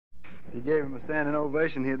If you gave him a standing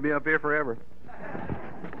ovation, he'd be up here forever.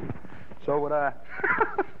 So would I.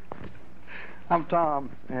 I'm Tom,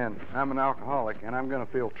 and I'm an alcoholic, and I'm going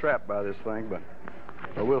to feel trapped by this thing, but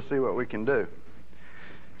we'll see what we can do.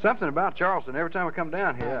 Something about Charleston, every time I come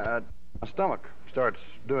down here, my stomach starts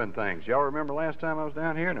doing things. Y'all remember last time I was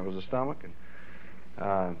down here, and it was the stomach?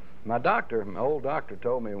 And my old doctor,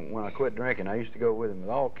 told me when I quit drinking, I used to go with him with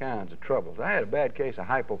all kinds of troubles. I had a bad case of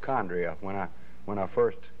hypochondria when I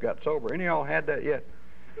first got sober. Any of y'all had that yet?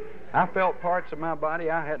 I felt parts of my body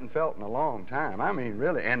I hadn't felt in a long time. I mean,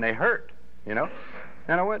 really, and they hurt, you know.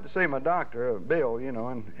 And I went to see my doctor, Bill, you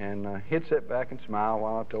know, and he'd sit back and smile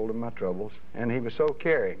while I told him my troubles. And he was so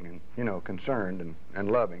caring and, you know, concerned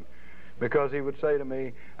and loving, because he would say to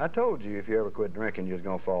me, I told you if you ever quit drinking, you was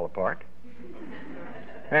going to fall apart.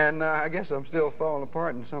 And I guess I'm still falling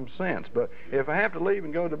apart in some sense. But if I have to leave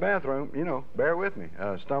and go to the bathroom, you know, bear with me.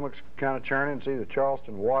 Stomach's kind of churning. It's either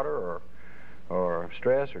Charleston water or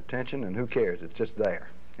stress or tension, and who cares? It's just there.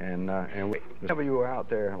 And some of you were out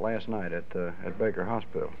there last night at Baker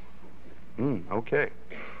Hospital. Okay.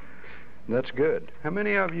 That's good. How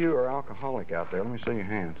many of you are alcoholic out there? Let me see your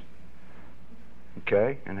hands.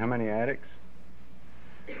 Okay. And how many addicts?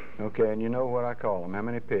 Okay. And you know what I call them? How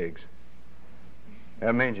many pigs?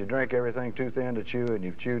 That means you drink everything too thin to chew, and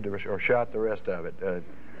you've chewed or shot the rest of it.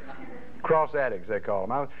 Cross addicts, they call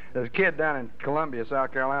them. There was a kid down in Columbia,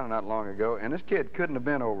 South Carolina, not long ago, and this kid couldn't have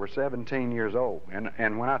been over 17 years old.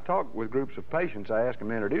 And when I talked with groups of patients, I asked them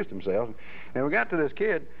to introduce themselves. And we got to this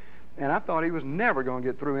kid, and I thought he was never going to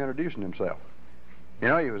get through introducing himself. You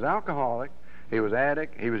know, he was alcoholic, he was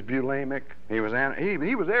addict, he was bulimic, he was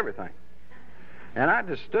everything. And I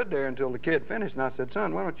just stood there until the kid finished, and I said,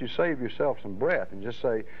 son, why don't you save yourself some breath and just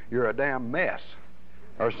say you're a damn mess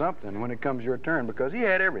or something when it comes your turn, because he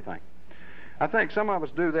had everything. I think some of us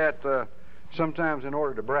do that sometimes in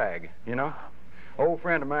order to brag, you know. Old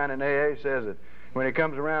friend of mine in AA says that when he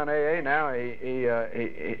comes around AA now,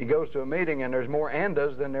 he goes to a meeting and there's more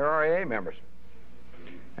ANDAs than there are AA members.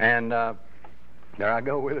 And there I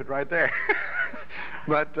go with it right there.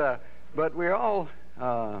 But we're all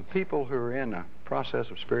people who are in a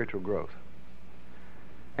process of spiritual growth.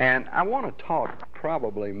 And I want to talk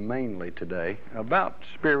probably mainly today about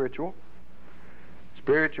spirituality,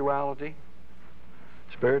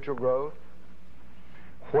 spiritual growth,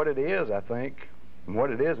 what it is, I think, and what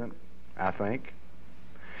it isn't, I think,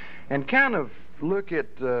 and kind of look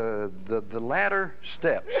at the latter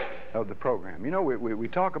steps of the program. You know, we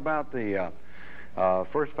talk about the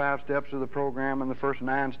first 5 steps of the program and the first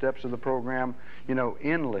 9 steps of the program, you know,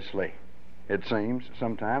 endlessly, it seems,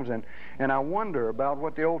 sometimes. And I wonder about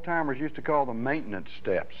what the old-timers used to call the maintenance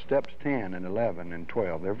steps, steps 10 and 11 and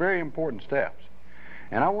 12. They're very important steps.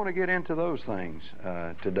 And I want to get into those things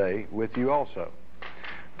today with you also.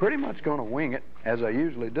 Pretty much going to wing it, as I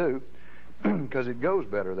usually do, because it goes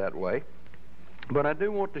better that way. But I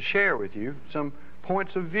do want to share with you some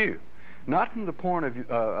points of view. Not from the point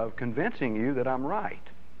of convincing you that I'm right,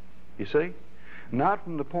 you see? Not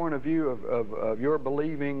from the point of view of your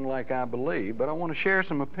believing like I believe, but I want to share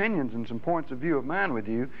some opinions and some points of view of mine with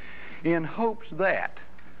you in hopes that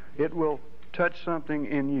it will touch something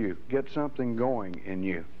in you, get something going in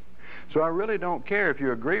you. So I really don't care if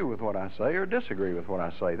you agree with what I say or disagree with what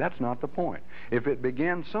I say. That's not the point. If it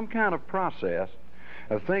begins some kind of process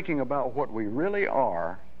of thinking about what we really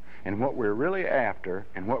are and what we're really after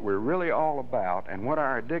and what we're really all about and what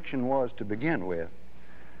our addiction was to begin with,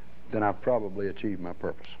 then I've probably achieved my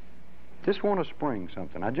purpose. Just want to spring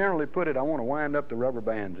something. I generally put it, I want to wind up the rubber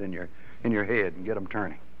bands in your head and get them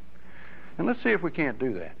turning. And let's see if we can't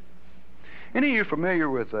do that. Any of you familiar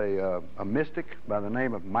with a mystic by the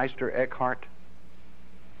name of Meister Eckhart?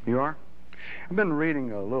 You are? I've been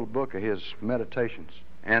reading a little book of his meditations,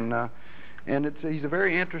 and he's a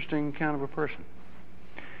very interesting kind of a person.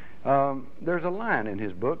 There's a line in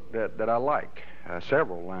his book that I like,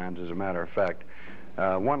 several lines as a matter of fact.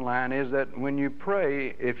 One line is that when you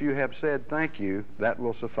pray, if you have said thank you, that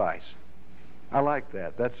will suffice. I like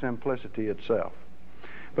that. That's simplicity itself.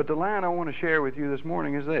 But the line I want to share with you this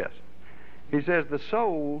morning is this. He says, the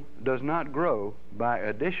soul does not grow by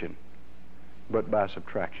addition, but by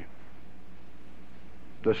subtraction.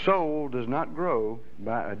 The soul does not grow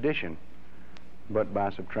by addition, but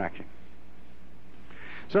by subtraction.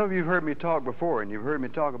 Some of you have heard me talk before, and you've heard me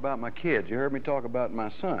talk about my kids. You heard me talk about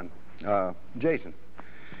my son, Jason.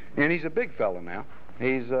 And he's a big fellow now.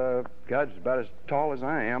 He's, God's about as tall as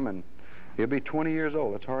I am, and he'll be 20 years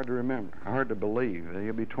old. It's hard to remember, hard to believe that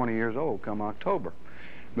he'll be 20 years old come October.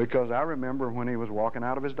 Because I remember when he was walking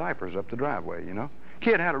out of his diapers up the driveway, you know.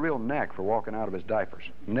 Kid had a real knack for walking out of his diapers.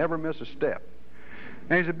 Never miss a step.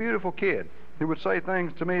 And he's a beautiful kid. He would say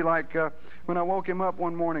things to me like, when I woke him up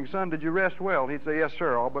one morning, "Son, did you rest well?" He'd say, "Yes,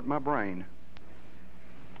 sir, all but my brain."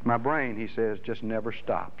 My brain, he says, just never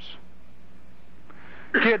stops.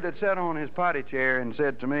 Kid that sat on his potty chair and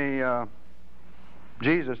said to me,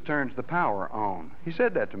 "Jesus turns the power on." He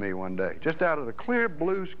said that to me one day, just out of the clear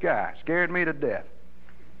blue sky. Scared me to death.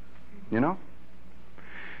 You know?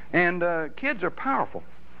 And kids are powerful.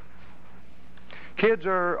 Kids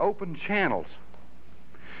are open channels.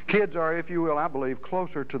 Kids are, if you will, I believe,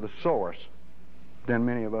 closer to the source than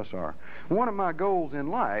many of us are. One of my goals in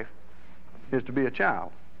life is to be a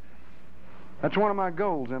child. That's one of my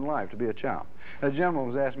goals in life, to be a child. A gentleman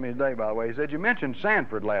was asking me today, by the way, he said, "You mentioned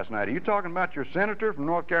Sanford last night. Are you talking about your senator from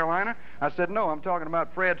North Carolina?" I said, "No, I'm talking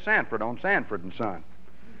about Fred Sanford on Sanford and Son.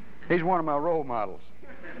 He's one of my role models."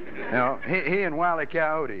 You know, he and Wile E.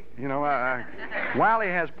 Coyote. You know, Wiley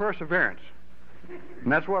has perseverance.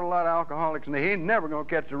 And that's what a lot of alcoholics need. He ain't never going to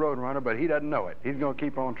catch the road runner, but he doesn't know it. He's going to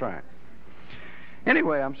keep on trying.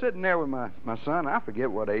 Anyway, I'm sitting there with my son. I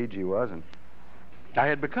forget what age he was, and I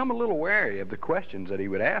had become a little wary of the questions that he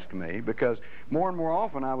would ask me, because more and more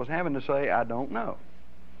often I was having to say, "I don't know."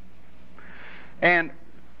 And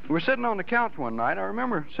we're sitting on the couch one night. I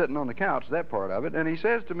remember sitting on the couch, that part of it, and he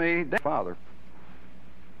says to me, "Father."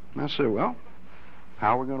 And I said, "Well,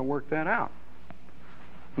 how are we going to work that out?"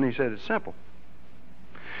 And he said, "It's simple."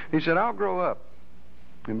 He said, "I'll grow up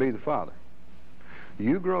and be the father.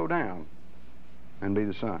 You grow down and be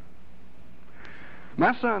the son."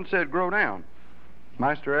 My son said, "Grow down."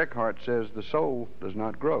 Meister Eckhart says the soul does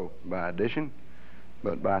not grow by addition,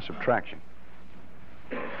 but by subtraction.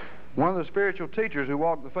 One of the spiritual teachers who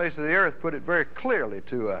walked the face of the earth put it very clearly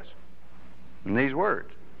to us in these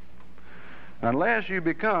words. "Unless you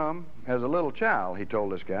become as a little child," he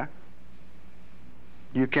told this guy,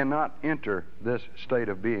 "you cannot enter this state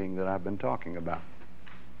of being that I've been talking about."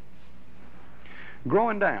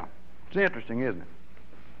 Growing down. It's interesting, isn't it?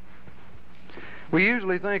 We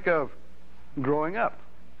usually think of growing up.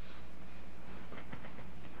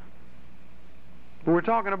 But we're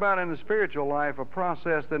talking about in the spiritual life a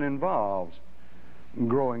process that involves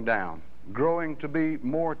growing down, growing to be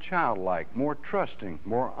more childlike, more trusting,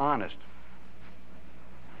 more honest.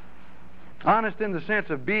 Honest in the sense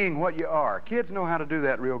of being what you are. Kids know how to do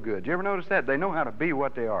that real good. You ever notice that? They know how to be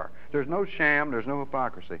what they are. There's no sham, there's no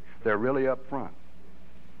hypocrisy. They're really up front.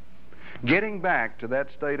 Getting back to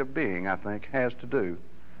that state of being, I think, has to do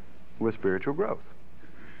with spiritual growth.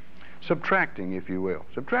 Subtracting, if you will.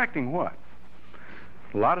 Subtracting what?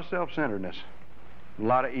 A lot of self-centeredness, a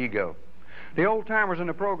lot of ego. The old-timers in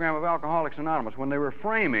the program of Alcoholics Anonymous, when they were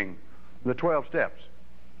framing the 12 steps,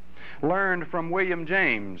 learned from William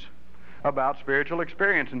James about spiritual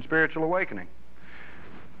experience and spiritual awakening.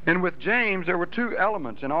 And with James, there were two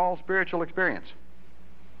elements in all spiritual experience.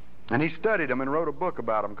 And he studied them and wrote a book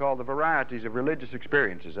about them called The Varieties of Religious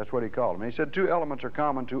Experiences. That's what he called them. And he said two elements are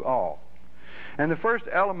common to all. And the first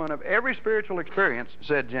element of every spiritual experience,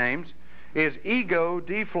 said James, is ego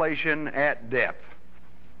deflation at depth.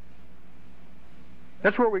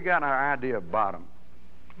 That's where we got our idea of bottom.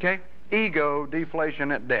 Okay? Ego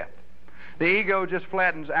deflation at depth. The ego just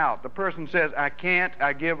flattens out. The person says, "I can't,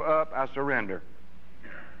 I give up, I surrender."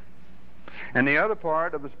 And the other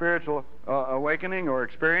part of the spiritual awakening or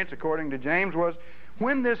experience, according to James, was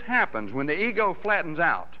when this happens, when the ego flattens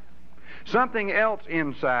out, something else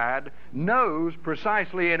inside knows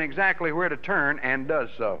precisely and exactly where to turn and does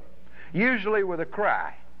so. Usually with a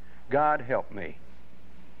cry, "God help me."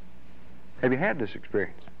 Have you had this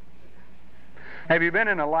experience? Have you been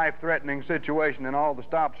in a life-threatening situation and all the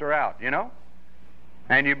stops are out, you know?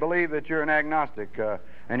 And you believe that you're an agnostic,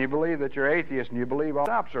 and you believe that you're atheist, and you believe all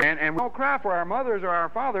stops are. And we don't cry for our mothers or our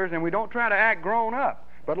fathers, and we don't try to act grown up.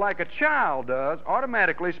 But like a child does,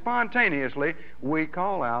 automatically, spontaneously, we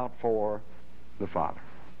call out for the Father.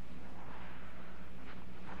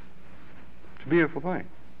 It's a beautiful thing.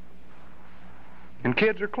 And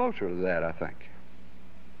kids are closer to that, I think.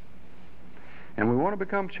 And we want to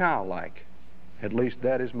become childlike. At least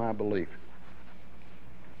that is my belief.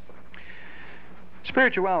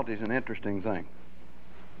 Spirituality is an interesting thing.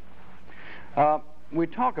 We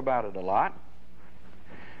talk about it a lot.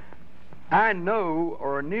 I know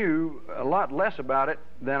or knew a lot less about it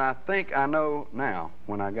than I think I know now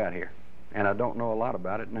when I got here. And I don't know a lot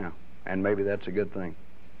about it now. And maybe that's a good thing.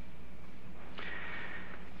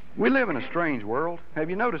 We live in a strange world. Have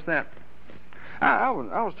you noticed that? I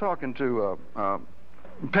was talking to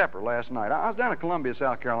Pepper last night. I was down in Columbia,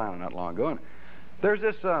 South Carolina not long ago, and there's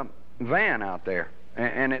this van out there,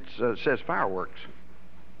 and it says fireworks.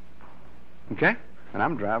 Okay? And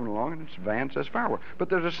I'm driving along, and this van says fireworks. But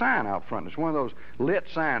there's a sign out front. It's one of those lit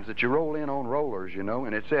signs that you roll in on rollers, you know,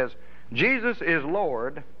 and it says, Jesus is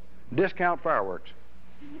Lord, discount fireworks.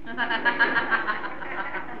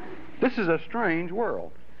 This is a strange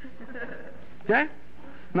world. Okay?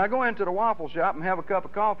 And I go into the waffle shop and have a cup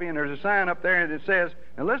of coffee, and there's a sign up there that says,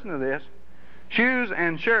 and listen to this, shoes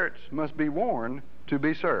and shirts must be worn to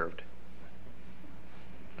be served.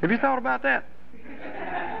 Have you thought about that?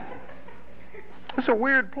 It's a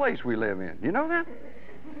weird place we live in. You know that?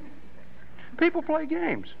 People play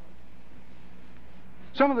games.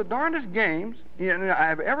 Some of the darndest games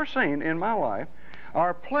I've ever seen in my life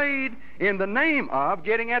are played in the name of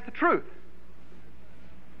getting at the truth.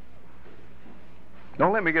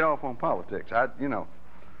 Don't let me get off on politics. I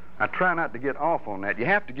try not to get off on that. You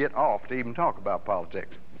have to get off to even talk about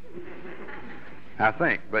politics, I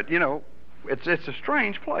think. But, you know, it's a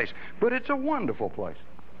strange place. But it's a wonderful place.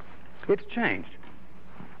 It's changed.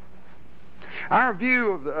 Our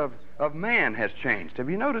view of man has changed. Have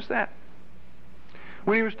you noticed that?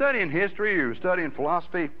 When you were studying history, you were studying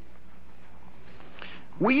philosophy,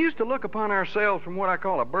 we used to look upon ourselves from what I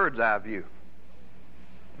call a bird's eye view.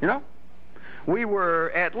 You know? We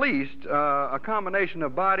were at least a combination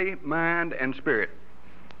of body, mind, and spirit.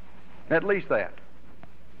 At least that.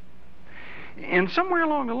 And somewhere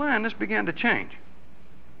along the line, this began to change.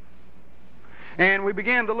 And we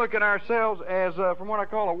began to look at ourselves as from what I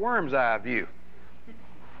call a worm's eye view.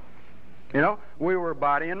 You know, we were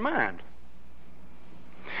body and mind.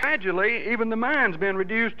 Gradually, even the mind's been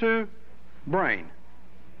reduced to brain.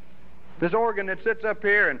 This organ that sits up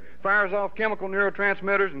here and fires off chemical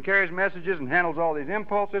neurotransmitters and carries messages and handles all these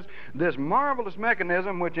impulses, this marvelous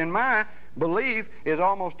mechanism, which in my belief is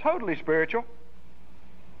almost totally spiritual,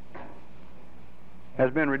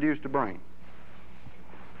 has been reduced to brain.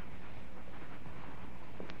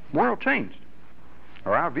 The world changed,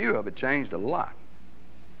 or our view of it changed a lot.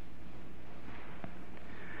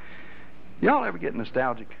 Y'all ever get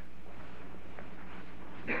nostalgic?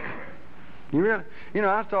 You really? You know,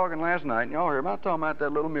 I was talking last night, and y'all heard me. I was talking about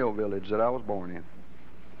that little mill village that I was born in.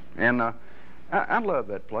 And I love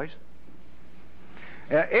that place.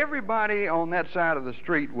 Everybody on that side of the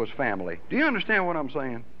street was family. Do you understand what I'm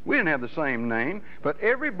saying? We didn't have the same name, but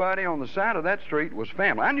everybody on the side of that street was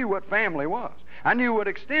family. I knew what family was. I knew what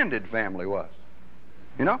extended family was.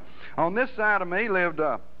 You know? On this side of me lived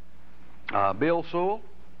Bill Sewell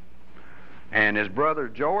and his brother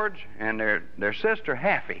George and their sister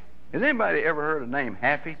Haffy. Has anybody ever heard of the name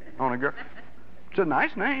Haffy on a girl? It's a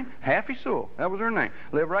nice name, Haffy Sewell. That was her name.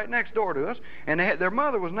 Lived right next door to us, and their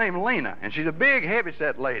mother was named Lena, and she's a big,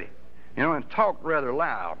 heavy-set lady, you know, and talked rather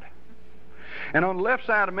loud. And on the left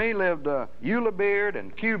side of me lived Eula Beard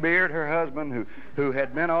and Q Beard, her husband, who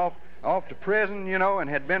had been off to prison, you know, and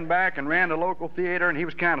had been back and ran the local theater, and he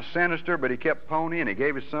was kind of sinister, but he kept pony, and he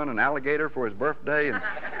gave his son an alligator for his birthday, and,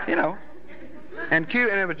 you know. And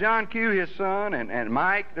it was John Q, his son, and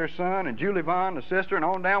Mike, their son, and Julie Vaughn, the sister, and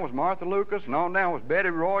on down was Martha Lucas, and on down was Betty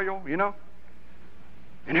Royal, you know.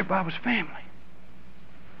 And everybody was family.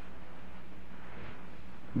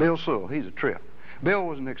 Bill Sewell, he's a trip. Bill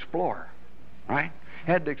was an explorer, right?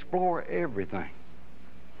 Had to explore everything.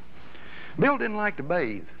 Bill didn't like to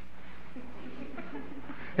bathe.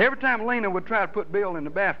 Every time Lena would try to put Bill in the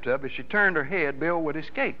bathtub, if she turned her head, Bill would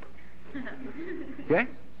escape. Okay?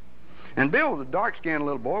 And Bill was a dark-skinned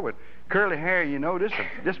little boy with curly hair, you know, this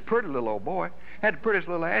pretty little old boy. Had the prettiest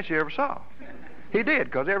little ass you ever saw. He did,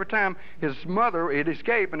 because every time his mother would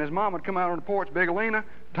escape and his mom would come out on the porch, Big Lena,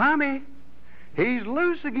 Tommy, he's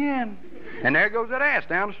loose again. And there goes that ass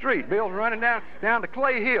down the street. Bill's running down to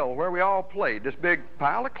Clay Hill, where we all played. This big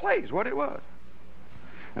pile of clay is what it was.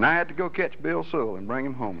 And I had to go catch Bill Sewell and bring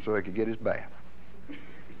him home so he could get his bath.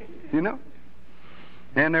 You know?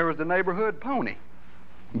 And there was the neighborhood pony,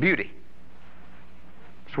 Beauty.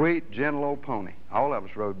 Sweet, gentle old pony. All of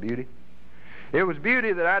us rode Beauty. It was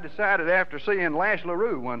Beauty that I decided after seeing Lash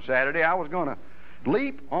LaRue one Saturday I was going to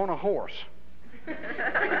leap on a horse.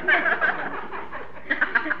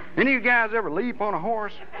 Any of you guys ever leap on a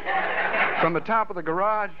horse from the top of the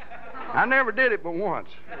garage? I never did it but once.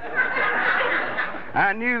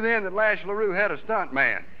 I knew then that Lash LaRue had a stunt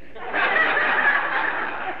man.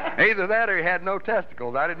 Either that or he had no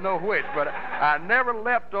testicles. I didn't know which, but I never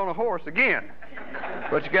leapt on a horse again.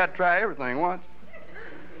 But you got to try everything once.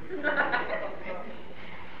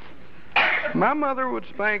 My mother would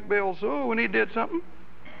spank Bill Sewell when he did something.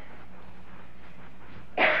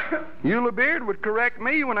 Eula Beard would correct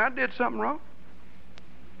me when I did something wrong.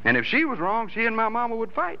 And if she was wrong, she and my mama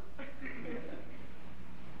would fight.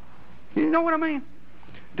 You know what I mean?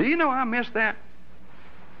 Do you know I miss that?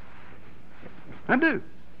 I do.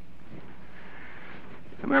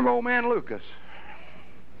 I remember old man Lucas.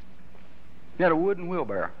 He had a wooden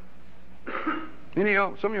wheelbarrow.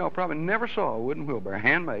 Some of y'all probably never saw a wooden wheelbarrow,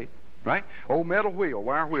 handmade, right? Old metal wheel,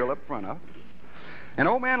 wire wheel up front of it. And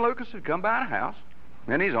old man Lucas had come by the house,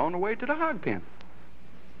 and he's on the way to the hog pen.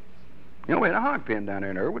 You know, we had a hog pen down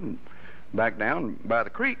there in Irwood and back down by the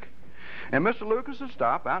creek. And Mr. Lucas would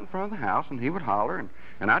stop out in front of the house, and he would holler,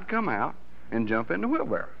 and I'd come out and jump in the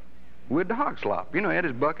wheelbarrow with the hog slop. You know, he had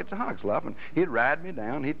his buckets of hog slop, and he'd ride me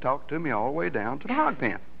down. He'd talk to me all the way down to the hog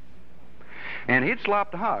pen. And he'd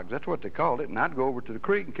slop the hogs. That's what they called it. And I'd go over to the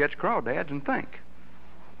creek and catch crawdads and think.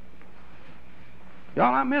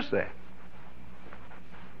 Y'all, I miss that.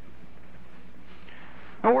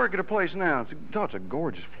 I work at a place now. It's a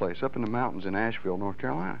gorgeous place up in the mountains in Asheville, North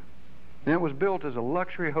Carolina. And it was built as a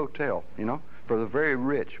luxury hotel, you know, for the very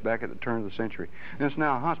rich back at the turn of the century. And it's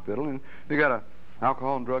now a hospital, and they got a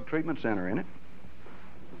alcohol and drug treatment center in it.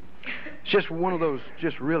 It's just one of those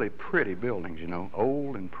just really pretty buildings, you know,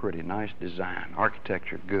 old and pretty, nice design,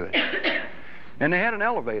 architecture, good. And they had an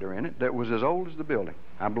elevator in it that was as old as the building,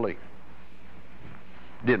 I believe.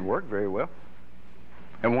 Didn't work very well.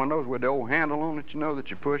 And one of those with the old handle on it, you know,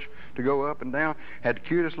 that you push to go up and down, had the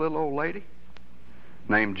cutest little old lady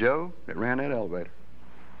named Joe that ran that elevator.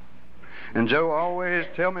 And Joe always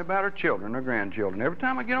tell me about her children, her grandchildren. Every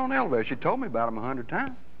time I get on the elevator, she told me about them 100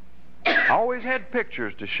 times. Always had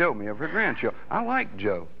pictures to show me of her grandchildren. I like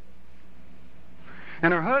Joe.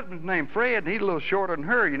 And her husband's named Fred, and he's a little shorter than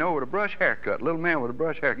her, you know, with a brush haircut. Little man with a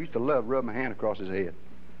brush haircut. Used to love rubbing my hand across his head.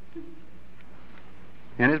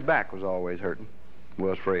 And his back was always hurting.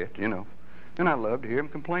 Was Fred, you know. And I loved to hear him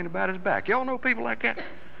complain about his back. Y'all know people like that?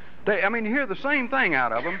 You hear the same thing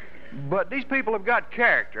out of them, but these people have got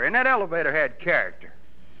character, and that elevator had character.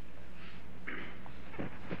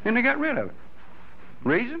 And they got rid of it.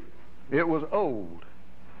 Reason? It was old.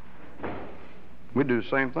 We do the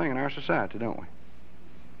same thing in our society, don't we?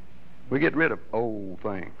 We get rid of old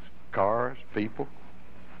things. Cars, people.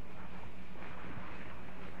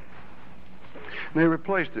 And they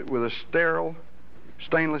replaced it with a sterile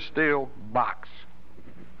stainless steel box.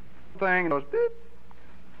 Thing goes beep.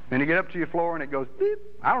 And you get up to your floor and it goes beep.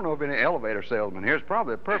 I don't know if any elevator salesman here. It's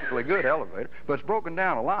probably a perfectly good elevator, but it's broken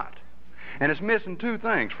down a lot. And it's missing two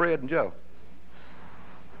things, Fred and Joe.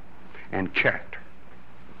 And character.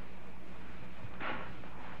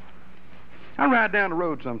 I ride down the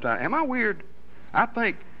road sometime. Am I weird? I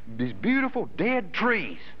think these beautiful dead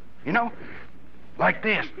trees, you know, like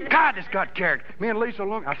this. God, it's got character. Me and Lisa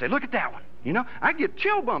look. I say, look at that one. You know, I get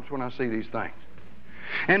chill bumps when I see these things.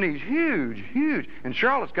 And these huge, huge. And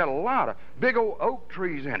Charlotte's got a lot of big old oak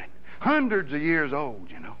trees in it. Hundreds of years old,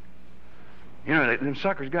 you know. You know, them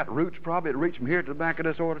suckers got roots probably that reach from here to the back of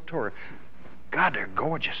this auditorium. God, they're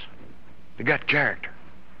gorgeous. They got character.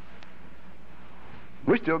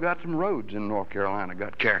 We still got some roads in North Carolina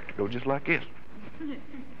got character. Go just like this.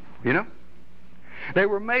 You know? They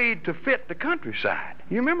were made to fit the countryside.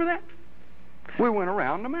 You remember that? We went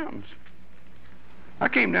around the mountains. I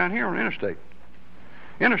came down here on the interstate.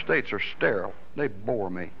 Interstates are sterile. They bore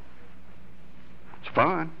me. It's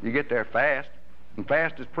fun. You get there fast. And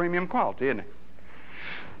fast is premium quality, isn't it?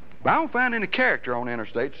 But I don't find any character on the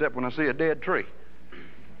interstate except when I see a dead tree.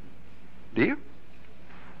 Do you?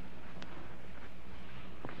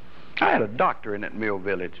 I had a doctor in that Mill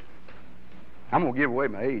Village. I'm going to give away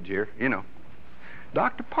my age here, you know.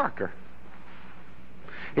 Dr. Parker.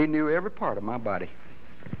 He knew every part of my body.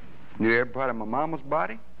 Knew every part of my mama's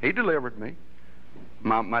body. He delivered me.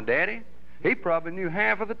 My daddy, he probably knew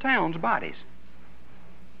half of the town's bodies.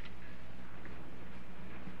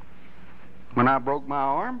 When I broke my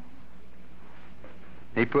arm,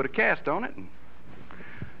 he put a cast on it, and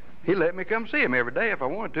he let me come see him every day if I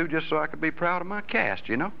wanted to, just so I could be proud of my cast,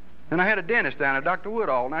 you know. And I had a dentist down there, Dr.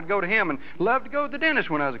 Woodall, and I'd go to him and loved to go to the dentist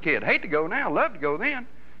when I was a kid. Hate to go now, loved to go then.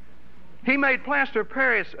 He made plaster of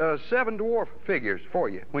Paris 7 dwarf figures for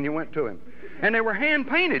you when you went to him. And they were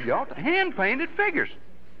hand-painted, y'all. Hand-painted figures.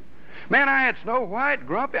 Man, I had Snow White,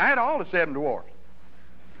 Grumpy. I had all the 7 dwarfs.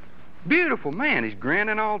 Beautiful man. He's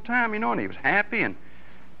grinning all the time, you know, and he was happy. And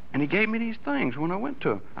he gave me these things when I went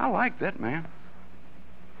to him. I like that man.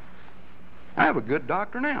 I have a good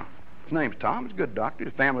doctor now. His name's Tom. He's a good doctor.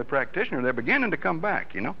 He's a family practitioner. They're beginning to come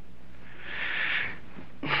back, you know.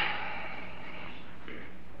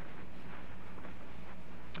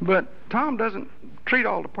 But Tom doesn't treat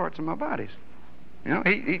all the parts of my bodies. You know,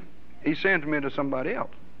 he sends me to somebody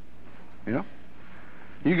else. You know,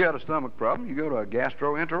 you got a stomach problem, you go to a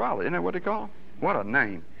gastroenterologist. Isn't that what they call them? What a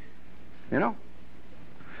name. You know.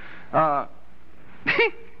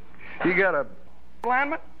 You got a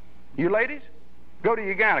alignment, you ladies. Go to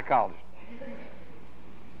your gynecologist.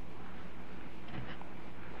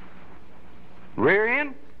 Rear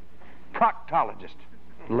end? Proctologist.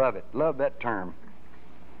 Love it. Love that term.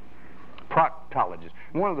 Proctologist.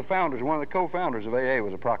 One of the co-founders of AA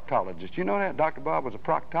was a proctologist. You know that? Dr. Bob was a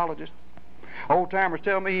proctologist. Old-timers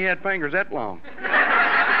tell me he had fingers that long.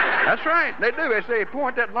 That's right. They do. They say,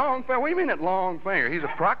 point that long finger. What do you mean that long finger? He's a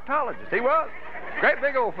proctologist. He was. Great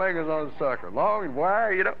big old fingers on the sucker. Long and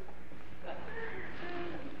wire, you know.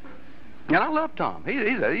 And I love Tom.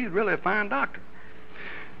 He's really a fine doctor.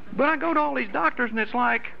 But I go to all these doctors, and it's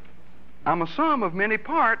like I'm a sum of many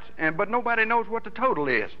parts, but nobody knows what the total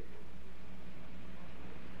is.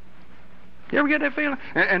 You ever get that feeling?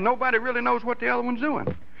 And nobody really knows what the other one's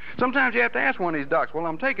doing. Sometimes you have to ask one of these docs, well,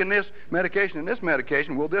 I'm taking this medication and this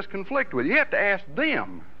medication. Will this conflict with you? You have to ask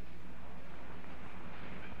them.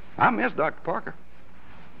 I miss Dr. Parker.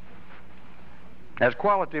 As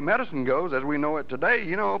quality medicine goes, as we know it today,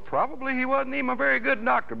 you know, probably he wasn't even a very good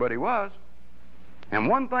doctor, but he was. And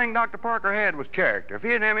one thing Dr. Parker had was character. If he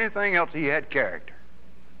didn't have anything else, he had character.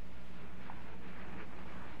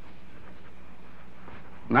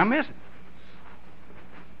 And I miss it.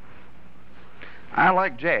 I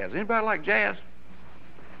like jazz. Anybody like jazz?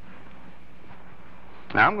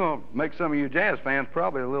 Now, I'm going to make some of you jazz fans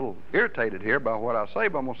probably a little irritated here by what I say,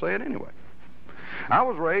 but I'm going to say it anyway. I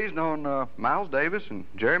was raised on Miles Davis and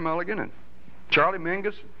Jerry Mulligan and Charlie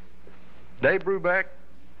Mingus, Dave Brubeck.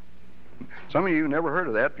 Some of you never heard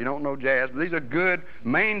of that if you don't know jazz, but these are good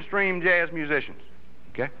mainstream jazz musicians.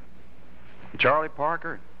 Okay? Charlie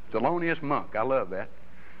Parker, Thelonious Monk. I love that.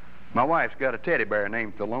 My wife's got a teddy bear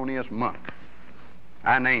named Thelonious Monk.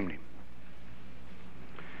 I named him.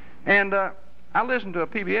 And I listen to a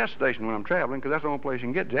PBS station when I'm traveling because that's the only place you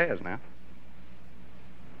can get jazz now.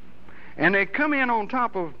 And they come in on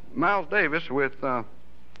top of Miles Davis with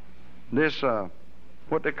this,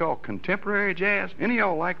 what they call contemporary jazz. Any of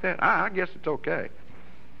y'all like that? I guess it's okay.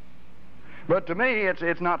 But to me,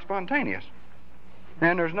 it's not spontaneous.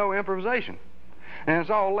 And there's no improvisation. And it's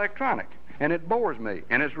all electronic. And it bores me.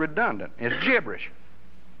 And it's redundant. It's gibberish.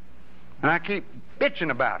 And I keep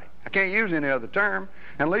bitching about it. I can't use any other term.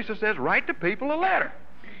 And Lisa says, write the people a letter.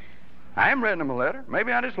 I haven't written them a letter.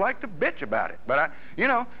 Maybe I just like to bitch about it. But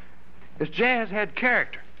this jazz had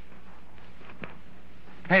character.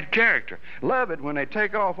 Had character. Love it when they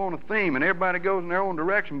take off on a theme and everybody goes in their own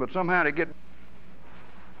direction, but somehow they get...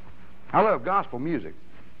 I love gospel music.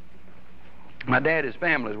 My daddy's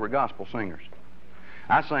families were gospel singers.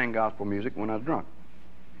 I sang gospel music when I was drunk.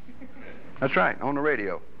 That's right, on the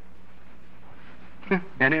radio.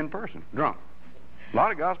 And in person, drunk. A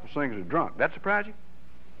lot of gospel singers are drunk. That surprise you?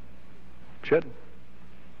 Shouldn't.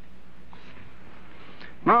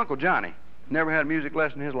 My Uncle Johnny never had a music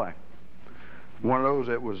lesson in his life. One of those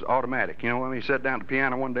that was automatic. You know, when he sat down at the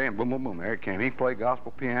piano one day and boom, boom, boom, there it came. He played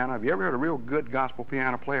gospel piano. Have you ever heard a real good gospel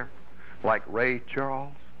piano player? Like Ray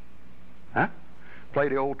Charles? Huh? Play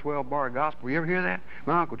the old 12-bar gospel. You ever hear that?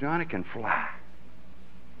 My Uncle Johnny can fly.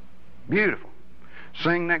 Beautiful.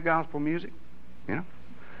 Sing that gospel music. You know?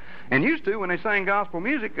 And used to, when they sang gospel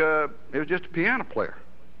music, it was just a piano player.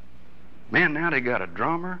 Man, now they got a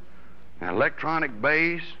drummer, an electronic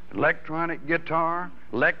bass, electronic guitar,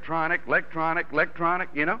 electronic,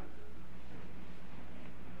 you know?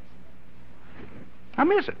 I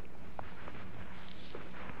miss it.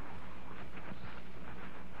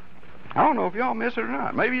 I don't know if y'all miss it or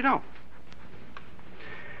not. Maybe you don't.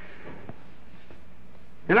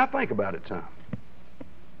 And I think about it some.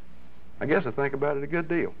 I guess I think about it a good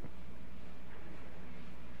deal.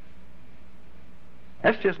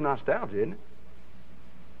 That's just nostalgia, isn't it?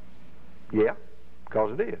 Yeah,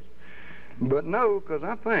 because it is. But no, because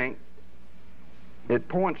I think it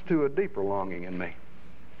points to a deeper longing in me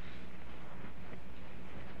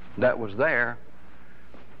that was there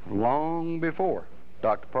long before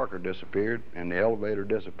Dr. Parker disappeared and the elevator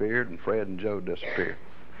disappeared and Fred and Joe disappeared.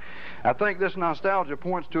 I think this nostalgia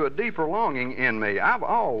points to a deeper longing in me. I've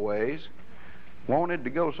always wanted to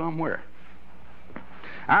go somewhere.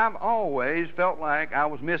 I've always felt like I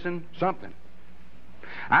was missing something.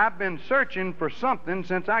 I've been searching for something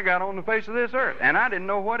since I got on the face of this earth, and I didn't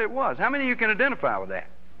know what it was. How many of you can identify with that?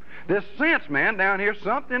 This sense, man, down here,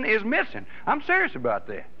 something is missing. I'm serious about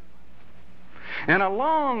that. And I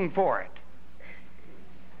long for it.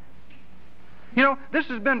 You know, this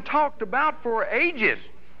has been talked about for ages.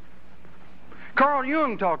 Carl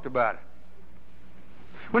Jung talked about it.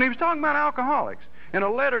 When he was talking about alcoholics, in a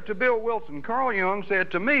letter to Bill Wilson, Carl Jung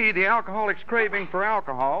said, to me, the alcoholic's craving for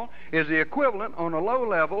alcohol is the equivalent on a low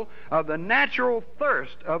level of the natural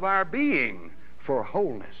thirst of our being for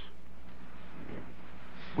wholeness.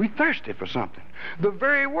 We thirsty for something. The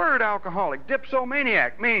very word alcoholic,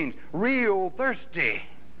 dipsomaniac, means real thirsty.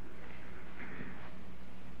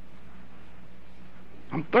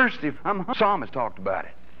 I'm thirsty. Psalmist talked about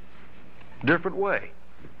it. Different way.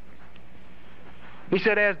 He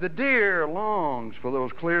said, as the deer longs for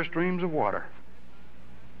those clear streams of water,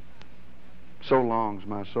 so longs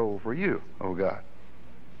my soul for you, O God.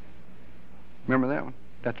 Remember that one?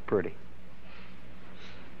 That's pretty.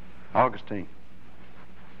 Augustine.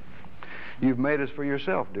 You've made us for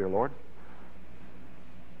yourself, dear Lord,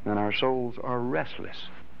 and our souls are restless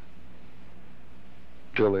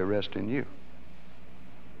till they rest in you.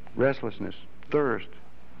 Restlessness, thirst,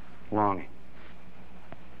 longing.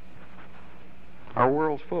 Our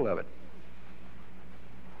world's full of it.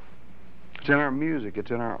 It's in our music,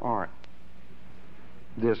 it's in our art.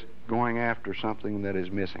 This going after something that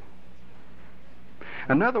is missing.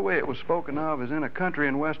 Another way it was spoken of is in a country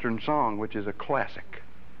and western song, which is a classic.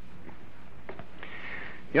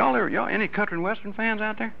 Y'all any country and western fans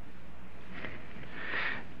out there?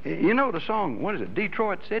 You know the song, what is it,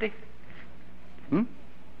 Detroit City?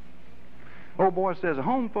 Old boy says,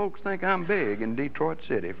 home folks think I'm big in Detroit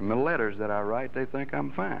City. From the letters that I write, they think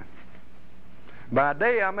I'm fine. By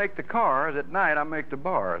day I make the cars, at night I make the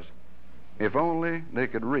bars. If only they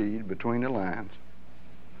could read between the lines.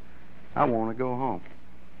 I want to go home.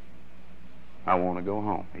 I want to go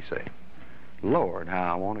home, he said. Lord,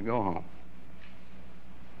 how I want to go home.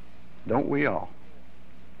 Don't we all?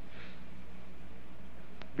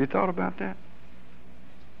 Have you thought about that?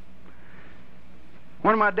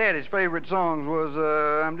 One of my daddy's favorite songs was,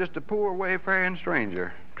 I'm just a poor wayfaring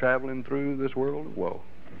stranger traveling through this world of woe.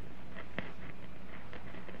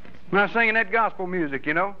 When I was singing that gospel music,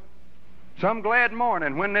 you know, some glad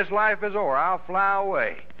morning when this life is o'er, I'll fly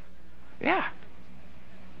away. Yeah.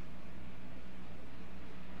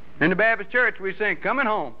 In the Baptist church we sing, coming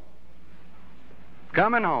home.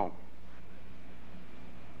 Coming home.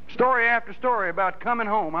 Story after story about coming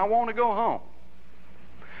home. I want to go home.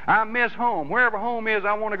 I miss home. Wherever home is,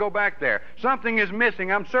 I want to go back there. Something is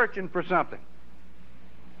missing. I'm searching for something.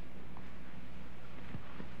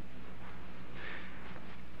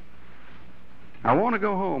 I want to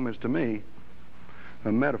go home is, to me,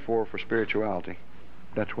 a metaphor for spirituality.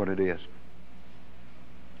 That's what it is.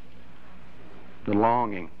 The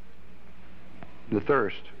longing, the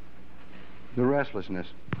thirst, the restlessness.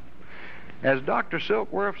 As Dr.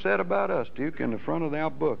 Silkworth said about us, Duke, in the front of our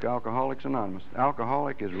book, Alcoholics Anonymous,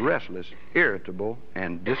 alcoholic is restless, irritable,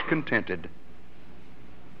 and discontented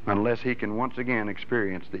unless he can once again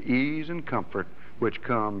experience the ease and comfort which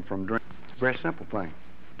come from drink. It's a very simple thing.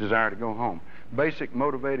 Desire to go home. Basic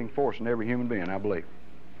motivating force in every human being, I believe,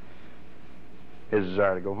 is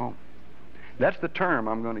desire to go home. That's the term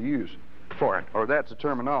I'm going to use for it, or that's the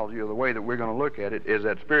terminology, or the way that we're going to look at it, is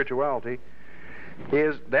that spirituality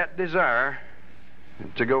is that desire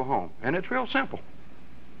to go home. And it's real simple.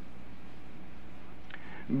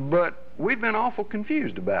 But we've been awful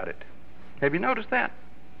confused about it. Have you noticed that?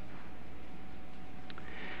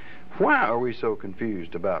 Why are we so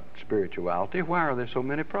confused about spirituality? Why are there so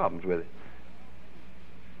many problems with it?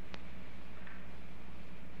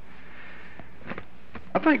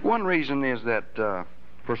 I think one reason is that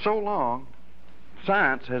for so long,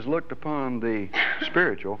 science has looked upon the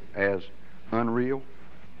spiritual as unreal,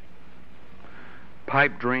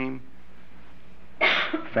 pipe dream,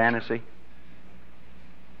 fantasy.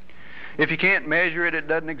 If you can't measure it, it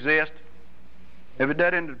doesn't exist. If it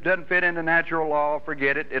doesn't fit into natural law,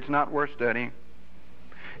 forget it. It's not worth studying.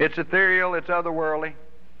 It's ethereal, it's otherworldly.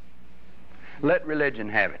 Let religion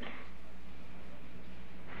have it.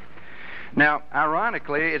 Now,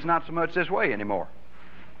 ironically, it's not so much this way anymore.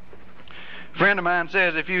 A friend of mine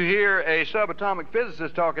says if you hear a subatomic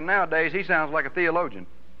physicist talking nowadays, he sounds like a theologian.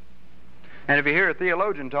 And if you hear a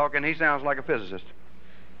theologian talking, he sounds like a physicist.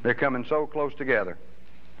 They're coming so close together.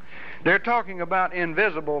 They're talking about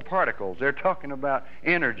invisible particles. They're talking about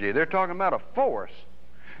energy. They're talking about a force.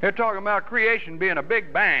 They're talking about creation being a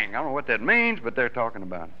big bang. I don't know what that means, but they're talking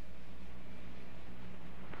about it.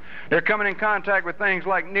 They're coming in contact with things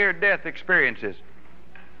like near-death experiences.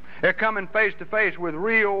 They're coming face to face with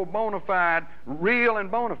real and bona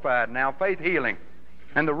fide now, faith healing,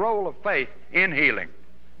 and the role of faith in healing.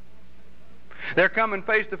 They're coming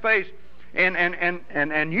face to face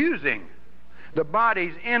and using the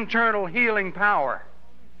body's internal healing power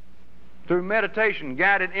through meditation,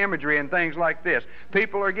 guided imagery, and things like this.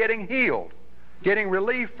 People are getting healed, getting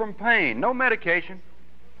relief from pain. No medication.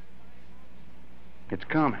 It's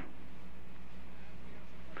coming.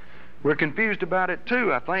 We're confused about it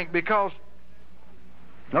too, I think, because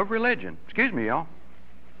of religion. Excuse me, y'all.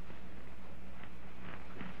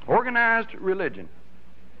 Organized religion.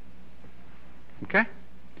 Okay?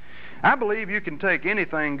 I believe you can take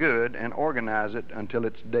anything good and organize it until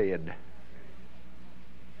it's dead.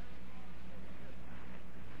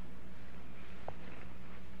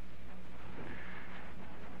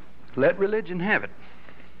 Let religion have it.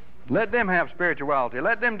 Let them have spirituality.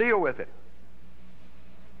 Let them deal with it.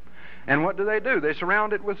 And what do? They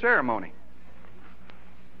surround it with ceremony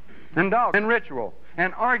and dogma and ritual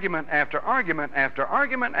and argument after argument after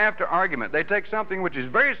argument after argument. They take something which is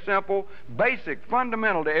very simple, basic,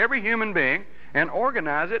 fundamental to every human being and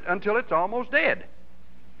organize it until it's almost dead.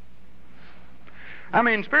 I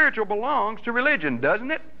mean, spiritual belongs to religion,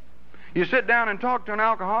 doesn't it? You sit down and talk to an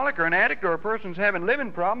alcoholic or an addict or a person who's having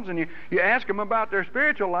living problems, and you ask them about their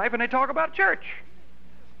spiritual life, and they talk about church.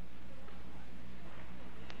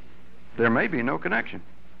 There may be no connection,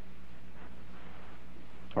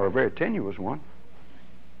 or a very tenuous one.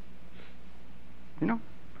 You know,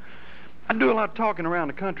 I do a lot of talking around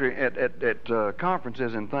the country at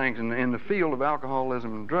conferences and things in the field of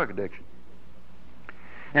alcoholism and drug addiction.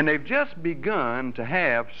 And they've just begun to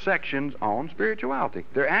have sections on spirituality.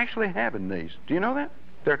 They're actually having these. Do you know that?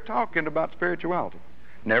 They're talking about spirituality.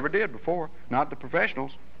 Never did before, not the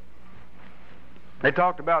professionals. They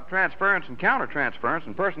talked about transference and countertransference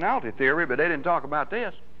and personality theory, but they didn't talk about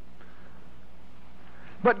this.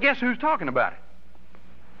 But guess who's talking about it?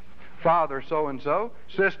 Father so-and-so,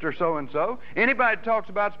 sister so-and-so. Anybody that talks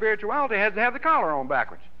about spirituality has to have the collar on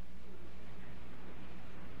backwards.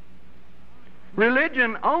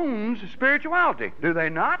 Religion owns spirituality, do they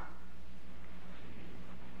not?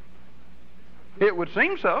 It would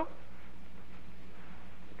seem so.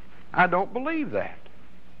 I don't believe that.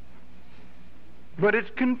 But it's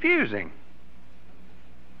confusing.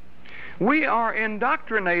 We are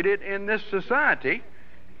indoctrinated in this society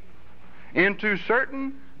into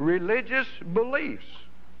certain religious beliefs.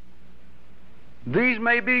 These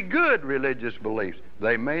may be good religious beliefs.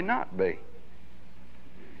 They may not be.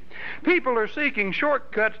 People are seeking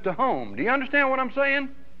shortcuts to home. Do you understand what I'm saying?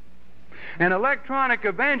 And electronic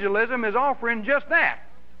evangelism is offering just that.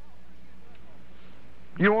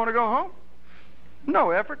 You want to go home?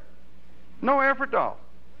 No effort. No effort at all.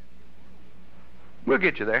 We'll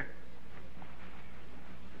get you there.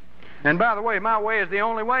 And by the way, my way is the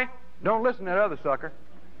only way. Don't listen to that other sucker.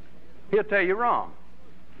 He'll tell you wrong.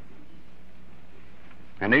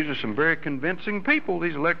 And these are some very convincing people,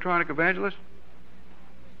 these electronic evangelists.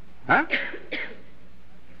 Huh?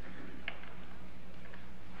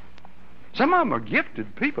 Some of them are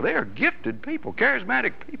gifted people. They are gifted people,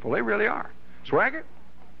 charismatic people. They really are. Swagger?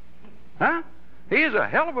 Huh? He is a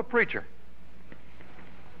hell of a preacher.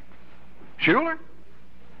 Schuler?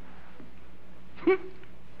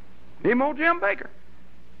 Him old Jim Baker.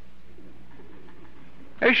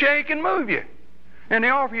 They shake and move you. And they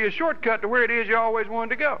offer you a shortcut to where it is you always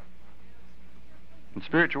wanted to go. And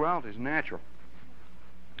spirituality is natural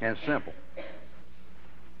and simple.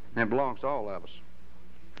 And it belongs to all of us.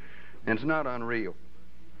 And it's not unreal.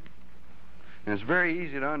 And it's very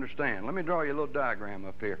easy to understand. Let me draw you a little diagram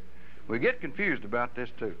up here. We get confused about this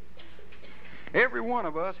too. Every one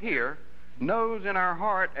of us here knows in our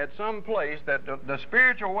heart at some place that the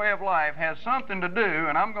spiritual way of life has something to do,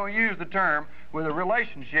 and I'm going to use the term, with a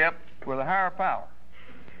relationship with a higher power.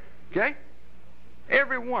 Okay?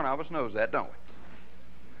 Every one of us knows that, don't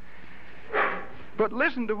we? But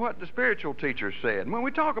listen to what the spiritual teachers said. When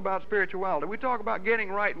we talk about spirituality, we talk about getting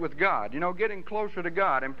right with God, getting closer to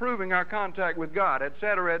God, improving our contact with God,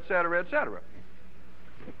 etc., etc., etc.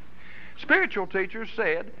 Spiritual teachers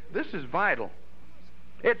said this is vital.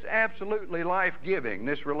 It's absolutely life-giving,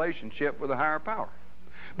 this relationship with a higher power.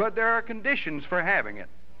 But there are conditions for having it.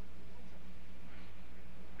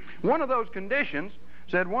 One of those conditions,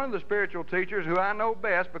 said one of the spiritual teachers, who I know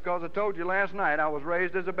best because I told you last night I was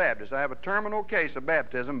raised as a Baptist. I have a terminal case of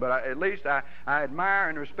baptism, but at least I admire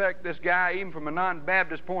and respect this guy even from a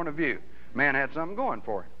non-Baptist point of view. Man had something going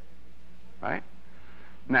for him. Right?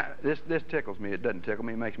 Now, this tickles me. It doesn't tickle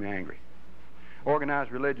me. It makes me angry.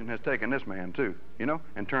 Organized religion has taken this man too,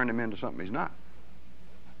 and turned him into something he's not.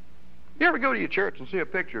 You ever go to your church and see a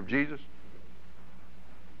picture of Jesus?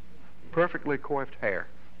 Perfectly coiffed hair.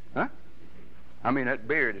 Huh? I mean, that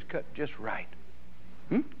beard is cut just right.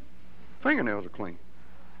 Fingernails are clean.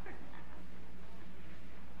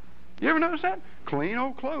 You ever notice that? Clean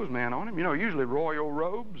old clothes, man, on him. Usually royal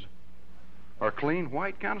robes or clean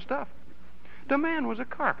white kind of stuff. The man was a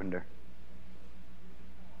carpenter.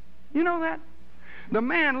 You know that? The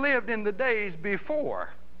man lived in the days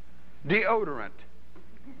before deodorant.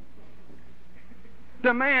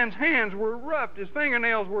 The man's hands were roughed. His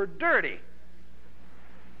fingernails were dirty.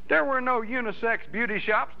 There were no unisex beauty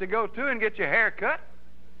shops to go to and get your hair cut.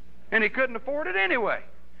 And he couldn't afford it anyway.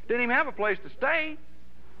 Didn't even have a place to stay.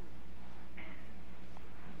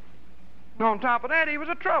 And on top of that, he was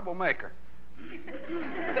a troublemaker.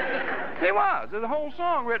 He was. There's a whole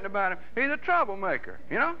song written about him. He's a troublemaker,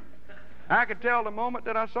 you know. I could tell the moment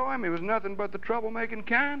that I saw him, he was nothing but the troublemaking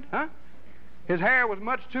kind, huh? His hair was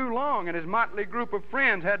much too long, and his motley group of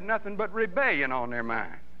friends had nothing but rebellion on their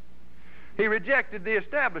mind. He rejected the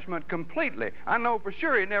establishment completely. I know for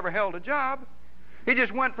sure he never held a job. He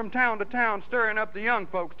just went from town to town stirring up the young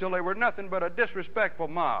folks till they were nothing but a disrespectful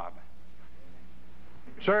mob.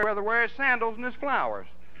 Sir, rather wear his sandals and his flowers,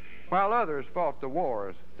 while others fought the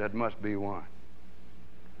wars that must be won.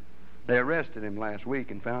 They arrested him last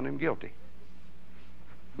week and found him guilty.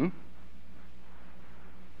 And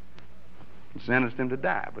sentenced him to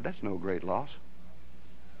die, but that's no great loss.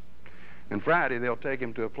 And Friday they'll take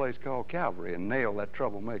him to a place called Calvary and nail that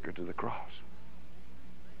troublemaker to the cross.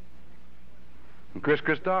 And Chris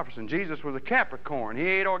Christopherson, Jesus was a Capricorn. He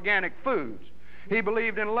ate organic foods. He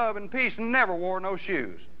believed in love and peace and never wore no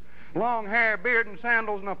shoes. Long hair, beard, and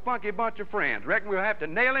sandals, and a funky bunch of friends. Reckon we'll have to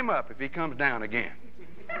nail him up if he comes down again.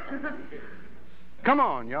 Come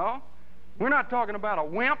on, y'all. We're not talking about a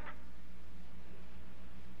wimp.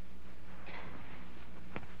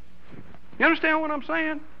 You understand what I'm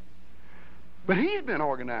saying? But he's been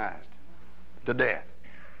organized to death.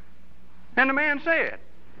 And the man said,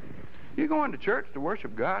 "You going to church to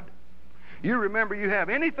worship God? You remember you have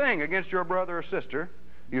anything against your brother or sister,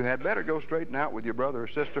 you had better go straighten out with your brother or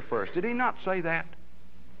sister first." Did he not say that?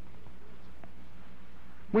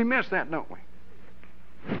 We miss that, don't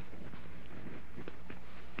we?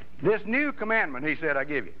 This new commandment, he said, I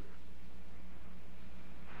give you.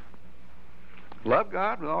 Love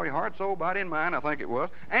God with all your heart, soul, body, and mind, I think it was,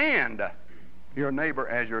 and your neighbor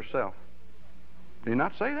as yourself. Did he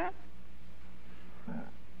not say that?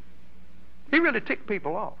 He really ticked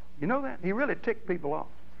people off. You know that? He really ticked people off.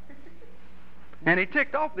 And he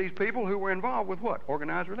ticked off these people who were involved with what?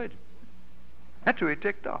 Organized religion. That's who he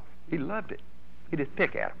ticked off. He loved it. He just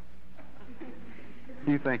pick at them.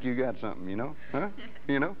 You think you got something, you know? Huh?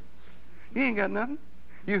 You know? You ain't got nothing.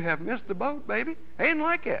 You have missed the boat, baby. Ain't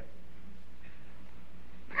like that.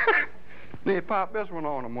 They popped this one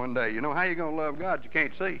on them one day. You know, how you going to love God you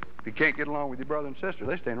can't see? If you can't get along with your brother and sister,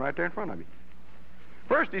 they stand right there in front of you.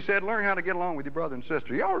 First, he said, learn how to get along with your brother and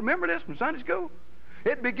sister. Y'all remember this from Sunday school?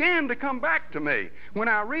 It began to come back to me when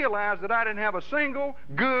I realized that I didn't have a single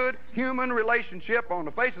good human relationship on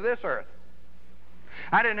the face of this earth.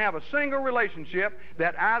 I didn't have a single relationship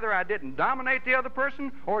that either I didn't dominate the other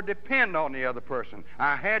person or depend on the other person.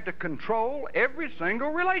 I had to control every single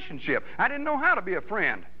relationship. I didn't know how to be a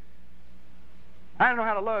friend. I didn't know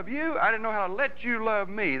how to love you. I didn't know how to let you love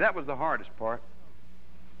me. That was the hardest part.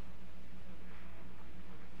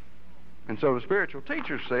 And so the spiritual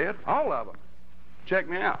teachers said, all of them, check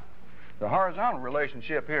me out, the horizontal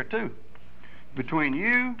relationship here too, between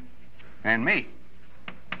you and me.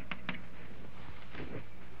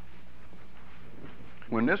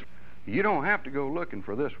 When this, you don't have to go looking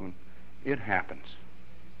for this one. It happens.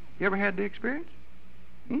 You ever had the experience?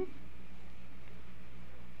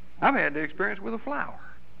 I've had the experience with a flower.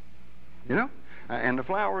 You know? And the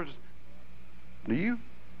flowers, do you?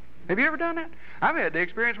 Have you ever done that? I've had the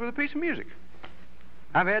experience with a piece of music.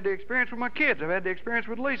 I've had the experience with my kids. I've had the experience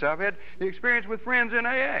with Lisa. I've had the experience with friends in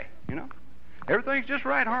AA. You know? Everything's just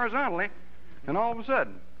right horizontally, and all of a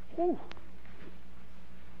sudden, whew.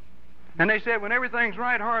 And they said when everything's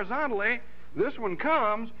right horizontally, this one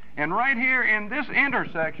comes, and right here in this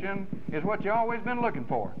intersection is what you've always been looking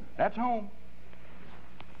for. That's home.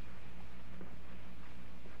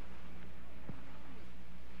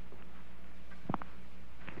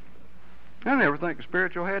 I never think the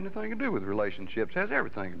spiritual had anything to do with relationships. It has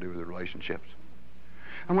everything to do with relationships.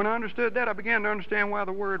 And when I understood that, I began to understand why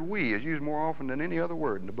the word we is used more often than any other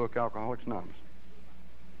word in the book Alcoholics Anonymous.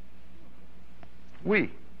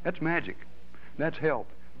 We. That's magic. That's help.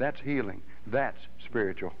 That's healing. That's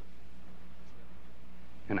spiritual.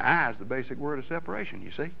 And I is the basic word of separation,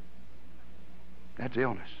 you see. That's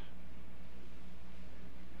illness.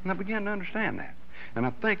 And I began to understand that. And I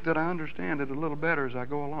think that I understand it a little better as I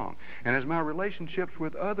go along. And as my relationships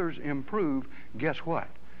with others improve, guess what?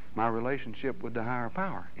 My relationship with the higher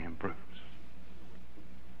power improves.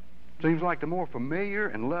 Seems like the more familiar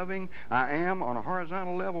and loving I am on a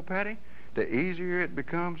horizontal level, Patty, the easier it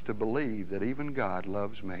becomes to believe that even God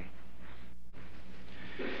loves me.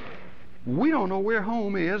 We don't know where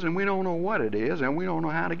home is, and we don't know what it is, and we don't know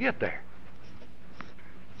how to get there.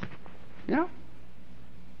 You know?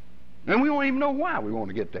 And we don't even know why we want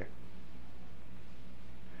to get there.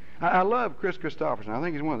 I love Chris Christopherson. I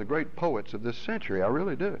think he's one of the great poets of this century. I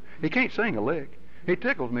really do. He can't sing a lick. He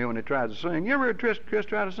tickles me when he tries to sing. You ever heard Chris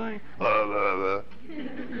try to sing?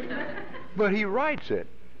 But he writes it,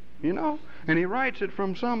 you know, and he writes it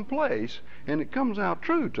from some place, and it comes out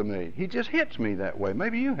true to me. He just hits me that way.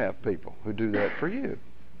 Maybe you have people who do that for you.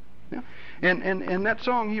 Yeah? And that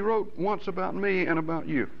song he wrote once about me and about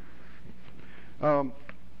you.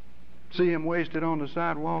 See him wasted on the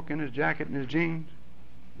sidewalk in his jacket and his jeans,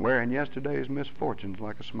 wearing yesterday's misfortunes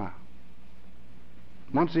like a smile.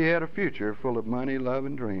 Once he had a future full of money, love,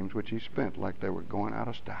 and dreams, which he spent like they were going out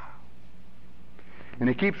of style. And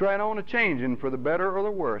he keeps right on a-changing for the better or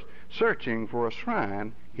the worse, searching for a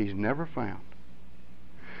shrine he's never found.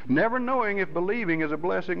 Never knowing if believing is a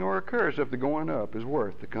blessing or a curse, if the going up is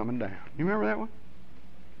worth the coming down. You remember that one?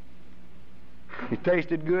 He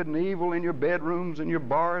tasted good and evil in your bedrooms and your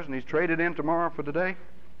bars, and he's traded in tomorrow for today.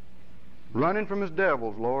 Running from his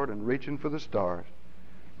devils, Lord, and reaching for the stars,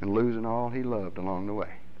 and losing all he loved along the way.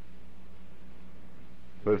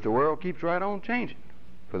 But if the world keeps right on changing,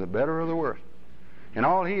 for the better or the worse, and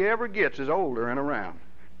all he ever gets is older and around,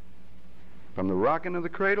 from the rocking of the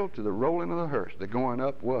cradle to the rolling of the hearse, the going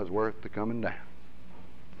up was worth the coming down.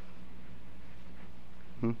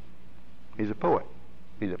 He's a poet.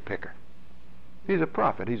 He's a picker. He's a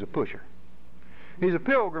prophet. He's a pusher. He's a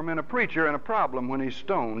pilgrim and a preacher and a problem when he's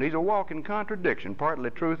stoned. He's a walking contradiction, partly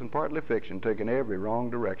truth and partly fiction, taking every wrong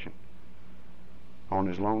direction on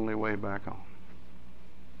his lonely way back home.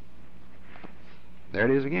 There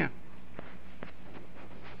it is again.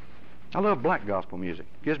 I love black gospel music.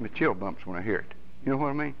 It gives me chill bumps when I hear it. You know what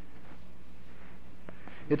I mean?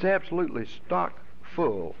 It's absolutely stock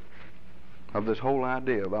full of this whole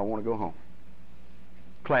idea of I want to go home.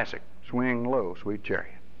 Classic. Swing low, sweet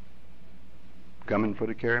chariot, coming for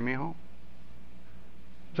to carry me home.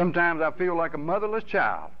 Sometimes I feel like a motherless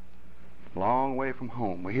child, long way from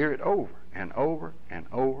home. We hear it over and over and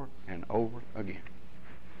over and over again.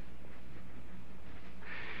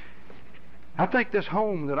 I think this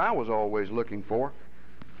home that I was always looking for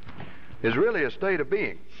is really a state of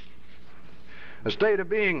being. A state of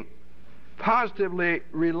being positively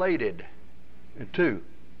related to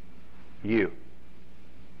you,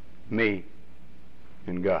 me,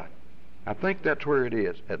 and God. I think that's where it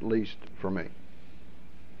is, at least for me.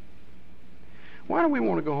 Why do we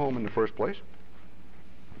want to go home in the first place?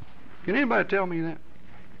 Can anybody tell me that?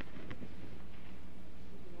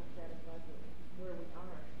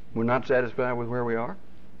 We're not satisfied with where we are?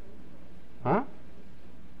 Huh?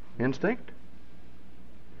 Instinct?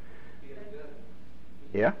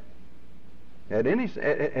 Yeah. At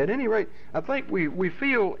any rate, I think we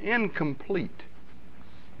feel incomplete.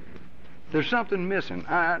 There's something missing.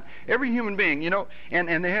 Every human being, you know,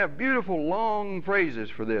 and they have beautiful long phrases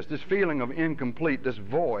for this feeling of incomplete, this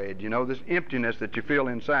void, you know, this emptiness that you feel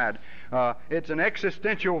inside. It's an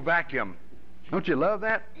existential vacuum. Don't you love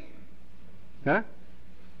that? Huh?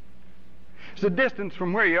 It's the distance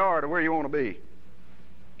from where you are to where you want to be.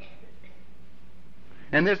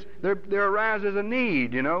 And there arises a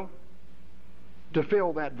need, you know, to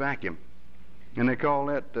fill that vacuum. And they call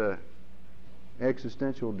that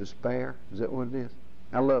existential despair. Is that what it is?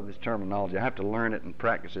 I love this terminology. I have to learn it and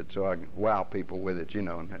practice it so I can wow people with it, you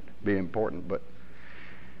know, and that'd be important. But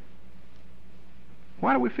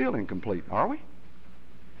why do we feel incomplete? Are we?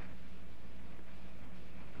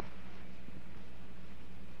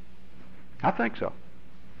 I think so.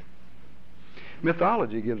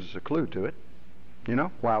 Mythology gives us a clue to it, you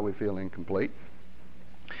know, why we feel incomplete.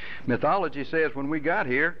 Mythology says when we got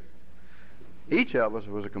here, each of us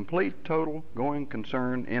was a complete, total, going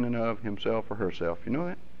concern in and of himself or herself. You know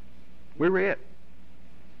that? We were it.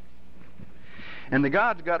 And the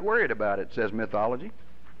gods got worried about it, says mythology,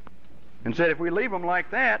 and said if we leave them like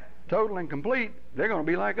that, total and complete, they're going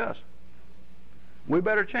to be like us. We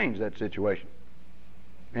better change that situation.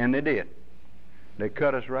 And they did. They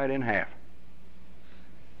cut us right in half.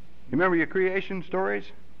 You remember your creation stories?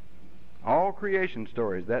 All creation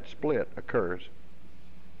stories, that split occurs.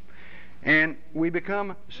 And we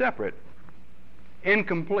become separate,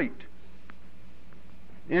 incomplete.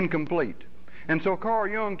 Incomplete. And so Carl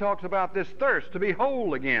Jung talks about this thirst to be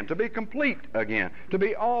whole again, to be complete again, to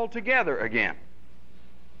be all together again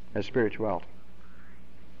as spirituality.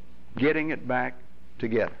 Getting it back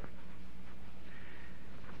together.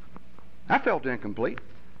 I felt incomplete.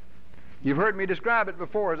 You've heard me describe it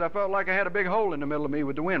before as I felt like I had a big hole in the middle of me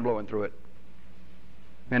with the wind blowing through it.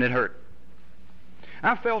 And it hurt.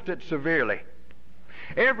 I felt it severely.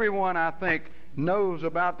 Everyone, I think, knows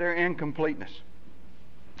about their incompleteness.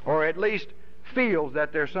 Or at least feels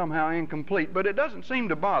that they're somehow incomplete. But it doesn't seem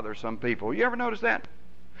to bother some people. You ever notice that?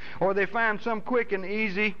 Or they find some quick and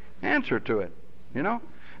easy answer to it, you know.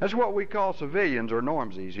 That's what we call civilians or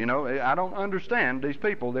normsies, you know. I don't understand these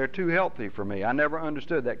people. They're too healthy for me. I never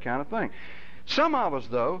understood that kind of thing. Some of us,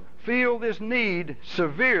 though, feel this need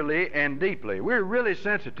severely and deeply. We're really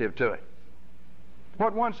sensitive to it.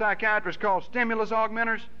 What one psychiatrist calls stimulus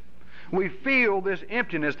augmenters. We feel this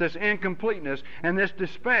emptiness, this incompleteness, and this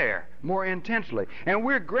despair more intensely. And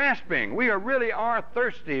we're grasping. We really are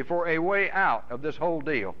thirsty for a way out of this whole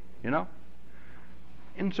deal, you know.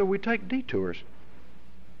 And so we take detours.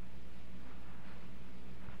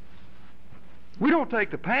 We don't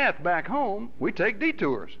take the path back home. We take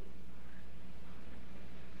detours.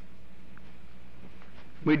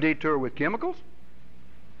 We detour with chemicals.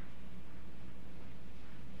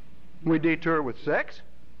 We detour with sex.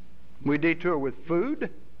 We detour with food.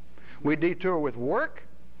 We detour with work.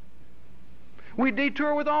 We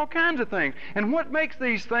detour with all kinds of things. And what makes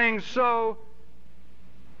these things so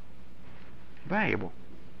valuable?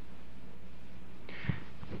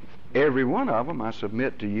 Every one of them, I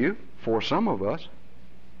submit to you, for some of us,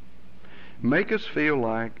 make us feel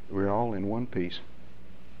like we're all in one piece.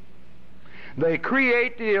 They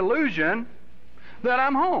create the illusion that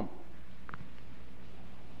I'm home.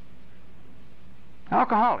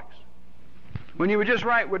 Alcoholics. When you were just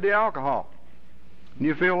right with the alcohol,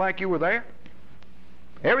 you feel like you were there?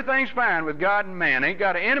 Everything's fine with God and man. Ain't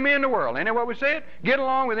got an enemy in the world. Ain't that what we said? Get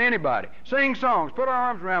along with anybody. Sing songs. Put our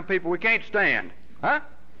arms around people we can't stand. Huh?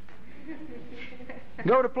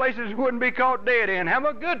 Go to places we wouldn't be caught dead in. Have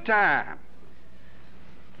a good time.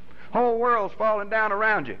 Whole world's falling down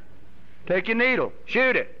around you. Take your needle.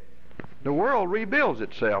 Shoot it. The world rebuilds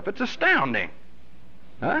itself. It's astounding.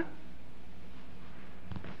 Huh?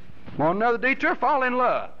 Want another detour? Fall in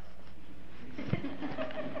love.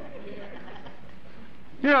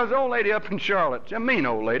 You know, there's an old lady up in Charlotte, a mean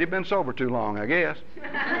old lady, been sober too long, I guess.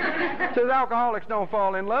 Says alcoholics don't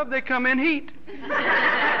fall in love, they come in heat.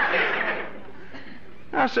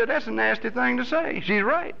 I said, that's a nasty thing to say. She's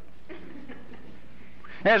right.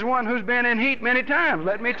 As one who's been in heat many times,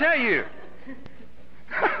 let me tell you.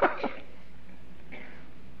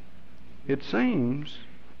 It seems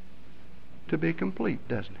to be complete,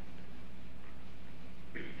 doesn't it?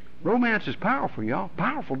 Romance is powerful, y'all.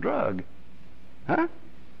 Powerful drug. Huh?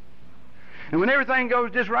 And when everything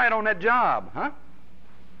goes just right on that job, huh?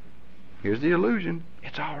 Here's the illusion.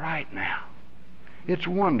 It's all right now. It's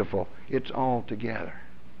wonderful. It's all together.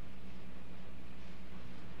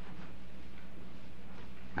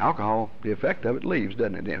 Alcohol, the effect of it leaves,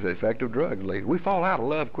 doesn't it? The effect of drugs leaves. We fall out of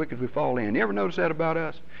love quick as we fall in. You ever notice that about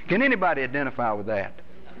us? Can anybody identify with that?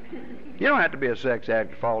 You don't have to be a sex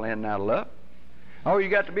addict to fall in and out of love. All you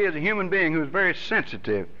got to be is a human being who's very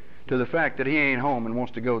sensitive to the fact that he ain't home and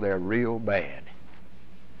wants to go there real bad.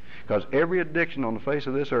 Because every addiction on the face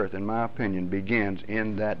of this earth, in my opinion, begins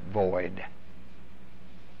in that void.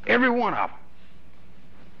 Every one of them.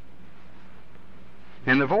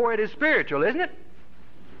 And the void is spiritual, isn't it?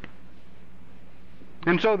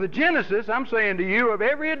 And so the genesis, I'm saying to you, of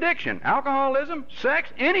every addiction, alcoholism, sex,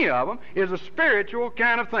 any of them, is a spiritual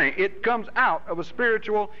kind of thing. It comes out of a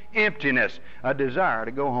spiritual emptiness, a desire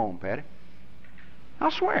to go home, Patty. I'll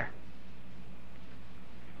swear.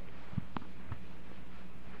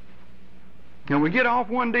 And we get off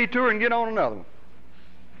one detour and get on another one.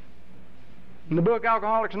 In the book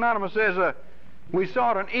Alcoholics Anonymous says, we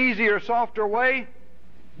sought an easier, softer way.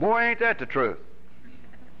 Boy, ain't that the truth.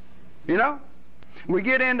 You know? We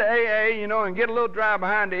get into AA, you know, and get a little dry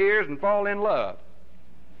behind the ears and fall in love.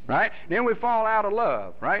 Right? Then we fall out of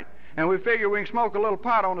love, right? And we figure we can smoke a little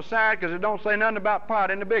pot on the side because it don't say nothing about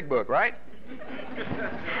pot in the big book, right?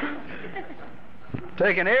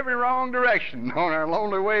 Taking every wrong direction on our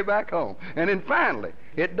lonely way back home. And then finally,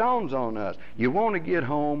 it dawns on us. You want to get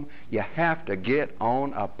home, you have to get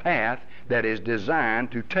on a path that is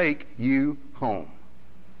designed to take you home.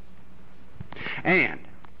 And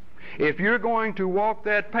if you're going to walk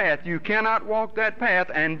that path, you cannot walk that path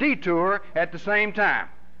and detour at the same time.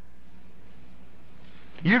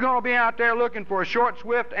 You're going to be out there looking for a short,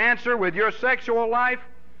 swift answer with your sexual life.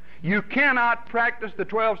 You cannot practice the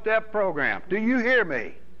 12-step program. Do you hear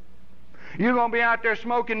me? You're going to be out there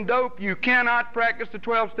smoking dope. You cannot practice the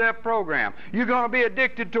 12-step program. You're going to be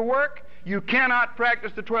addicted to work. You cannot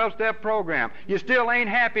practice the 12-step program. You still ain't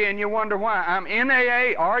happy and you wonder why. I'm in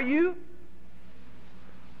AA. Are you?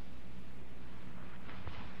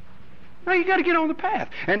 No, you got to get on the path.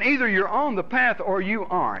 And either you're on the path or you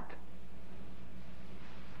aren't.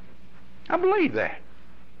 I believe that.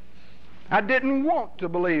 I didn't want to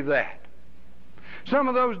believe that. Some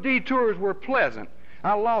of those detours were pleasant.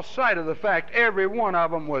 I lost sight of the fact every one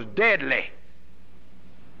of them was deadly.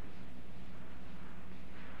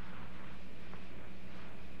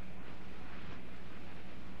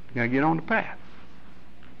 You got to get on the path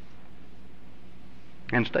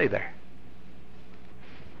and stay there.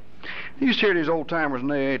 You used to hear these old timers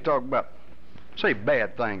and they talk about, say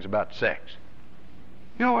bad things about sex.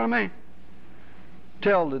 You know what I mean?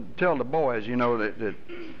 Tell the boys, you know, that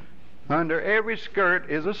under every skirt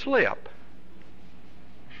is a slip.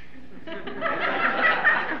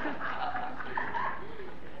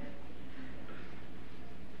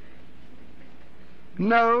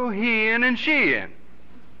 No he-in and she-in.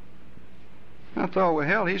 I thought, well,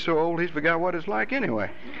 hell, he's so old he's forgot what it's like anyway.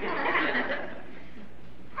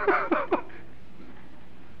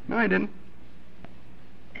 No, he didn't.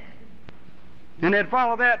 And they'd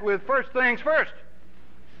follow that with first things first.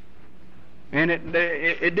 And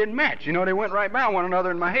it didn't match. You know, they went right by one another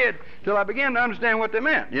in my head till I began to understand what they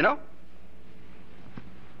meant, you know?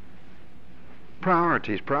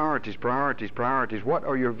 Priorities, priorities, priorities, priorities. What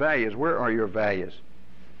are your values? Where are your values?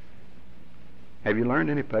 Have you learned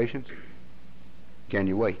any patience? Can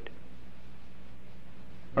you wait?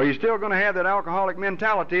 Are you still going to have that alcoholic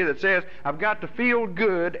mentality that says, I've got to feel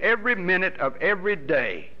good every minute of every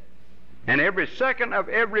day, and every second of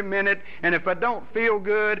every minute, and if I don't feel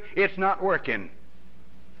good, it's not working?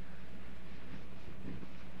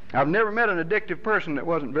 I've never met an addictive person that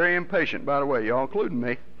wasn't very impatient, by the way, y'all, including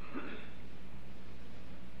me.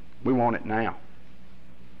 We want it now.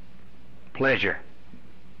 Pleasure.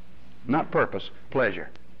 Not purpose, pleasure.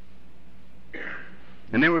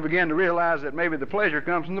 And then we begin to realize that maybe the pleasure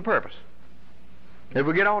comes from the purpose. If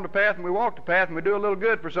we get on the path and we walk the path and we do a little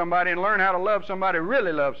good for somebody and learn how to love somebody,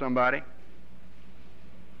 really love somebody, a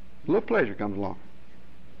little pleasure comes along.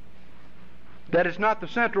 That is not the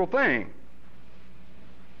central thing.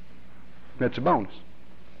 That's a bonus.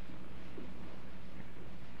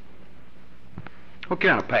 What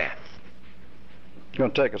kind of path is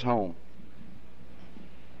going to take us home?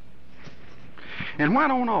 And why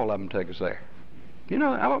don't all of them take us there? You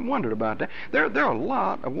know, I've wondered about that. There are a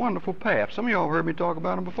lot of wonderful paths. Some of y'all heard me talk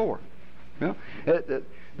about them before. You know,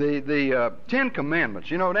 the Ten Commandments,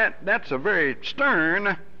 you know, that's a very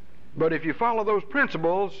stern, but if you follow those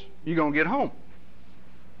principles, you're going to get home.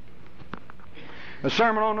 The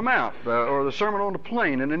Sermon on the Mount, or the Sermon on the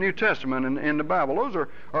Plain in the New Testament and in the Bible, those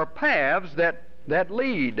are paths that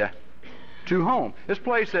lead to home. This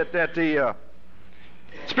place that the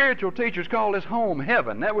spiritual teachers call this home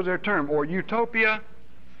heaven. That was their term, or utopia,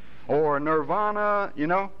 or nirvana, you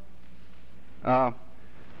know.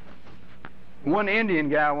 One Indian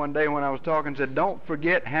guy one day when I was talking said, don't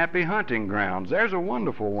forget happy hunting grounds. There's a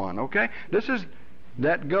wonderful one, okay? This is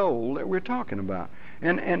that goal that we're talking about.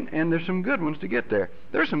 And there's some good ones to get there.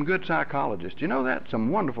 There's some good psychologists. You know that? Some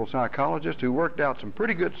wonderful psychologists who worked out some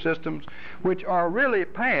pretty good systems which are really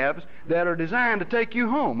paths that are designed to take you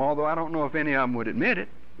home, although I don't know if any of them would admit it.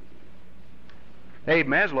 Abe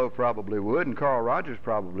Maslow probably would, and Carl Rogers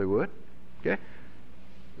probably would. Okay?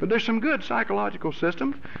 But there's some good psychological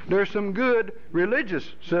systems. There's some good religious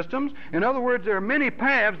systems. In other words, there are many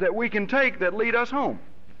paths that we can take that lead us home.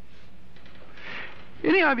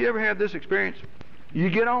 Any of you ever had this experience? You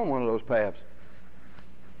get on one of those paths.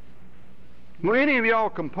 Were any of y'all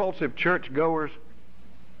compulsive church goers?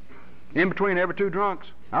 In between every two drunks?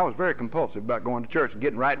 I was very compulsive about going to church and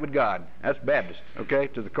getting right with God. That's Baptist, okay,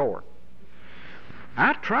 to the core.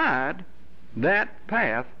 I tried that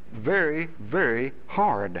path very, very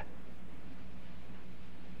hard.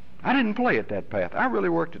 I didn't play at that path. I really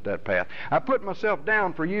worked at that path. I put myself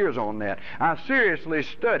down for years on that. I seriously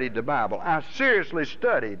studied the Bible. I seriously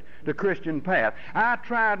studied the Christian path. I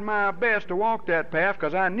tried my best to walk that path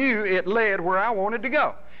because I knew it led where I wanted to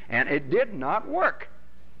go. And it did not work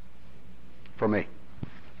for me.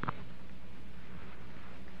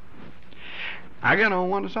 I got on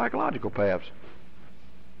one of the psychological paths.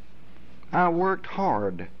 I worked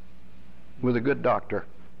hard with a good doctor.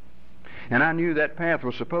 And I knew that path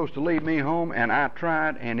was supposed to lead me home, and I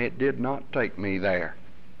tried, and it did not take me there.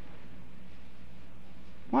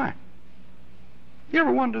 Why? You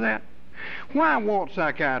ever wonder that? Why won't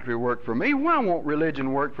psychiatry work for me? Why won't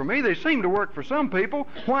religion work for me? They seem to work for some people.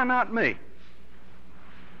 Why not me?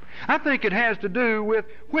 I think it has to do with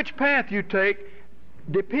which path you take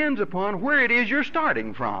depends upon where it is you're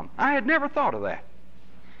starting from. I had never thought of that.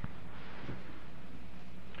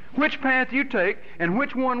 Which path you take and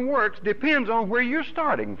which one works depends on where you're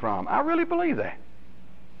starting from. I really believe that.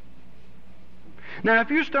 Now, if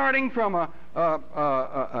you're starting from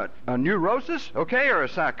a neurosis, okay, or a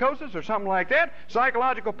psychosis or something like that,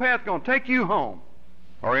 psychological path's going to take you home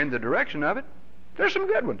or in the direction of it. There's some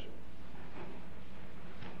good ones.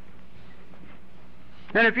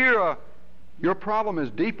 And if your problem is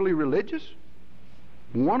deeply religious,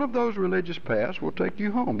 One of those religious paths will take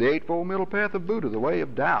you home. The Eightfold Middle Path of Buddha, the way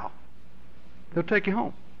of Tao. They'll take you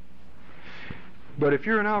home. But if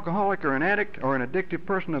you're an alcoholic or an addict or an addictive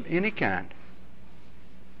person of any kind,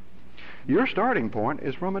 your starting point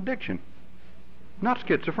is from addiction, not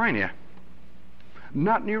schizophrenia,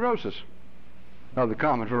 not neurosis of the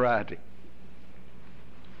common variety.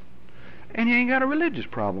 And you ain't got a religious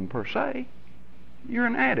problem per se. You're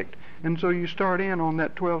an addict. And so you start in on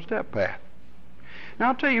that 12-step path. Now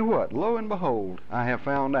I'll tell you what, lo and behold, I have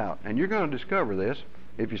found out, and you're going to discover this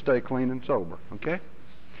if you stay clean and sober, okay?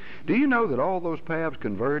 Do you know that all those paths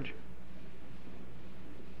converge?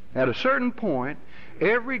 At a certain point,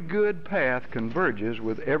 every good path converges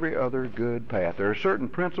with every other good path. There are certain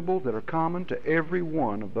principles that are common to every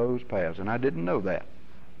one of those paths, and I didn't know that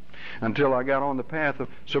until I got on the path of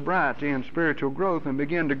sobriety and spiritual growth and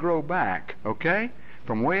began to grow back, okay,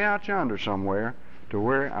 from way out yonder somewhere to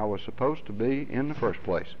where I was supposed to be in the first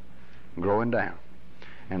place, growing down.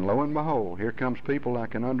 And lo and behold, here comes people I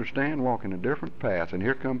can understand walking a different path, and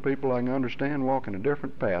here come people I can understand walking a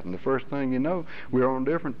different path, and the first thing you know, we're on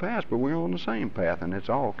different paths, but we're on the same path, and it's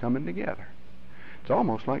all coming together. It's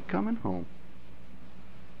almost like coming home.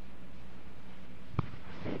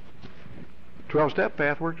 12-step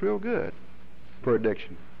path works real good for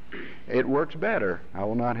addiction. It works better, I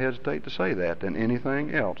will not hesitate to say that, than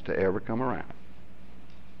anything else to ever come around.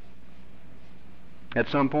 At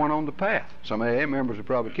some point on the path, some AA members will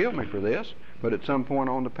probably kill me for this, but at some point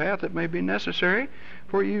on the path it may be necessary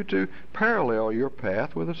for you to parallel your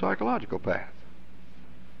path with a psychological path.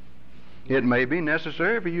 It may be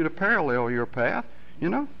necessary for you to parallel your path,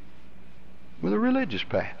 with a religious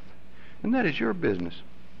path. And that is your business.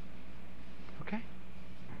 Okay?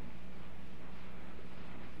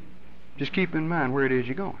 Just keep in mind where it is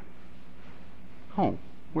you're going. Home.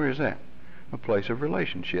 Where is that? A place of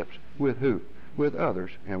relationships. With who? With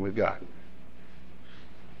others and with God.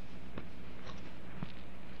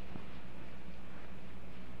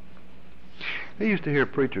 I used to hear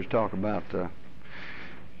preachers talk about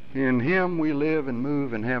in Him we live and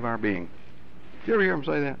move and have our being. Did you ever hear them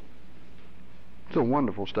say that? It's a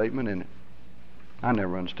wonderful statement, isn't it? I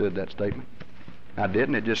never understood that statement. I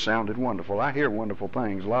didn't. It just sounded wonderful. I hear wonderful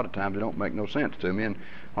things. A lot of times they don't make no sense to me, and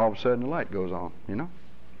all of a sudden the light goes on,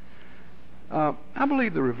 I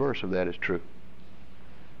believe the reverse of that is true.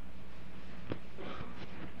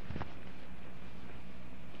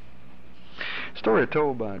 Story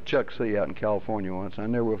told by Chuck C. out in California once, I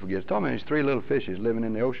never will forget. He told me these three little fishes living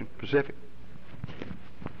in the ocean, Pacific.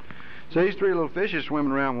 So these three little fishes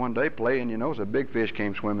swimming around one day playing, so a big fish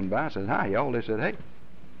came swimming by and said, "Hi, y'all." They said, "Hey."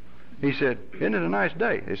 He said, "Isn't it a nice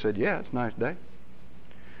day?" They said, "Yeah, it's a nice day."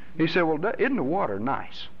 He said, "Well, isn't the water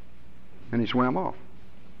nice?" And he swam off.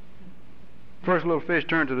 First little fish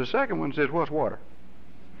turned to the second one and says, "What's water?"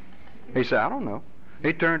 He said, "I don't know."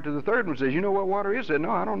 He turned to the third one and says, "You know what water is?" He said, "No,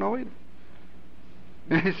 I don't know either."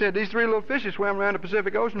 And he said these three little fishes swam around the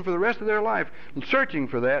Pacific Ocean for the rest of their life, searching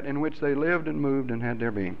for that in which they lived and moved and had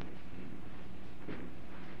their being.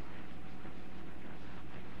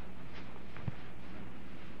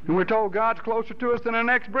 And we're told God's closer to us than our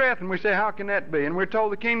next breath, and we say, "How can that be?" And we're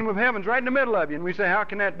told the kingdom of heaven's right in the middle of you, and we say, "How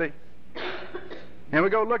can that be?" And we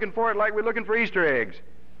go looking for it like we're looking for Easter eggs.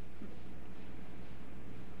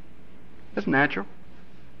 That's natural.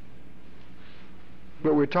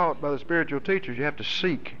 But we're taught by the spiritual teachers you have to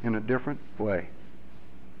seek in a different way.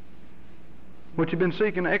 What you've been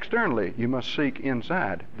seeking externally, you must seek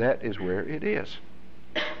inside. That is where it is.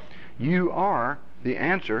 You are the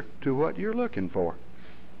answer to what you're looking for.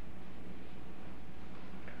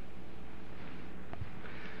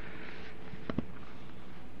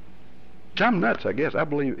 I'm nuts, I guess. I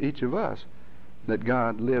believe each of us that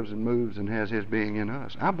God lives and moves and has His being in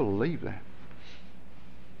us. I believe that.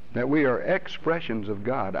 That we are expressions of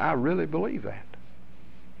God. I really believe that.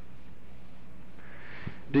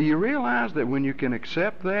 Do you realize that when you can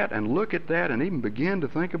accept that and look at that and even begin to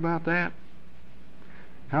think about that,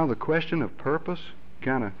 how the question of purpose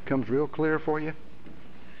kind of comes real clear for you?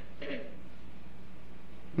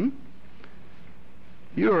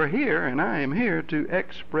 You are here, and I am here to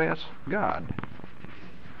express God.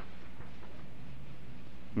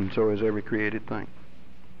 And so is every created thing.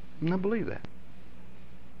 And I believe that.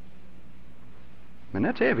 And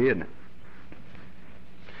that's heavy, isn't it?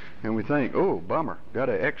 And we think, "Oh, bummer, got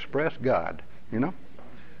to express God," Well,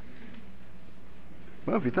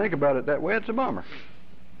 if you think about it that way, it's a bummer.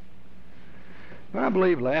 But I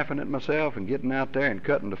believe laughing at myself and getting out there and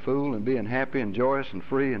cutting the fool and being happy and joyous and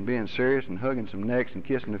free and being serious and hugging some necks and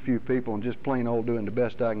kissing a few people and just plain old doing the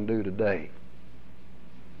best I can do today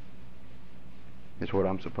is what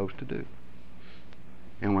I'm supposed to do.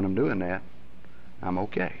 And when I'm doing that, I'm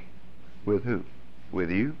okay. With who?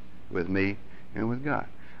 With you, with me, and with God.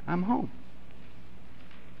 I'm home.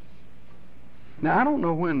 Now, I don't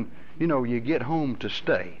know when, you get home to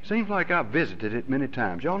stay. Seems like I've visited it many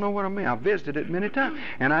times. Y'all know what I mean? I've visited it many times.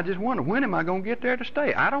 And I just wonder, when am I going to get there to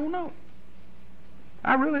stay? I don't know.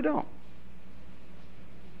 I really don't.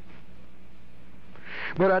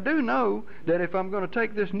 But I do know that if I'm going to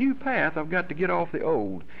take this new path, I've got to get off the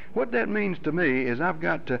old. What that means to me is I've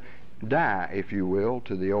got to die, if you will,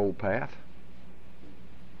 to the old path.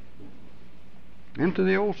 Into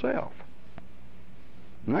the old self.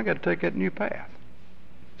 And I've got to take that new path.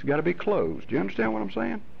 It's got to be closed. Do you understand what I'm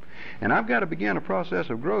saying? And I've got to begin a process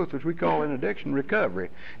of growth, which we call in addiction recovery.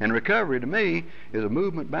 And recovery to me is a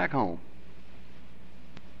movement back home.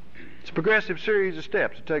 It's a progressive series of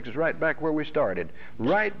steps. It takes us right back where we started.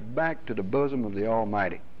 Right back to the bosom of the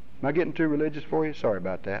Almighty. Am I getting too religious for you? Sorry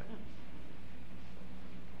about that.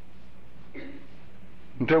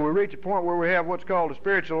 Until we reach a point where we have what's called a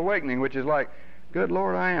spiritual awakening, which is like, good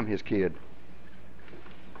Lord, I am His kid.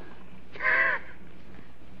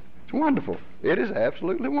 It's wonderful. It is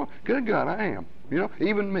absolutely wonderful. Good God, I am.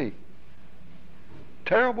 Even me.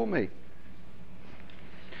 Terrible me.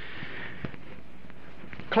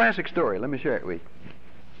 Classic story. Let me share it with you.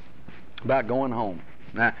 About going home.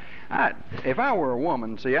 Now, if I were a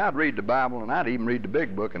woman, see, I'd read the Bible and I'd even read the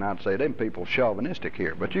big book and I'd say, them people chauvinistic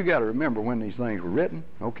here. But you got to remember when these things were written,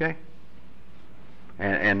 okay?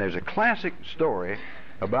 And there's a classic story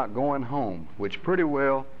about going home, which pretty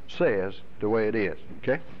well says the way it is,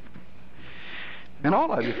 okay? And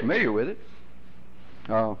all of you are familiar with it.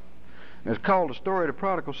 It's called The Story of the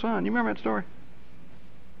Prodigal Son. You remember that story?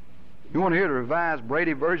 You want to hear the revised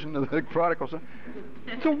Brady version of the prodigal son?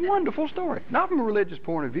 It's a wonderful story. Not from a religious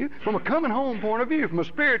point of view, from a coming home point of view, from a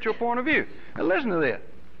spiritual point of view. Now listen to this.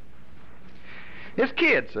 This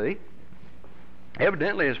kid, see,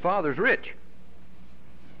 evidently his father's rich.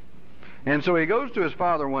 And so he goes to his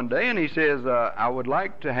father one day and he says, I would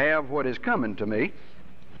like to have what is coming to me.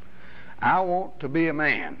 I want to be a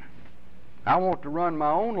man. I want to run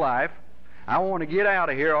my own life. I want to get out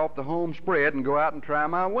of here off the home spread and go out and try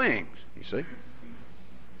my wings, you see.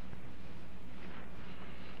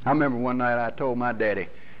 I remember one night I told my daddy,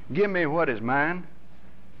 give me what is mine.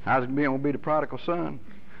 I was going to be the prodigal son.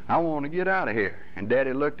 I want to get out of here. And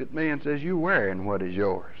Daddy looked at me and says, you wearing what is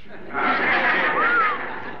yours.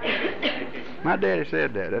 My daddy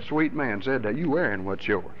said that. That sweet man said that. You wearing what's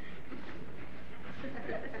yours.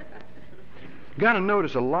 Got to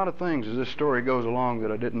notice a lot of things as this story goes along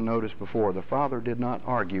that I didn't notice before. The father did not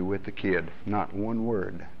argue with the kid. Not one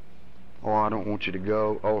word. Oh, I don't want you to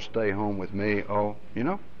go. Oh, stay home with me. Oh,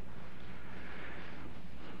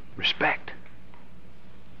 Respect.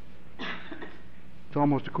 It's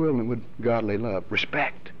almost equivalent with godly love.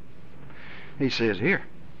 Respect. He says, here.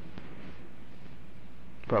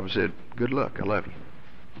 Probably said, good luck. I love you.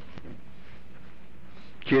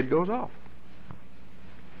 Kid goes off.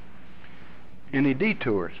 And he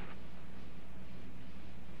detours.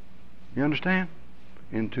 You understand?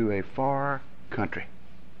 Into a far country.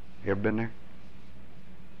 You ever been there?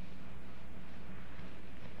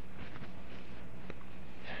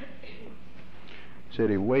 Said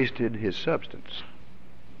he wasted his substance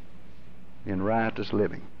in riotous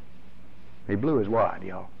living. He blew his wad,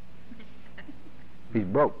 y'all. He's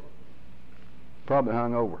broke. Probably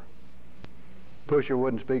hung over. Pusher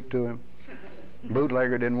wouldn't speak to him.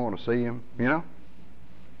 Bootlegger didn't want to see him,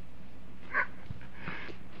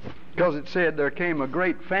 Because it said there came a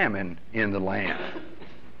great famine in the land.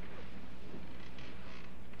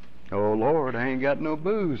 Oh, Lord, I ain't got no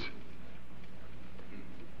booze.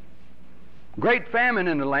 Great famine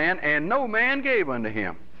in the land, and no man gave unto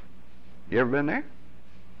him. You ever been there?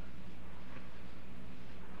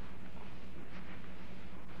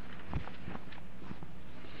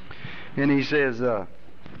 And he says, I'm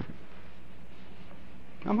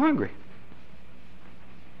hungry.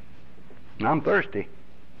 I'm thirsty.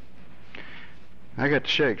 I got the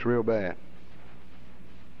shakes real bad.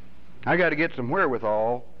 I got to get some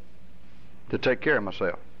wherewithal to take care of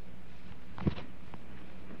myself.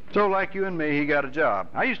 So like you and me, he got a job.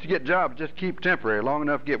 I used to get jobs just to keep temporary, long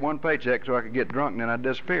enough to get one paycheck so I could get drunk and then I'd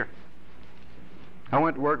disappear. I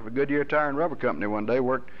went to work for Goodyear Tire and Rubber Company one day.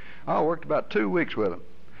 Worked about 2 weeks with them.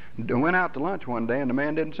 Went out to lunch one day and the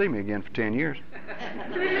man didn't see me again for 10 years.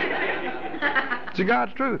 It's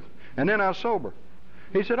God's truth. And then I was sober.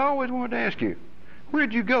 He said, I always wanted to ask you,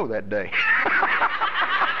 where'd you go that day?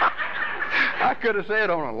 I could have said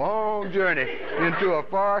on a long journey into a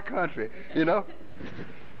far country,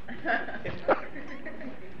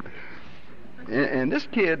 And this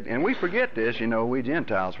kid, and we forget this, you know, we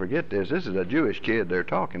Gentiles forget this. This is a Jewish kid they're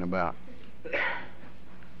talking about.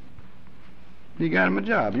 He got him a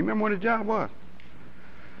job. You remember what his job was?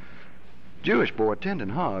 Jewish boy tending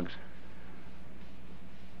hogs.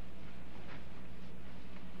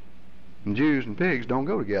 And Jews and pigs don't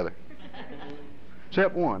go together.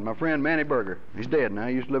 Except one, my friend Manny Berger. He's dead now.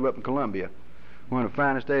 He used to live up in Columbia. One of the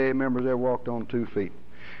finest AA members ever walked on 2 feet.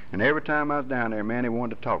 And every time I was down there, Manny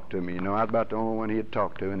wanted to talk to me. You know, I was about the only one he'd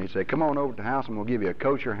talk to. And he'd say, come on over to the house and we'll give you a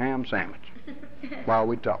kosher ham sandwich while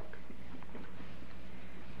we talk.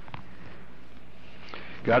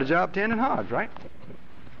 Got a job tending hogs, right?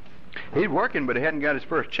 He's working, but he hadn't got his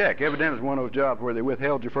first check. Evidently it's one of those jobs where they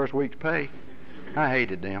withheld your first week's pay. I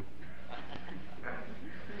hated them.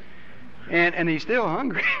 And he's still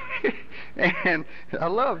hungry. And I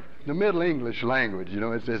love the Middle English language. You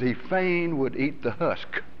know, it says he fain would eat the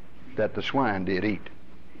husk that the swine did eat.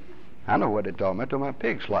 I know what they're talking about. They're talking about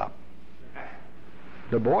pig slop.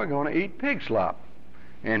 The boy going to eat pig slop.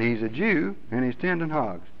 And he's a Jew, and he's tending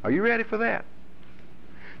hogs. Are you ready for that?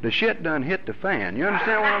 The shit done hit the fan. You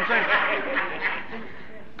understand what I'm saying?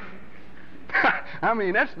 I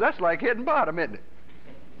mean, that's like hitting bottom, isn't it?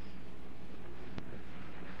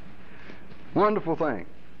 Wonderful thing.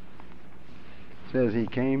 It says he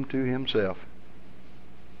came to himself.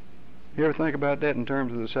 You ever think about that in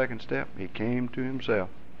terms of the second step? He came to himself.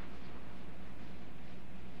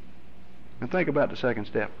 Now think about the second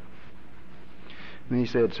step. And he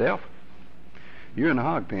said, self, you're in the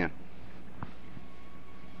hog pen.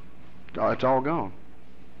 Oh, it's all gone.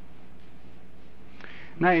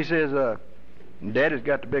 Now he says, Daddy's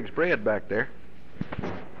got the big spread back there.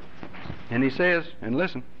 And he says, and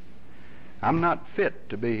listen, I'm not fit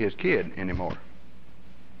to be his kid anymore.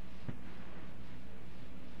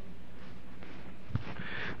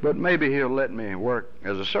 But maybe he'll let me work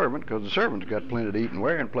as a servant, because the servant's got plenty to eat and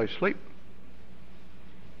wear and a place to sleep.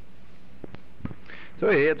 So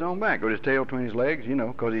he heads on back with his tail between his legs, you know,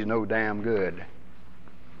 because he's no damn good.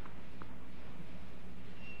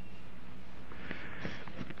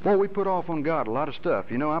 Boy, we put off on God a lot of stuff.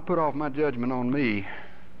 You know, I put off my judgment on me,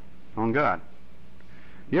 on God.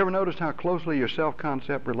 You ever noticed how closely your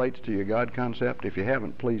self-concept relates to your God concept? If you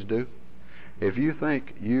haven't, please do. If you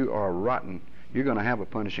think you are rotten, you're going to have a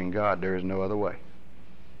punishing God. There is no other way.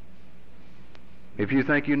 If you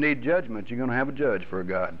think you need judgment, you're going to have a judge for a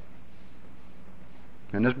God.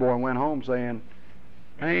 And this boy went home saying,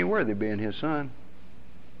 I ain't worthy of being his son.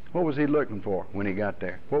 What was he looking for when he got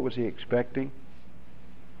there? What was he expecting?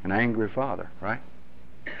 An angry father, right?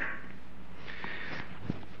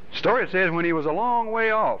 Story says when he was a long way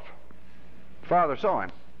off, father saw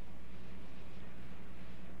him.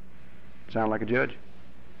 Sound like a judge?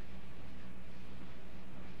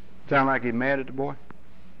 Sound like he's mad at the boy?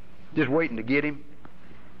 Just waiting to get him?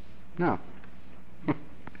 No.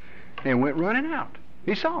 And went running out.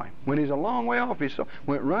 He saw him. When he's a long way off,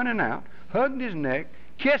 went running out, hugged his neck,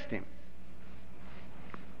 kissed him.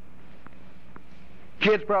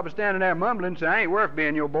 Kid's probably standing there mumbling, saying, I ain't worth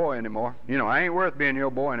being your boy anymore. You know, I ain't worth being your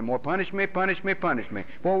boy anymore. Punish me, punish me, punish me.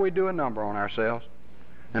 Boy, we do a number on ourselves.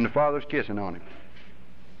 And the father's kissing on him.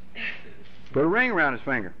 Put a ring around his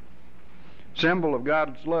finger. Symbol of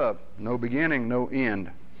God's love. No beginning, no end.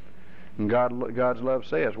 And God's love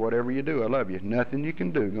says, whatever you do, I love you. Nothing you can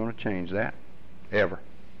do is going to change that. Ever.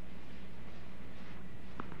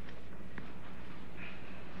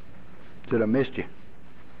 Said, I missed you.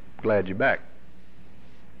 Glad you're back.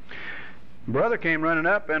 Brother came running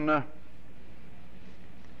up and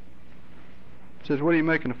says, what are you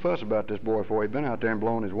making a fuss about this boy for? He'd been out there and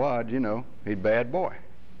blown his wad, you know. He's a bad boy.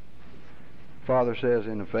 Father says,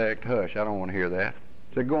 in effect, hush, I don't want to hear that.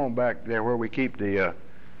 Said, go on back there where we keep the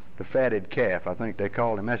fatted calf, I think they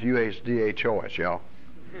called him. That's USDA choice, y'all.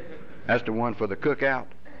 That's the one for the cookout.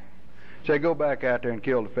 Said, go back out there and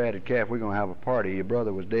kill the fatted calf. We're going to have a party. Your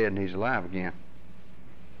brother was dead and he's alive again.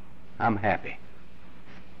 I'm happy.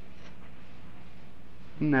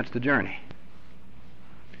 And that's the journey.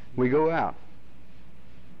 We go out.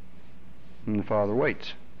 And the Father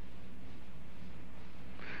waits.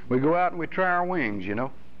 We go out and we try our wings, you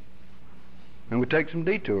know. And we take some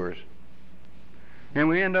detours. And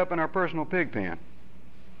we end up in our personal pig pen.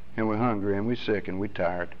 And we're hungry and we're sick and we're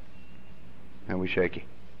tired. And we're shaky.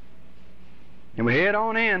 And we head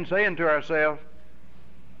on in saying to ourselves,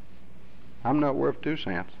 I'm not worth 2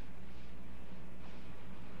 cents.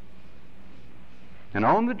 And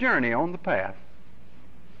on the journey, on the path,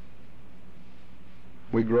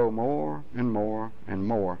 we grow more and more and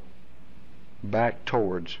more back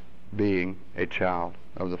towards being a child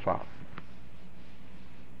of the Father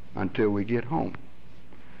until we get home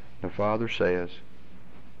the Father says,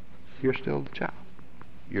 you're still the child.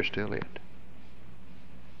 You're still it.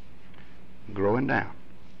 Growing down.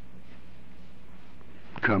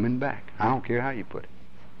 Coming back. I don't care how you put it.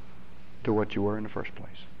 To what you were in the first place.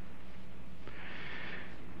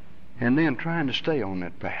 And then trying to stay on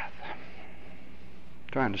that path.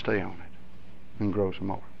 Trying to stay on it. And grow some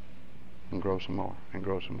more. And grow some more. And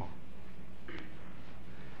grow some more.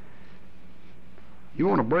 You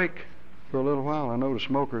want to break for a little while? I know the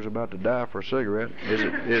smoker's about to die for a cigarette.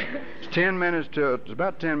 It's 10 minutes to, it's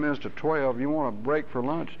about 10 minutes to 12. You want to break for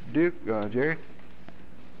lunch, Duke, Jerry?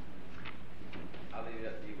 I'll leave it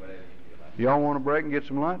up to you, whatever you feel like. Y'all want to break and get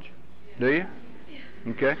some lunch? Do you?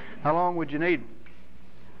 Okay. How long would you need?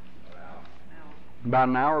 About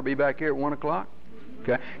an hour. Be back here at 1 o'clock?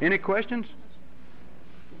 Okay. Any questions?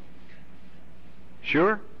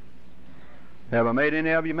 Sure? Have I made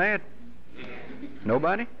any of you mad?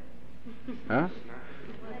 Nobody? Huh?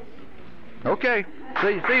 Okay. See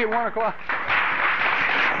you at 1 o'clock.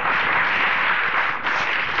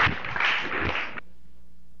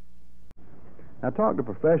 I talk to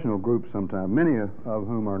professional groups sometimes, many of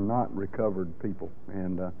whom are not recovered people,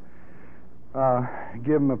 and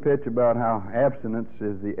give them a pitch about how abstinence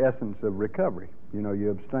is the essence of recovery. You know, you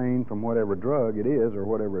abstain from whatever drug it is or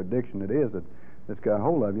whatever addiction it is that's got a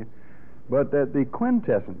hold of you, but that the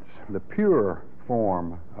quintessence, the pure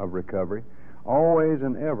form of recovery, always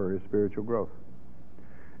and ever is spiritual growth.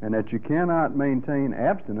 And that you cannot maintain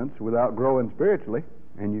abstinence without growing spiritually,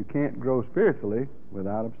 and you can't grow spiritually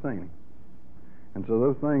without abstaining. And so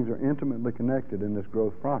those things are intimately connected in this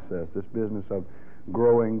growth process, this business of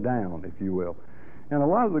growing down, if you will. And a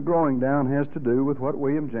lot of the growing down has to do with what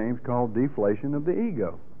William James called deflation of the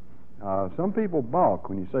ego. Some people balk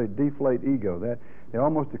when you say deflate ego. That they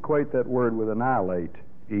almost equate that word with annihilate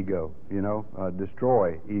ego,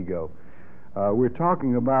 destroy ego. We're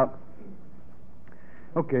talking about,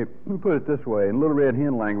 okay, let me put it this way, in Little Red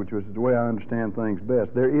Hen language, which is the way I understand things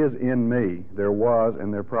best, there is in me, there was,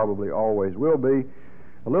 and there probably always will be,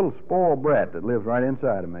 a little spoiled brat that lives right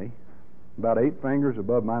inside of me, about 8 fingers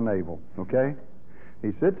above my navel, okay?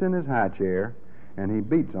 He sits in his high chair, and he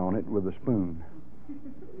beats on it with a spoon.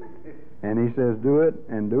 And he says, do it,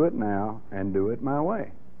 and do it now, and do it my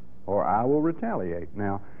way, or I will retaliate.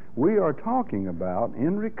 Now, we are talking about,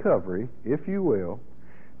 in recovery, if you will,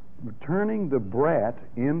 turning the brat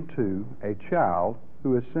into a child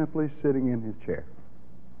who is simply sitting in his chair.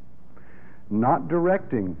 Not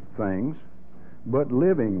directing things, but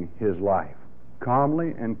living his life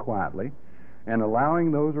calmly and quietly, and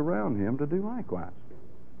allowing those around him to do likewise.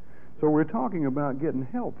 So we're talking about getting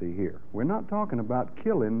healthy here. We're not talking about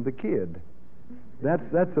killing the kid.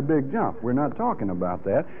 That's a big jump. We're not talking about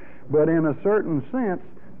that. But in a certain sense,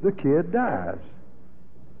 the kid dies.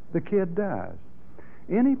 The kid dies.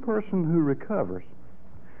 Any person who recovers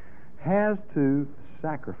has to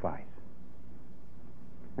sacrifice.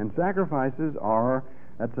 And sacrifices are,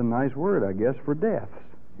 that's a nice word, I guess, for deaths.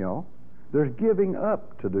 There's giving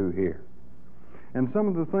up to do here. And some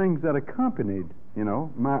of the things that accompanied,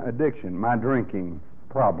 my addiction, my drinking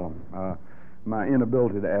problem, my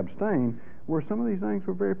inability to abstain, were some of these things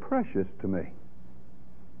were very precious to me.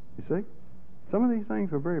 You see? Some of these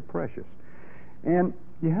things were very precious. And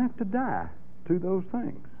you have to die to those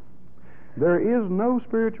things. There is no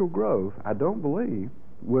spiritual growth, I don't believe,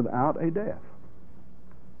 without a death.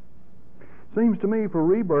 Seems to me for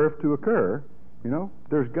rebirth to occur,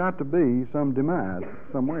 there's got to be some demise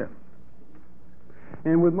somewhere.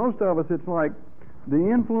 And with most of us, it's like the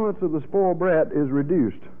influence of the spoiled brat is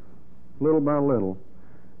reduced little by little,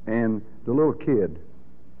 and the little kid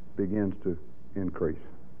begins to increase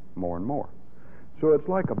more and more. So it's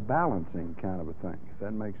like a balancing kind of a thing, if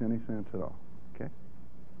that makes any sense at all. Okay?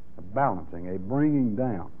 A balancing, a bringing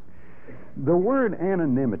down. The word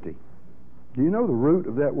anonymity, do you know the root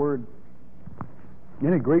of that word?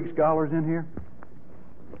 Any Greek scholars in here?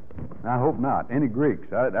 I hope not. Any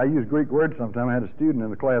Greeks? I use Greek words sometimes. I had a student in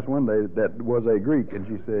the class one day that was a Greek, and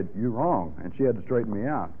she said, "You're wrong," and she had to straighten me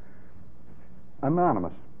out.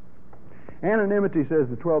 Anonymous. Anonymity, says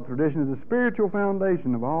the 12th tradition, is the spiritual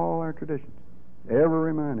foundation of all our traditions, ever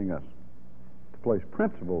reminding us to place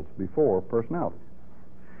principles before personalities.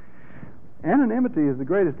 Anonymity is the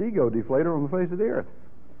greatest ego deflator on the face of the earth.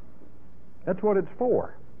 That's what it's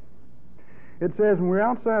for. It says when we're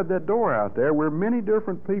outside that door out there, we're many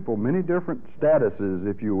different people, many different statuses,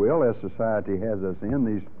 if you will, as society has us in,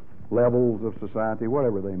 these levels of society,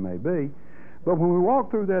 whatever they may be. But when we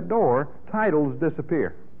walk through that door, titles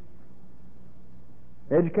disappear.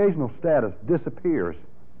 Educational status disappears.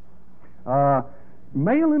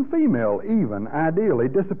 Male and female, even, ideally,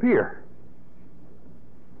 disappear.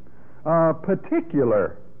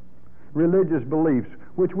 particular religious beliefs,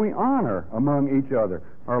 which we honor among each other,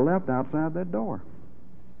 are left outside that door.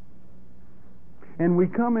 And we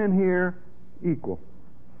come in here equal.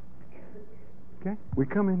 Okay? We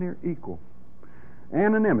come in here equal.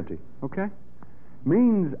 Anonymity, okay?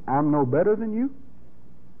 Means I'm no better than you.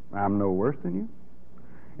 I'm no worse than you.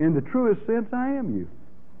 In the truest sense, I am you.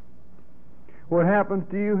 What happens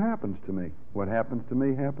to you happens to me. What happens to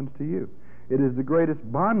me happens to you. It is the greatest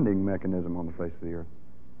bonding mechanism on the face of the earth.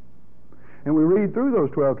 And we read through those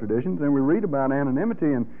 12 traditions, and we read about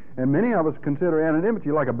anonymity, and many of us consider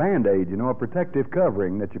anonymity like a Band-Aid, you know, a protective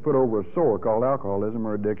covering that you put over a sore called alcoholism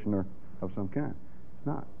or addiction or of some kind. It's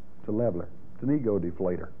not. It's a leveler. It's an ego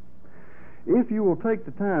deflator. If you will take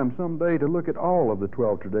the time someday to look at all of the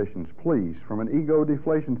 12 traditions, please, from an ego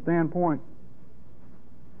deflation standpoint,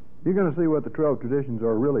 you're going to see what the 12 traditions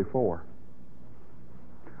are really for.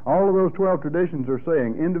 All of those 12 traditions are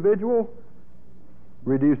saying, individual,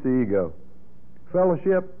 reduce the ego.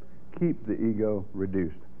 Fellowship, keep the ego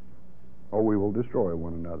reduced, or we will destroy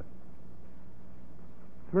one another.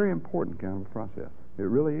 It's a very important kind of a process. It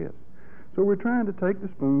really is. So we're trying to take the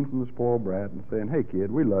spoon from the spoiled brat and saying, hey,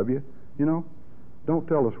 kid, we love you. You know, don't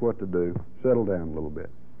tell us what to do. Settle down a little bit.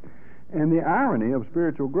 And the irony of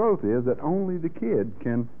spiritual growth is that only the kid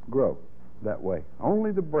can grow that way.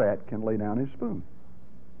 Only the brat can lay down his spoon.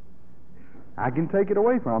 I can take it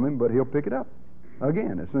away from him, but he'll pick it up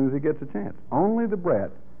again as soon as he gets a chance. Only the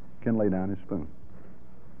brat can lay down his spoon.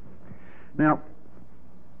 Now,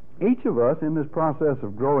 each of us in this process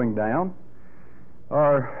of growing down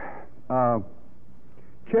are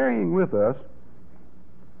carrying with us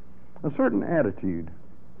a certain attitude,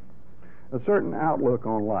 a certain outlook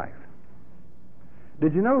on life.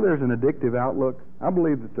 Did you know there's an addictive outlook? I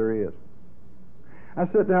believe that there is. I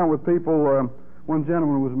sit down with people. One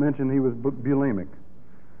gentleman was mentioned he was bulimic.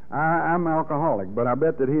 I'm alcoholic, but I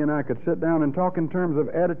bet that he and I could sit down and talk in terms of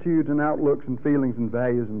attitudes and outlooks and feelings and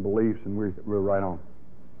values and beliefs, and we're right on.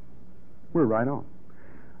 We're right on.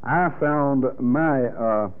 I found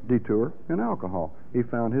my detour in alcohol. He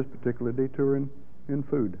found his particular detour in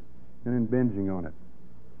food and in binging on it.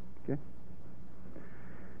 Okay?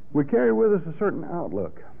 We carry with us a certain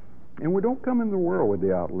outlook, and we don't come in the world with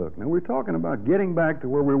the outlook. Now, we're talking about getting back to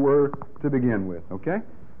where we were to begin with, okay?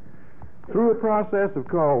 Through a process of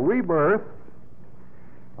called rebirth,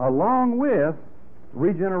 along with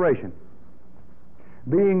regeneration,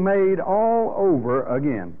 being made all over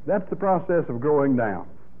again. That's the process of growing down.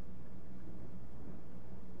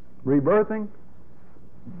 Rebirthing,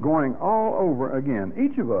 going all over again.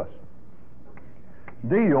 Each of us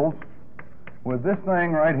deals with this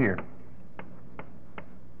thing right here.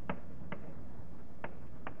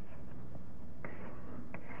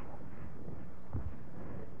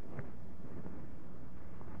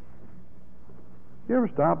 You ever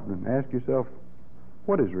stop and ask yourself,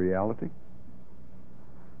 what is reality?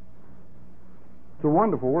 It's a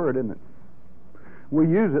wonderful word, isn't it? We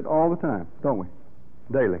use it all the time, don't we?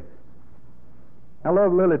 Daily. I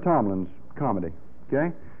love Lily Tomlin's comedy,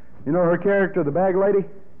 okay? You know her character, the bag lady?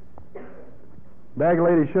 Bag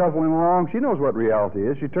lady shuffling along. She knows what reality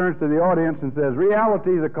is. She turns to the audience and says,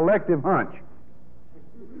 reality is a collective hunch.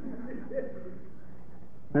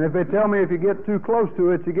 And if they tell me if you get too close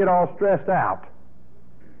to it, you get all stressed out.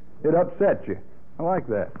 It upsets you. I like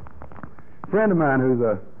that. A friend of mine who's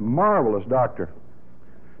a marvelous doctor,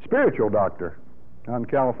 spiritual doctor out in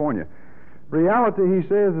California. Reality, he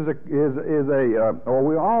says, or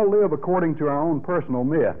we all live according to our own personal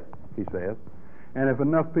myth, he says. And if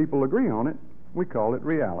enough people agree on it, we call it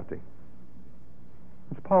reality.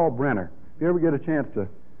 It's Paul Brenner. If you ever get a chance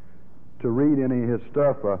to read any of his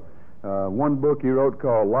stuff, one book he wrote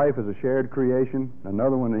called Life is a Shared Creation,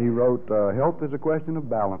 another one that he wrote, Health is a Question of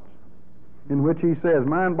Balance, in which he says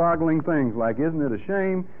mind-boggling things like, isn't it a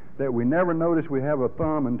shame that we never notice we have a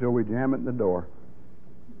thumb until we jam it in the door?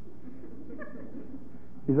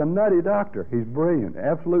 He's a nutty doctor. He's brilliant,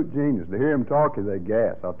 absolute genius. To hear him talk is a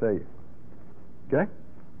gas, I'll tell you. Okay?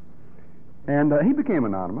 And he became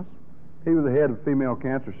anonymous. He was the head of female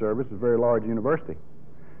cancer service at a very large university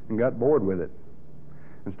and got bored with it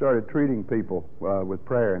and started treating people with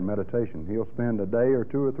prayer and meditation. He'll spend a day or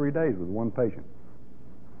 2 or 3 days with one patient.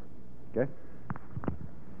 Okay?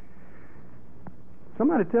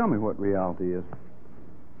 Somebody tell me what reality is.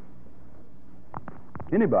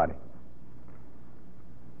 Anybody?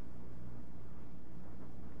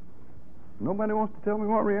 Nobody wants to tell me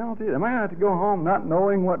what reality is. Am I going to have to go home not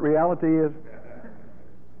knowing what reality is?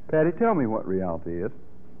 Patty, tell me what reality is.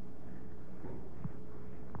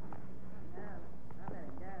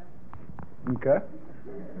 Okay.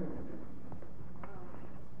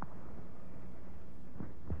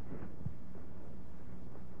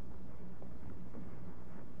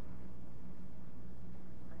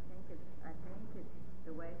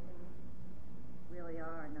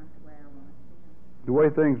 the way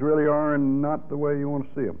things really are and not the way you want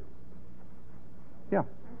to see them. Yeah.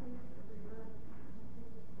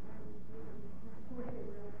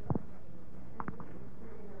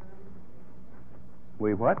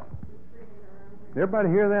 We what? Everybody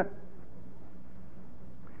hear that?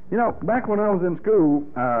 You know, back when I was in school,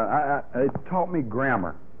 it taught me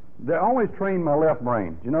grammar. They always trained my left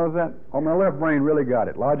brain. Do you notice that? Oh, my left brain really got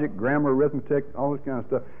it. Logic, grammar, arithmetic, all this kind of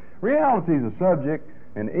stuff. Reality is a subject,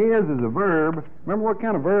 and is a verb. Remember what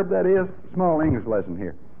kind of verb that is? Small English lesson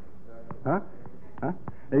here. Huh?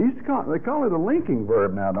 They call it a linking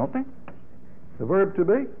verb now, don't they? The verb to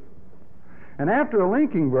be. And after a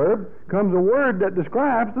linking verb comes a word that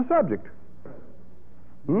describes the subject.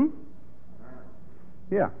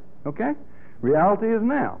 Yeah, okay? Reality is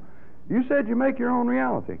now. You said you make your own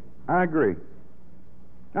reality. I agree.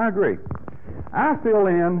 I fill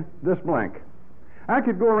in this blank. I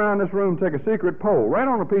could go around this room and take a secret poll, write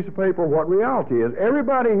on a piece of paper what reality is.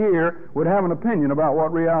 Everybody here would have an opinion about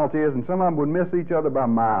what reality is, and some of them would miss each other by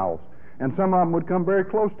miles, and some of them would come very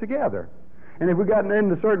close together. And if we got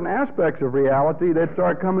into certain aspects of reality, they'd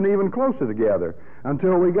start coming even closer together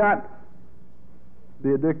until we got the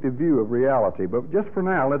addictive view of reality. But just for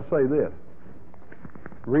now, let's say this.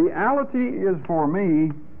 Reality is for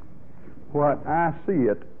me what I see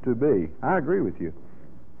it to be. I agree with you.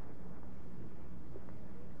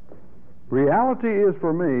 Reality is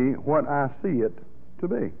for me what I see it to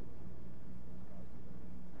be.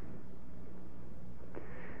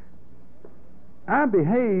 I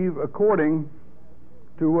behave according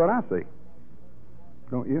to what I see.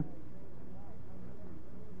 Don't you?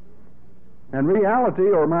 And reality,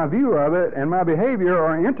 or my view of it, and my behavior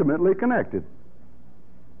are intimately connected.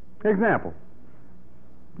 Example.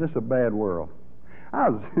 This is a bad world. I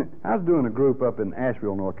was doing a group up in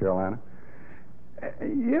Asheville, North Carolina.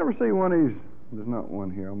 You ever see one of these? There's not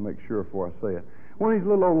one here. I'll make sure before I say it. One of these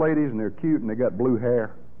little old ladies, and they're cute, and they got blue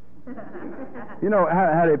hair. You know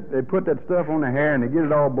how they put that stuff on their hair, and they get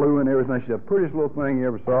it all blue and everything. She's the prettiest little thing you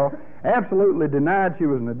ever saw. Absolutely denied she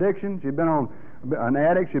was an addiction. She'd been on an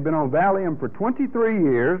addict. She'd been on Valium for 23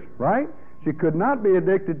 years, right? She could not be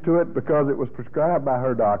addicted to it because it was prescribed by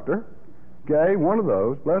her doctor. Okay, one of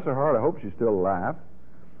those. Bless her heart, I hope she's still alive.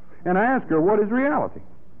 And I asked her, what is reality?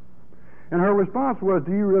 And her response was,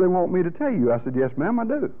 do you really want me to tell you? I said, yes, ma'am, I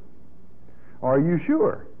do. Are you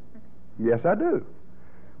sure? Yes, I do.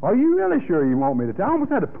 Are you really sure you want me to tell? I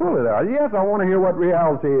almost had to pull it out. Yes, I want to hear what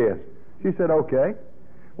reality is. She said, okay.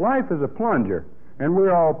 Life is a plunger, and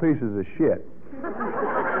we're all pieces of shit.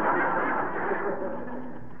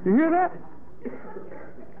 You hear that?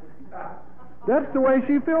 That's the way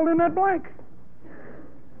she filled in that blank.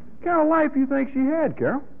 What kind of life you think she had,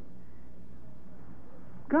 Carol?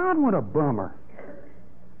 God, what a bummer.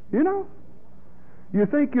 You know? You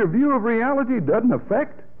think your view of reality doesn't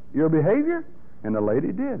affect your behavior? And the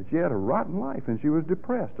lady did. She had a rotten life, and she was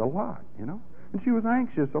depressed a lot, you know? And she was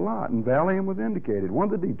anxious a lot, and Valium was indicated,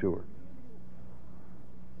 one of the detours.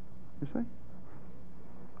 You see?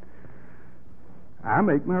 I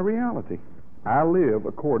make my reality. I live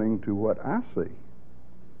according to what I see.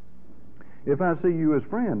 If I see you as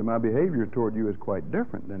friend, my behavior toward you is quite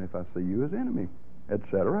different than if I see you as enemy,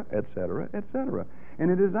 etc., etc., etc. And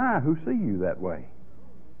it is I who see you that way.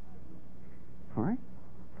 All right?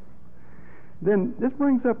 Then this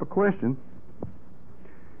brings up a question.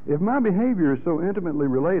 If my behavior is so intimately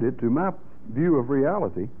related to my view of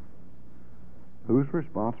reality, who's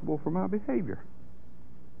responsible for my behavior?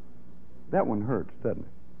 That one hurts, doesn't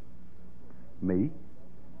it? Me?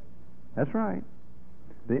 That's right.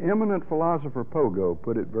 The eminent philosopher Pogo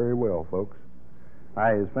put it very well, folks. I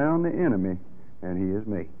has found the enemy, and he is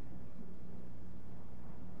me.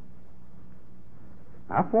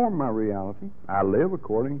 I form my reality. I live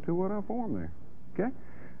according to what I form there. Okay?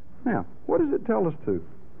 Now, what does it tell us to?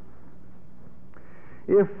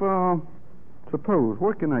 If, suppose,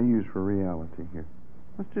 what can I use for reality here?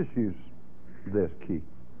 Let's just use this key.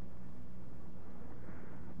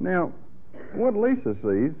 Now, what Lisa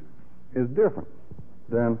sees is different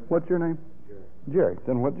than, what's your name? Jerry.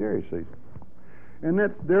 Than what Jerry sees. And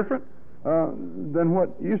that's different than what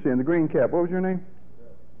you see in the green cap. What was your name?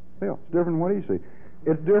 Bill. It's different than what you see.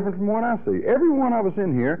 It's different from what I see. Every one of us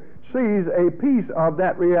in here sees a piece of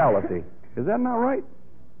that reality. Is that not right?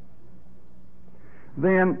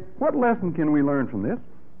 Then, what lesson can we learn from this?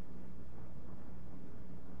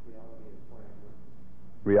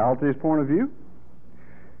 Reality is point of view.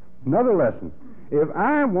 Another lesson. If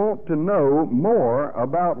I want to know more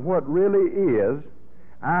about what really is,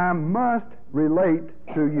 I must relate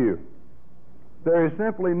to you. There is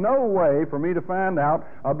simply no way for me to find out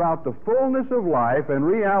about the fullness of life and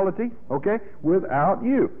reality, okay, without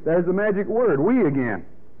you. There's the magic word, we again.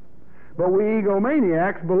 But we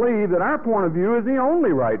egomaniacs believe that our point of view is the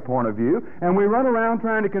only right point of view, and we run around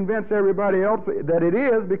trying to convince everybody else that it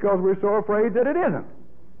is because we're so afraid that it isn't.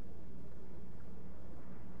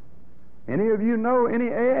 Any of you know any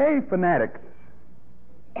AA fanatics?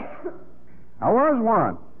 I was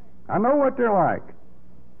one. I know what they're like.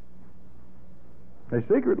 They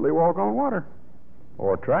secretly walk on water.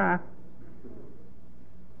 Or try.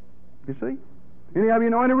 You see? Any of you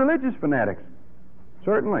know any religious fanatics?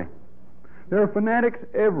 Certainly. There are fanatics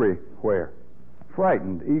everywhere.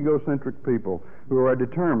 Frightened, egocentric people who are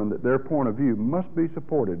determined that their point of view must be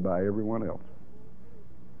supported by everyone else.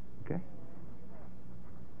 Okay?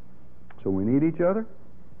 So we need each other.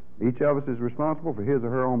 Each of us is responsible for his or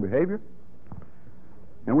her own behavior.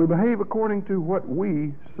 And we behave according to what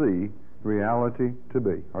we see reality to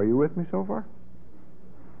be. Are you with me so far?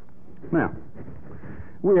 Now,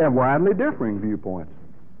 we have widely differing viewpoints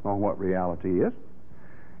on what reality is,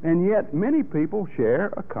 and yet many people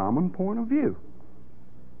share a common point of view.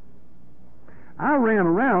 I ran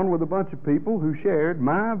around with a bunch of people who shared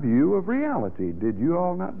my view of reality. Did you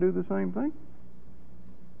all not do the same thing?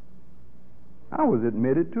 I was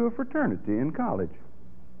admitted to a fraternity in college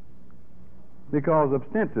because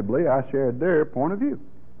ostensibly I shared their point of view.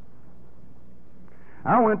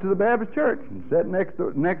 I went to the Baptist church and sat next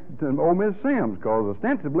to old Miss Sims because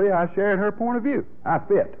ostensibly I shared her point of view. I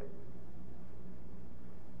fit.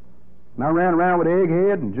 And I ran around with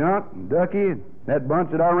Egghead and Junk and Ducky and that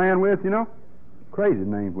bunch that I ran with, you know. Crazy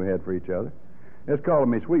names we had for each other. It's calling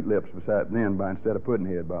me Sweet Lips beside then instead of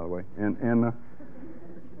Puddinhead, by the way. And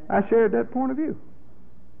I shared that point of view.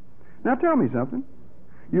 Now tell me something.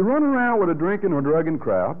 You run around with a drinking or drugging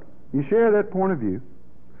crowd. You share that point of view.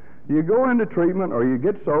 You go into treatment or you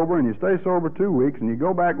get sober and you stay sober 2 weeks and you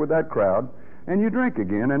go back with that crowd and you drink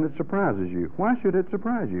again and it surprises you. Why should it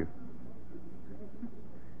surprise you?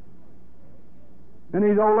 And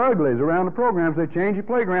these old uglies around the programs, they change your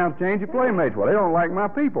playgrounds, change your playmates. Well, they don't like my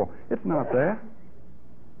people. It's not that.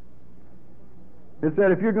 It's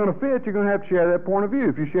that if you're going to fit, you're going to have to share that point of view.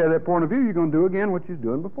 If you share that point of view, you're going to do again what you're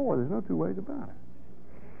doing before. There's no two ways about it.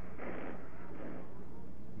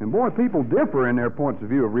 And boy, people differ in their points of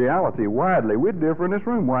view of reality widely. We differ in this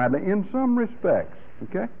room widely in some respects,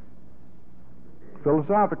 okay?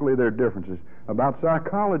 Philosophically, there are differences. About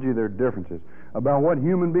psychology, there are differences. About what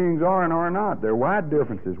human beings are and are not, there are wide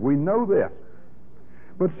differences. We know this.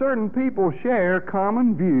 But certain people share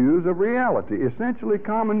common views of reality, essentially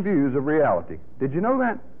common views of reality. Did you know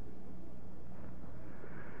that?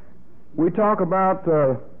 We talk about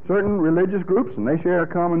certain religious groups, and they share a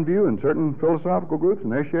common view, and certain philosophical groups,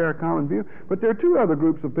 and they share a common view. But there are two other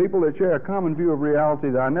groups of people that share a common view of reality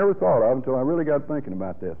that I never thought of until I really got thinking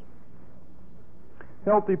about this.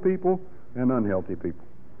 Healthy people and unhealthy people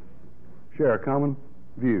share a common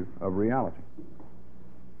view of reality.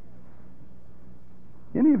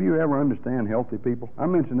 Any of you ever understand healthy people? I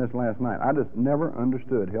mentioned this last night. I just never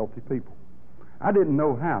understood healthy people. I didn't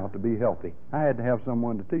know how to be healthy. I had to have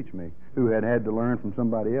someone to teach me who had to learn from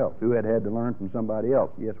somebody else, who had to learn from somebody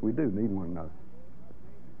else. Yes, we do need one another.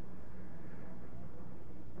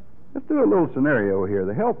 Let's do a little scenario here.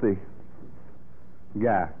 The healthy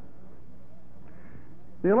guy.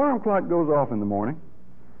 The alarm clock goes off in the morning,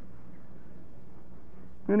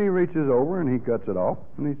 and he reaches over and he cuts it off,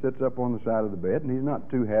 and he sits up on the side of the bed, and he's not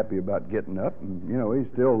too happy about getting up, and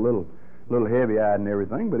he's still a little heavy-eyed and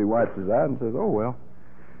everything, but he wipes his eyes and says, oh well,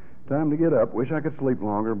 time to get up. Wish I could sleep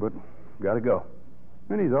longer, but got to go.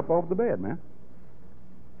 And he's up off the bed, man.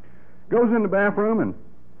 Goes in the bathroom and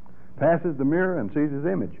passes the mirror and sees his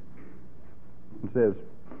image and says,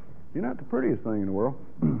 you're not the prettiest thing in the world,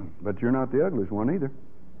 but you're not the ugliest one either.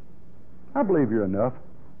 I believe you're enough.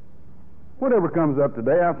 Whatever comes up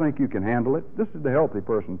today, I think you can handle it. This is the healthy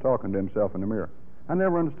person talking to himself in the mirror. I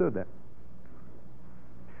never understood that.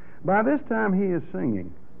 By this time, he is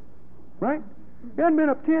singing, right? He hadn't been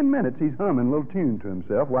up 10 minutes. He's humming a little tune to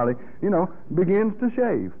himself while he, begins to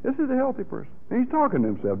shave. This is a healthy person. And he's talking to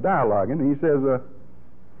himself, dialoguing, and he says,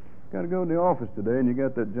 got to go to the office today, and you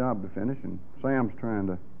got that job to finish, and Sam's trying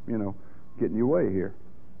to, get in your way here.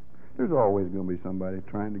 There's always going to be somebody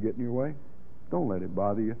trying to get in your way. Don't let it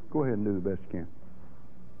bother you. Go ahead and do the best you can.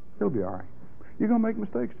 It'll be all right. You're going to make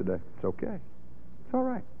mistakes today. It's okay. It's all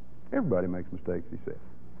right. Everybody makes mistakes, he says.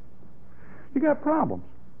 You got problems.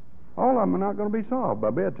 All of them are not going to be solved by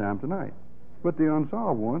bedtime tonight. But the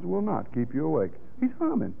unsolved ones will not keep you awake. He's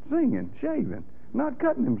humming, singing, shaving, not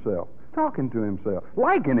cutting himself, talking to himself,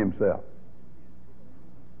 liking himself.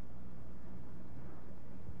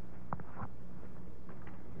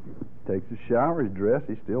 takes his shower, he's dressed,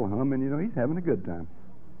 he's still humming, he's having a good time.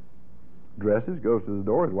 Dresses, goes to the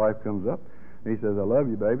door, his wife comes up, and he says, I love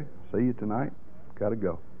you, baby. See you tonight. Gotta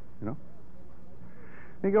go,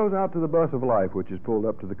 He goes out to the bus of life, which is pulled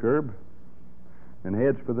up to the curb, and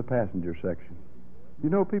heads for the passenger section. You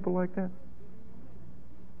know people like that?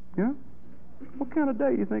 What kind of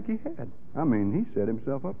day you think he had? I mean, he set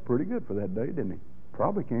himself up pretty good for that day, didn't he?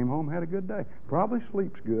 Probably came home, had a good day. Probably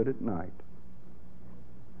sleeps good at night.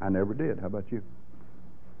 I never did. How about you?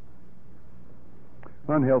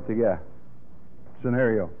 Unhealthy guy.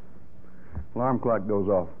 Scenario. Alarm clock goes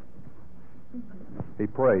off. He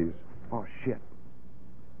prays. Oh, shit.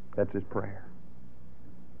 That's his prayer.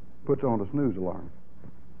 Puts on a snooze alarm.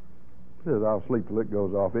 Says, I'll sleep till it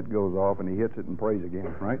goes off, and he hits it and prays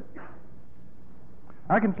again, right?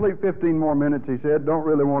 I can sleep 15 more minutes, he said. Don't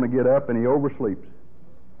really want to get up, and he oversleeps.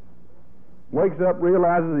 Wakes up,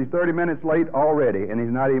 realizes he's 30 minutes late already, and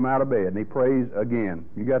he's not even out of bed, and he prays again.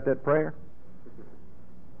 You got that prayer?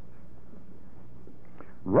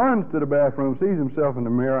 Runs to the bathroom, sees himself in the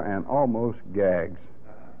mirror, and almost gags.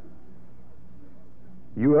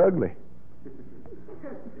 You ugly.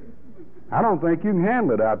 I don't think you can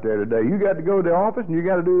handle it out there today. You got to go to the office and you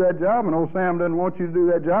got to do that job, and old Sam doesn't want you to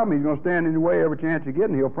do that job, and he's going to stand in your way every chance you get,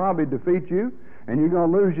 and he'll probably defeat you, and you're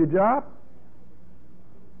going to lose your job.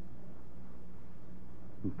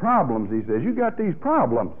 And problems, he says. You got these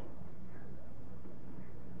problems.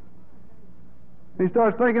 He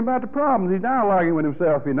starts thinking about the problems. He's dialoguing with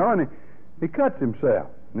himself, and he cuts himself,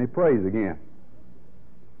 and he prays again.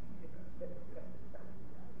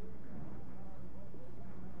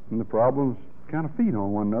 And the problems kind of feed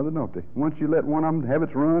on one another, don't they? Once you let one of them have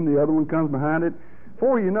its run, the other one comes behind it.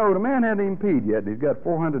 Before you know it, the man hadn't even peed yet, and he's got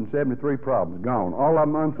 473 problems gone, all of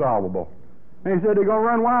them unsolvable. And he said, they're going to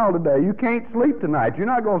run wild today. You can't sleep tonight. You're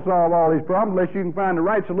not going to solve all these problems unless you can find the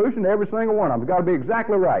right solution to every single one of them. It's got to be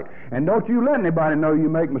exactly right. And don't you let anybody know you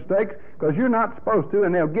make mistakes, because you're not supposed to,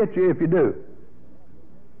 and they'll get you if you do.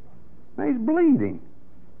 Now, he's bleeding,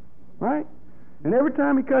 right? And every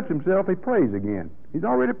time he cuts himself, he prays again. He's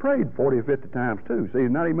already prayed 40 or 50 times, too. See,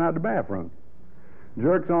 he's not even out of the bathroom.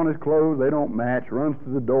 Jerks on his clothes. They don't match. Runs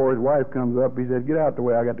to the door. His wife comes up. He says, get out the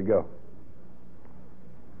way. I got to go.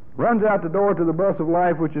 Runs out the door to the bus of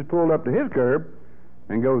life, which is pulled up to his curb,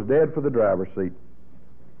 and goes dead for the driver's seat.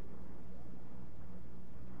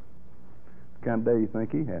 What kind of day you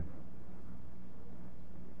think he had?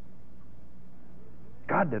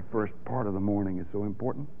 God, that first part of the morning is so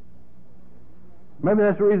important. Maybe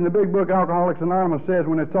that's the reason the big book Alcoholics Anonymous says,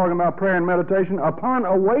 when it's talking about prayer and meditation, upon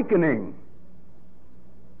awakening.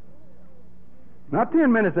 Not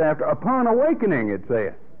 10 minutes after, upon awakening, it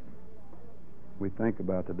says. We think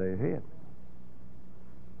about the day ahead.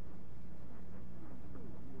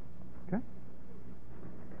 Okay?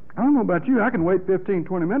 I don't know about you, I can wait 15,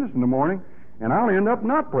 20 minutes in the morning, and I'll end up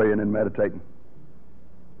not praying and meditating.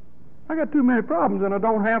 I got too many problems and I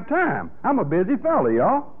don't have time. I'm a busy fella,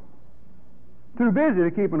 y'all. Too busy to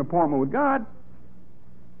keep an appointment with God.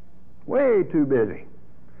 Way too busy.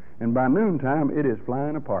 And by noontime, it is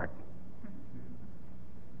flying apart.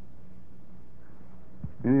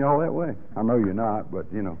 Any of y'all that way? I know you're not, but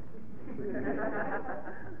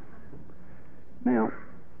Now,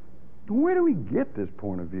 where do we get this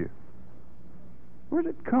point of view? Where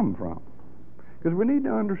does it come from? Because we need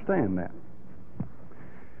to understand that.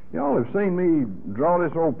 Y'all have seen me draw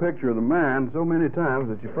this old picture of the mind so many times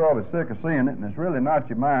that you're probably sick of seeing it, and it's really not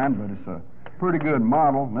your mind, but it's a pretty good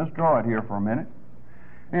model. Let's draw it here for a minute.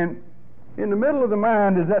 And in the middle of the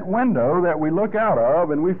mind is that window that we look out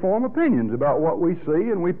of, and we form opinions about what we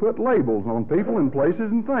see, and we put labels on people and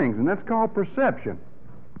places and things, and that's called perception.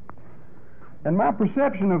 And my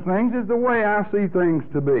perception of things is the way I see things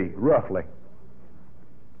to be, roughly.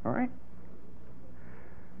 All right?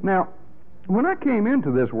 Now, when I came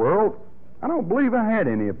into this world, I don't believe I had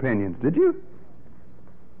any opinions. Did you?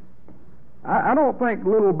 I don't think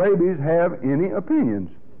little babies have any opinions.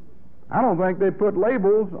 I don't think they put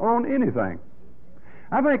labels on anything.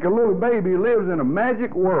 I think a little baby lives in a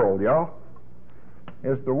magic world, y'all.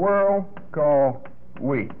 It's the world called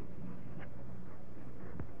we.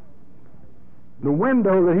 The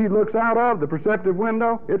window that he looks out of, the perceptive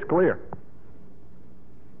window, it's clear.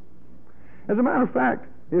 As a matter of fact,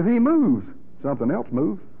 if he moves, something else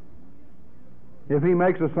moves. If he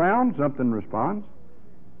makes a sound, something responds.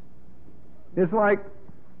 It's like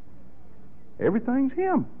everything's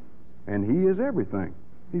him, and he is everything.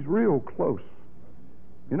 He's real close,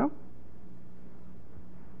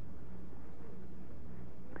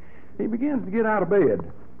 He begins to get out of bed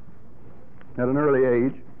at an early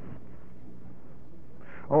age.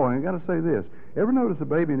 Oh, and I got to say this. Ever notice a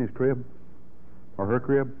baby in his crib or her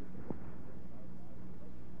crib?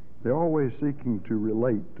 They're always seeking to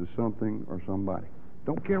relate to something or somebody.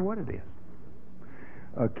 Don't care what it is.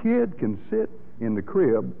 A kid can sit in the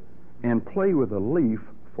crib and play with a leaf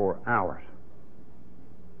for hours.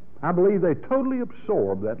 I believe they totally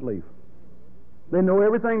absorb that leaf. They know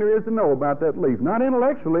everything there is to know about that leaf. Not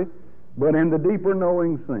intellectually, but in the deeper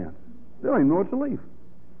knowing sense. They don't even know it's a leaf.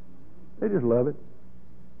 They just love it,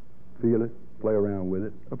 feel it, play around with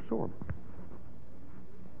it, absorb it.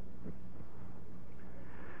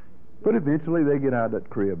 But eventually they get out of that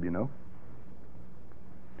crib, you know.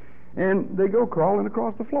 And they go crawling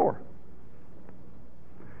across the floor.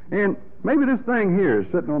 And maybe this thing here is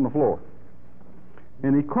sitting on the floor.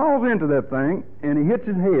 And he crawls into that thing, and he hits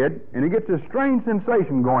his head, and he gets this strange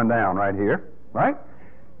sensation going down right here, right?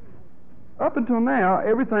 Up until now,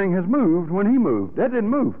 everything has moved when he moved. That didn't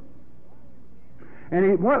move.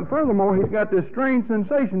 And furthermore, he's got this strange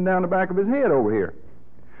sensation down the back of his head over here.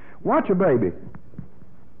 Watch a baby.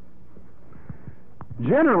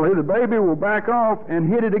 Generally, the baby will back off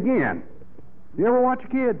and hit it again. You ever watch a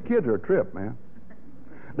kid? Kids are a trip, man.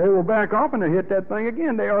 They will back off and they hit that thing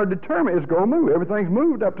again. They are determined it's going to move. Everything's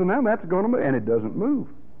moved up to now, that's going to move, and it doesn't move.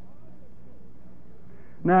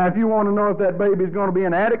 Now, if you want to know if that baby is going to be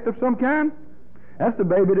an addict of some kind, that's the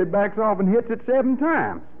baby that backs off and hits it 7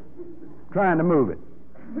 times trying to move it.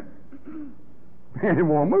 And it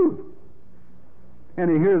won't move. And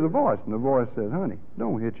he hears a voice, and the voice says, honey,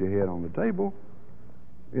 don't hit your head on the table.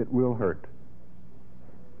 It will hurt.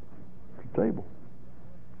 The table.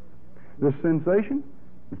 This sensation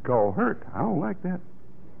is called hurt. I don't like that.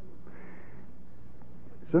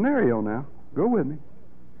 Scenario now. Go with me.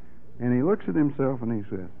 And he looks at himself and he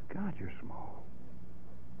says, God, you're small.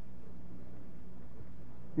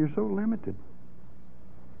 You're so limited.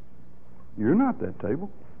 You're not that table.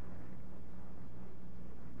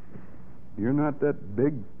 You're not that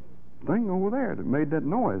big thing over there that made that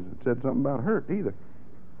noise that said something about hurt either.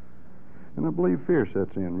 And I believe fear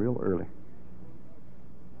sets in real early.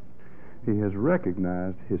 He has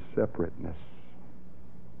recognized his separateness.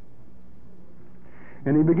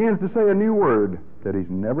 And he begins to say a new word that he's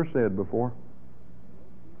never said before.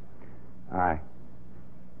 I.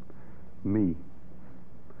 Me.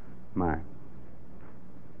 Mine.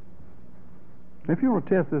 If you want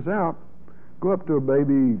to test this out, go up to a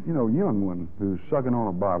baby, young one who's sucking on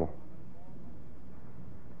a bottle.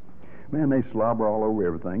 Man, they slobber all over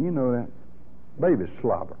everything. You know that? Babies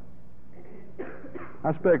slobber. I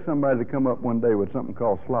expect somebody to come up one day with something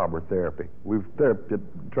called slobber therapy. We've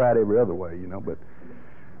tried every other way, but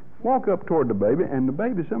walk up toward the baby, and the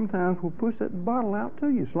baby sometimes will push that bottle out to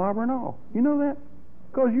you, slobber and all. You know that?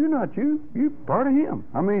 Because you're not you. You're part of him.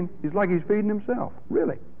 I mean, it's like he's feeding himself.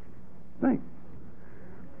 Really. Think.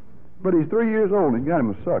 But he's 3 years old, and he's got him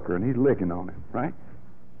a sucker, and he's licking on him, right?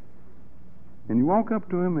 And you walk up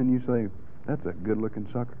to him, and you say, that's a good-looking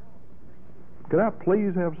sucker. Could I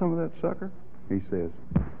please have some of that sucker? He says,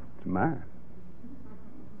 it's mine.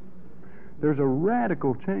 There's a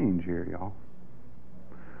radical change here, y'all.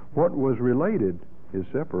 What was related is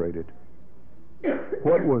separated.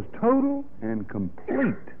 What was total and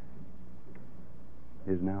complete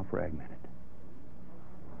is now fragmented.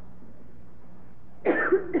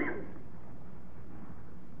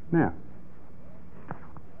 Now,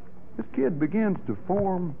 this kid begins to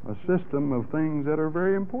form a system of things that are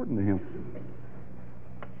very important to him.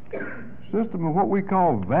 System of what we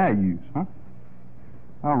call values, huh?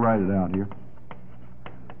 I'll write it out here.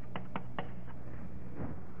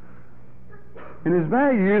 And his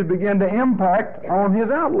values begin to impact on his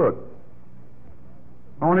outlook,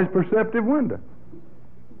 on his perceptive window.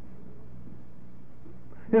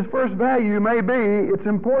 His first value may be, it's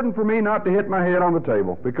important for me not to hit my head on the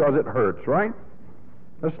table because it hurts, right?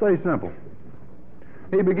 Let's stay simple.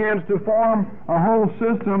 He begins to form a whole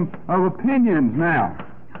system of opinions now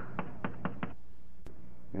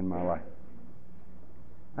in my life.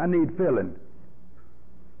 I need filling.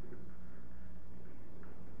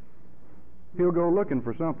 He'll go looking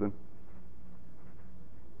for something.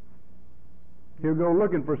 He'll go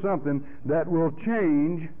looking for something that will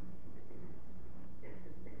change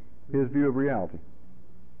his view of reality.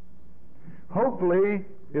 Hopefully,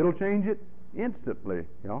 it'll change it instantly,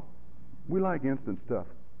 y'all. We like instant stuff.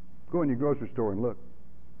 Go in your grocery store and look.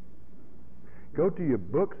 Go to your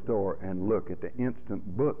bookstore and look at the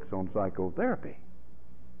instant books on psychotherapy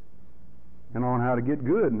and on how to get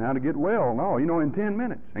good and how to get well and all, in 10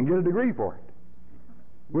 minutes and get a degree for it.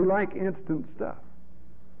 We like instant stuff.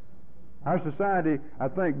 Our society, I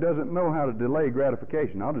think, doesn't know how to delay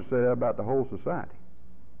gratification. I'll just say that about the whole society.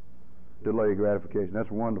 delay gratification.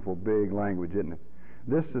 That's wonderful big language, isn't it?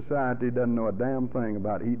 This society doesn't know a damn thing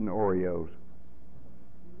about eating Oreos.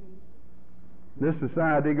 This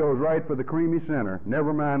society goes right for the creamy center.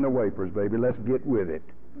 Never mind the wafers, baby. Let's get with it.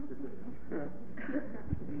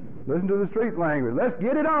 Listen to the street language. Let's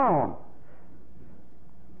get it on.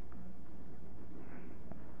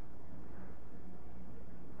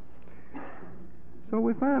 So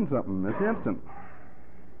we find something that's instant.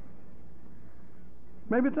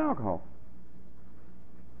 Maybe it's alcohol.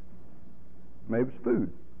 Maybe it's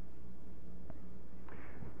food.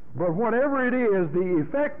 But whatever it is, the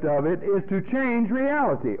effect of it is to change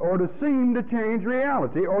reality, or to seem to change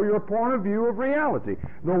reality, or your point of view of reality.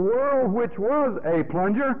 The world which was a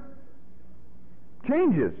plunger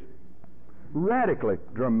changes radically,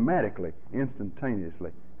 dramatically,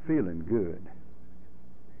 instantaneously, feeling good.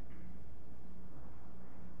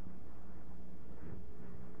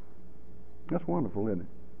 That's wonderful, isn't it?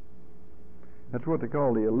 That's what they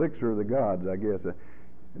call the elixir of the gods, I guess.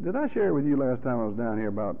 Did I share with you last time I was down here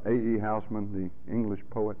about A.E. Housman, the English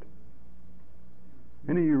poet?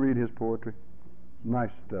 Any of you read his poetry?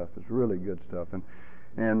 Nice stuff. It's really good stuff.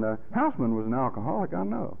 And Housman was an alcoholic, I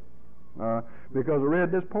know, because I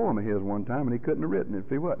read this poem of his one time, and he couldn't have written it if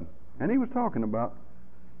he wasn't. And he was talking about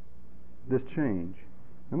this change.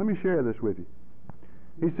 And let me share this with you.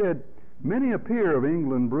 He said, "Many a peer of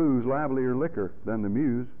England brews livelier liquor than the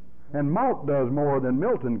muse, and malt does more than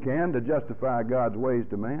Milton can to justify God's ways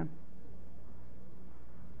to man.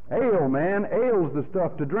 Ale, man, ale's the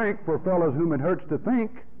stuff to drink for fellows whom it hurts to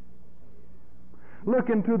think. Look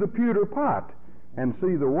into the pewter pot and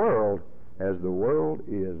see the world as the world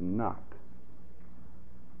is not."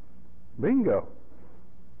 Bingo.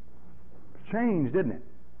 It's changed, isn't it?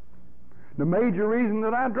 The major reason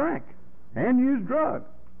that I drank and used drugs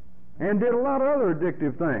and did a lot of other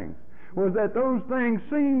addictive things was that those things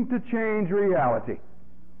seemed to change reality.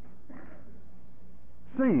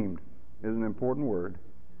 Seemed is an important word.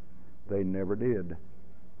 They never did.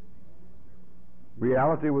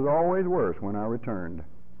 Reality was always worse when I returned.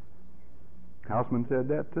 Housman said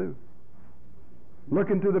that too. Look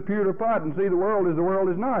into the pewter pot and see the world as the world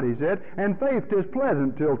is not, he said, and faith 'tis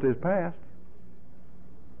pleasant till 'tis past.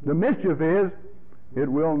 The mischief is, it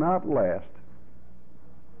will not last.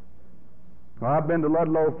 Well, I've been to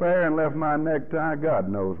Ludlow Fair and left my necktie God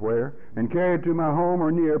knows where, and carried to my home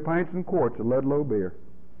or near pints and quarts of Ludlow beer.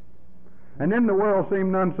 And then the world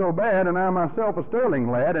seemed none so bad, and I myself a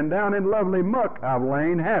sterling lad, and down in lovely muck I've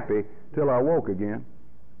lain happy till I woke again.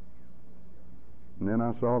 And then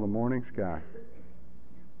I saw the morning sky.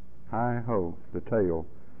 Hi-ho, the tale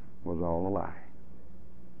was all a lie.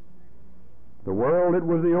 The world, it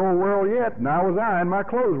was the old world yet, and I was and my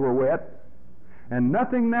clothes were wet. And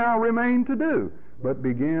nothing now remained to do but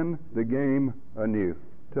begin the game anew.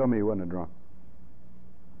 Tell me he wasn't a drunk.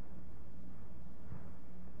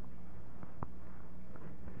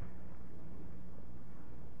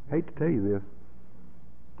 Hate to tell you this.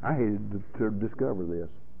 I hated to discover this.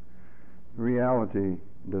 Reality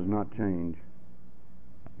does not change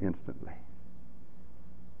instantly.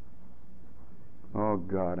 Oh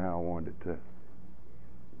God, how I wanted it to.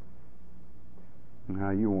 And how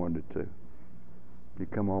you wanted it to. You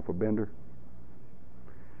come off a bender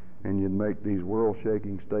and you'd make these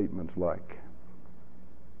world-shaking statements like,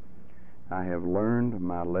 "I have learned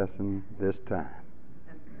my lesson this time."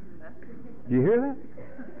 You hear that?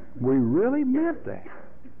 We really meant that.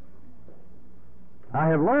 I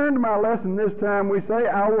have learned my lesson this time, we say.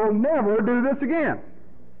 I will never do this again.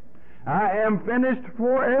 I am finished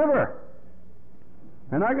forever.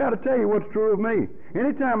 And I got to tell you what's true of me.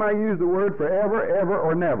 Anytime I use the word forever, ever,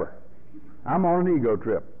 or never, I'm on an ego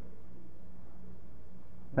trip.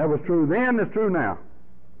 That was true then, it's true now.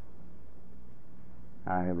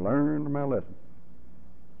 I have learned my lesson.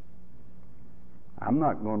 I'm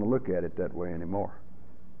not going to look at it that way anymore.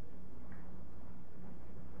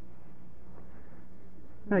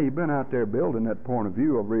 Now, you've been out there building that point of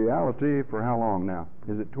view of reality for how long now?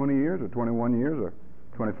 Is it 20 years or 21 years or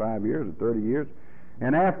 25 years or 30 years?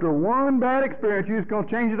 And after one bad experience, you're just going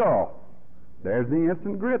to change it all. There's the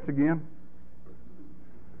instant grits again.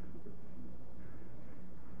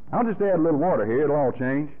 I'll just add a little water here. It'll all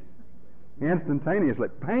change. Instantaneously,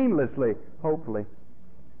 painlessly, hopefully.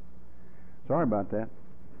 Sorry about that.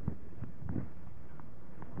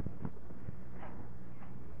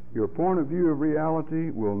 Your point of view of reality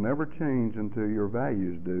will never change until your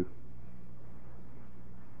values do.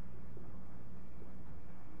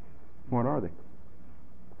 What are they?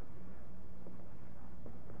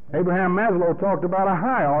 Abraham Maslow talked about a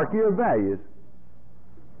hierarchy of values.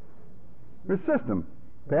 There's a system.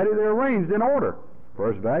 Patty, they're arranged in order.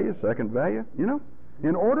 First value, second value,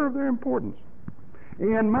 in order of their importance.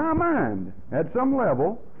 In my mind, at some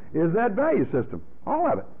level, is that value system.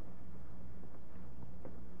 All of it.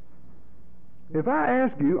 If I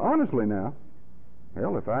ask you, honestly now,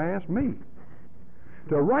 if I ask me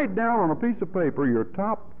to write down on a piece of paper your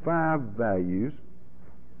top 5 values,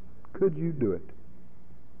 could you do it?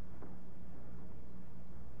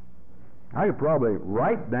 I could probably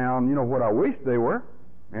write down, what I wish they were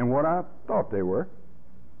and what I thought they were.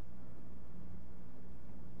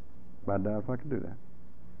 But I doubt if I could do that.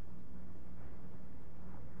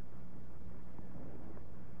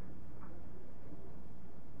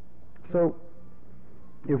 So,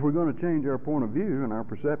 if we're going to change our point of view and our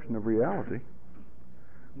perception of reality,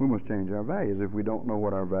 we must change our values. If we don't know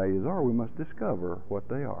what our values are, we must discover what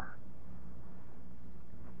they are.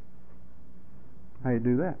 How do you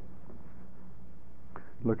do that?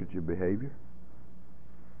 Look at your behavior.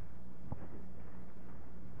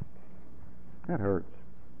 That hurts.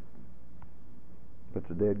 But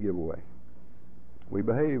it's a dead giveaway. We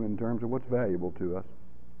behave in terms of what's valuable to us.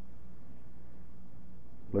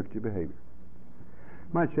 Look at your behavior.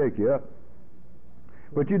 Might shake you up.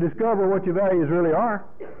 But you discover what your values really are.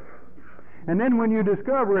 And then when you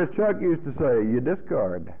discover, as Chuck used to say, you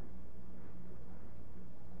discard.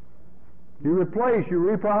 You replace, you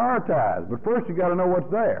reprioritize. But first you got to know what's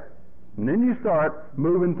there. And then you start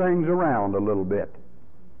moving things around a little bit.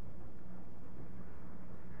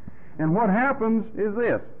 And what happens is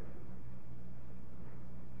this.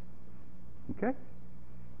 Okay?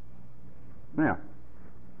 Now,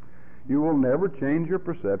 you will never change your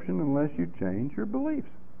perception unless you change your beliefs.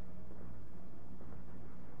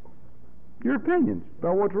 Your opinions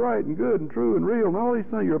about what's right and good and true and real and all these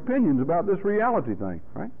things, your opinions about this reality thing,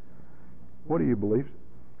 right? What are your beliefs?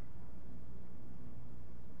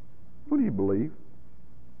 What do you believe?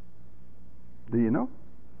 Do you know?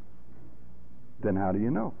 Then how do you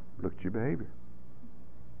know? Look at your behavior.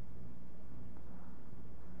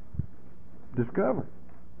 Discover.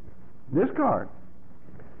 Discard.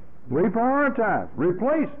 Reprioritize.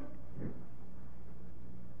 Replace.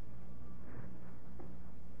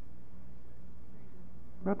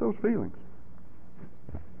 About those feelings.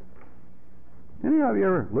 Any of you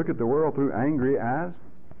ever look at the world through angry eyes?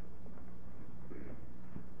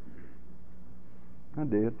 I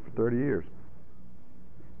did for 30 years.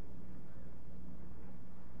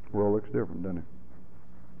 The world looks different, doesn't it?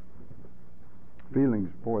 Feelings,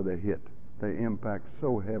 boy, they hit. They impact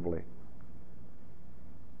so heavily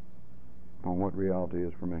on what reality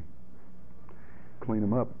is for me. Clean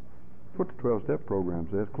them up. That's what the 12-step program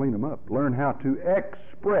says. Clean them up. Learn how to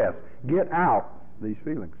express, get out these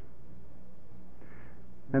feelings.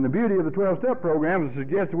 And the beauty of the 12-step program is to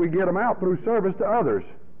suggest that we get them out through service to others.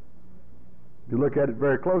 If you look at it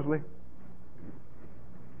very closely.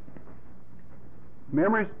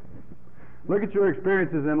 Memories. Look at your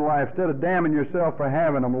experiences in life. Instead of damning yourself for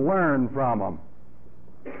having them, learn from them.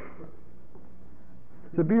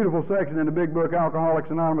 It's a beautiful section in the big book, Alcoholics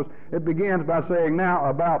Anonymous. It begins by saying, now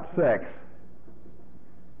about sex.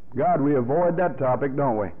 God, we avoid that topic,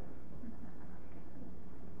 don't we?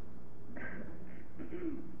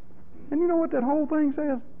 And you know what that whole thing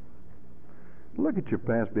says? Look at your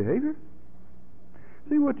past behavior.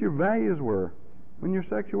 See what your values were in your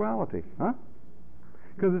sexuality, huh?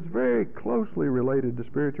 Because it's very closely related to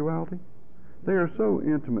spirituality. They are so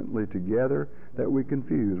intimately together that we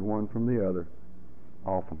confuse one from the other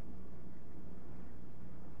often.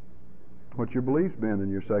 What's your beliefs been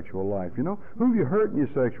in your sexual life? You know, who have you hurt in your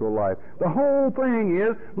sexual life? The whole thing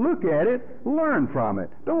is, look at it, learn from it.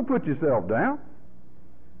 Don't put yourself down.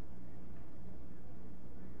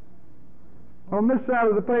 On this side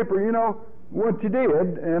of the paper, you know, what you did,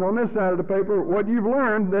 and on this side of the paper, what you've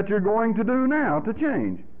learned that you're going to do now to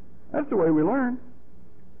change. That's the way we learn.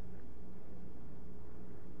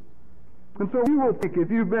 And so you will think, if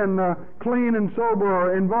you've been clean and sober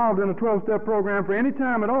or involved in a 12-step program for any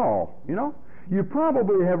time at all, you know, you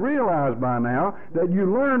probably have realized by now that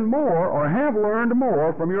you learn more or have learned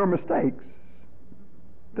more from your mistakes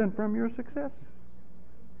than from your successes.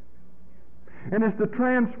 And it's the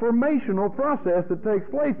transformational process that takes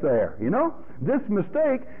place there, you know. This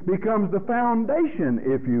mistake becomes the foundation,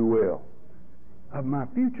 if you will, of my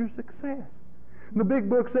future success. And the big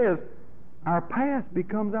book says, our past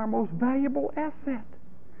becomes our most valuable asset.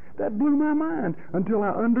 That blew my mind until I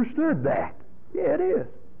understood that. Yeah, it is.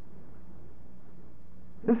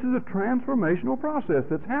 This is a transformational process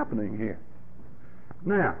that's happening here.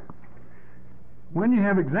 Now, when you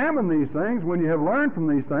have examined these things, when you have learned from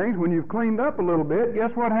these things, when you've cleaned up a little bit,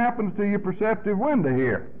 guess what happens to your perceptive window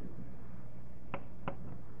here?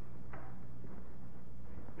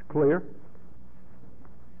 Clear?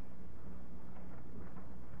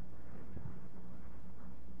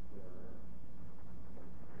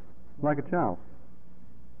 Like a child.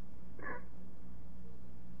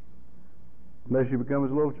 Unless you become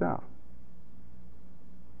as a little child.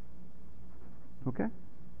 Okay?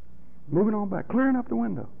 Moving on back. Clearing up the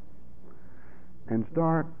window. And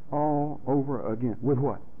start all over again. With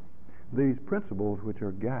what? These principles which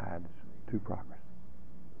are guides to progress.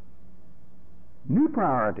 New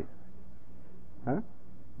priorities. Huh?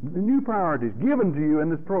 The new priorities given to you in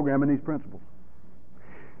this program and these principles.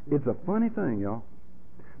 It's a funny thing, y'all.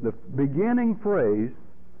 The beginning phrase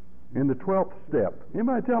in the 12th step.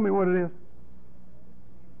 Anybody tell me what it is?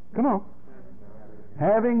 Come on.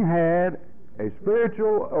 Having had a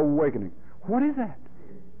spiritual awakening. What is that?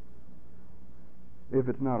 If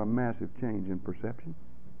it's not a massive change in perception.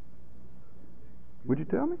 Would you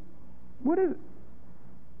tell me? What is it?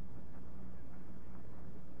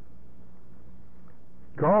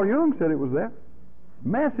 Carl Jung said it was that.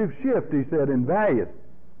 Massive shift, he said, in values.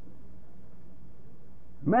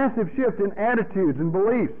 Massive shift in attitudes and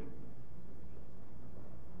beliefs.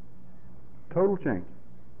 Total change.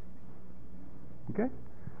 Okay?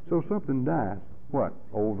 So something dies. What?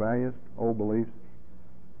 Old values, old beliefs,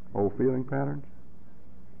 old feeling patterns.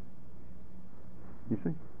 You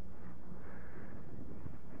see?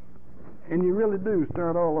 And you really do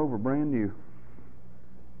start all over brand new.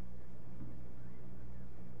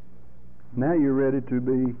 Now you're ready to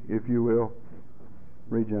be, if you will,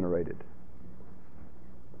 regenerated.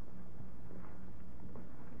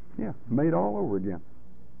 Yeah, made all over again.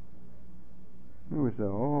 And we say,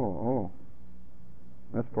 oh,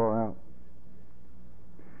 that's far out.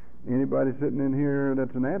 Anybody sitting in here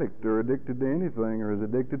that's an addict or addicted to anything or is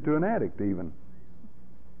addicted to an addict even?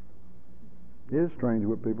 It is strange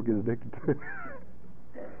what people get addicted to.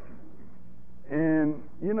 And,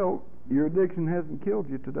 you know, your addiction hasn't killed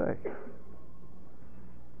you today.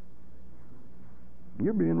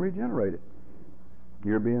 You're being regenerated.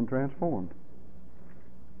 You're being transformed.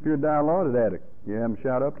 If you're a dilaudid addict, you haven't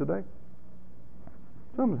shot up today.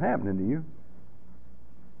 Something's happening to you.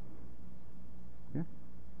 Yeah.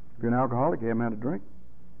 If you're an alcoholic, you haven't had a drink.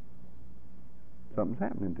 Something's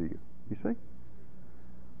happening to you. You see?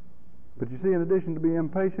 But you see, in addition to being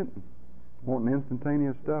impatient, wanting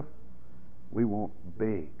instantaneous stuff, we want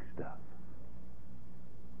big stuff.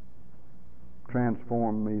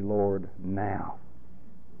 Transform me, Lord, now.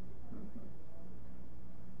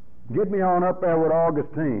 Get me on up there with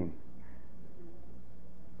Augustine.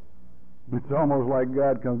 It's almost like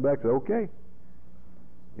God comes back and says, okay,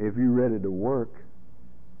 if you're ready to work,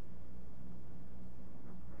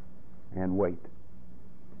 and wait.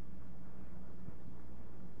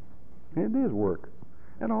 It is work.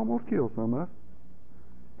 It almost kills some of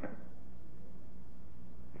us.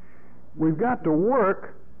 We've got to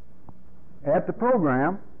work at the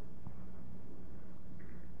program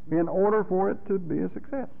in order for it to be a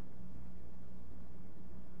success.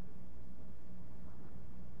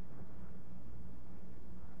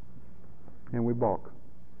 And we balk.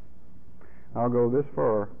 I'll go this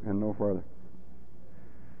far and no further.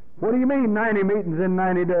 What do you mean 90 meetings in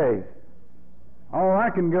 90 days? Oh, I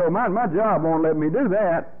can go. My job won't let me do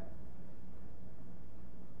that.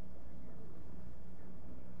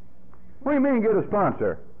 What do you mean get a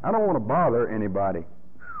sponsor? I don't want to bother anybody.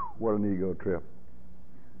 What an ego trip.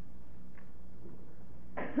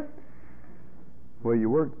 Well, you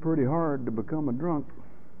worked pretty hard to become a drunk.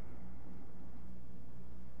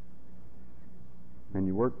 And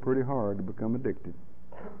you work pretty hard to become addicted.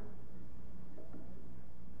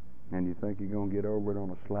 And you think you're going to get over it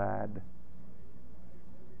on a slide?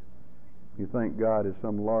 You think God is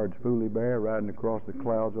some large foolie bear riding across the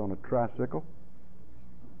clouds on a tricycle?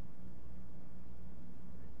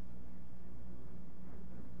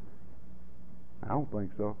 I don't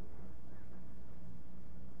think so.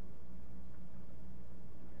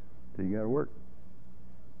 So you got to work.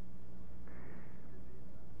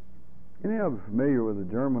 Any of you familiar with a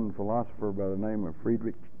German philosopher by the name of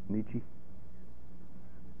Friedrich Nietzsche?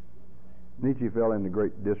 Nietzsche fell into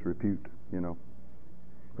great disrepute,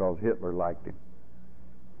 because Hitler liked him.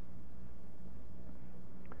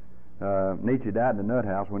 Nietzsche died in the nut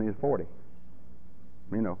house when he was 40.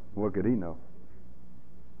 What could he know?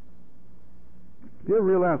 Do you ever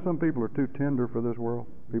realize some people are too tender for this world?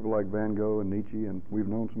 People like Van Gogh and Nietzsche, and we've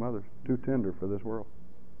known some others, too tender for this world.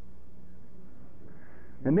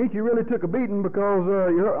 And Nietzsche really took a beating because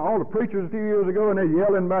you heard all the preachers a few years ago, and they're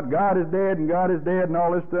yelling about God is dead and God is dead and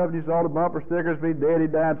all this stuff. And you saw the bumper stickers, if he's dead, he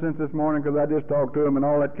died since this morning because I just talked to him and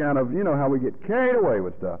all that kind of, how we get carried away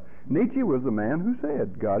with stuff. Nietzsche was the man who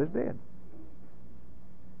said God is dead.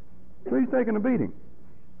 So he's taking a beating.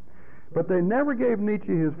 But they never gave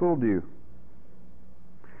Nietzsche his full due.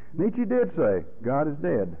 Nietzsche did say, God is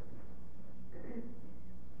dead.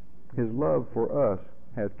 His love for us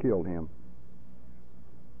has killed him.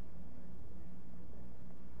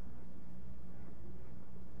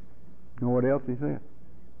 You know what else he said?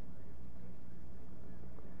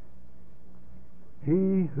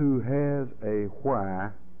 He who has a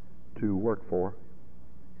why to work for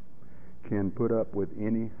can put up with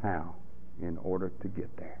any how in order to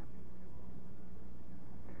get there.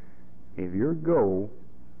 If your goal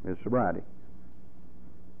is sobriety,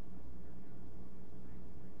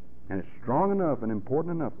 and it's strong enough and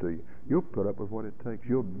important enough to you, you'll put up with what it takes.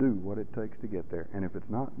 You'll do what it takes to get there. And if it's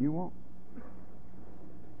not, you won't.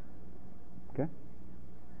 Okay?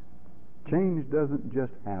 Change doesn't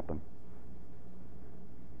just happen.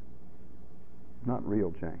 Not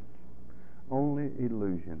real change. Only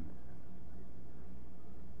illusion.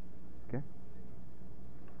 Okay?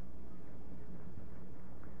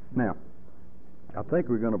 Now, I think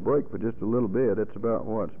we're going to break for just a little bit. It's about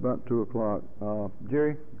what? It's about 2 o'clock.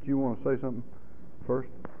 Jerry, do you want to say something first?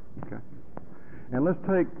 Okay. And let's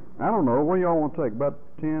take, I don't know, what do y'all want to take? About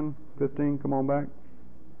 10, 15? Come on back.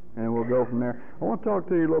 And we'll go from there. I want to talk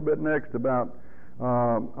to you a little bit next about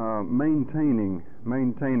maintaining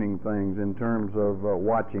things in terms of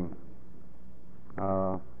watching.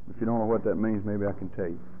 If you don't know what that means, maybe I can tell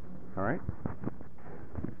you. All right?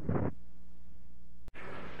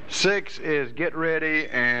 6 is get ready,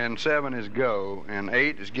 and 7 is go, and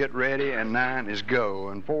 8 is get ready, and 9 is go,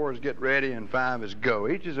 and 4 is get ready, and 5 is go.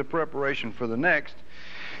 Each is a preparation for the next.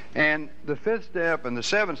 And the 5th step and the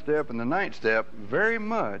 7th step and the 9th step very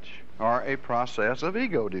much are a process of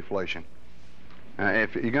ego deflation.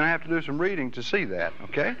 If you're going to have to do some reading to see that,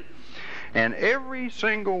 okay? And every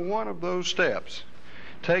single one of those steps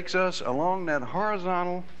takes us along that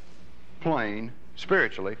horizontal plane,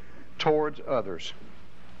 spiritually, towards others.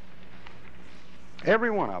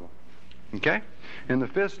 Every one of them, okay? In the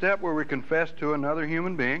 5th step, where we confess to another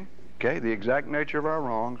human being, okay, the exact nature of our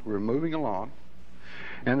wrongs, we're moving along.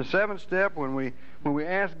 And the 7th step, when we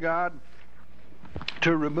ask God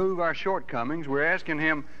to remove our shortcomings, we're asking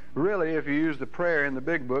Him, really, if you use the prayer in the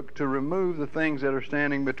big book, to remove the things that are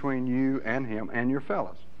standing between you and Him and your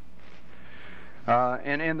fellows.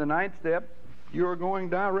 And in the 9th step, you're going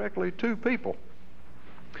directly to people.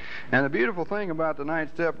 And the beautiful thing about the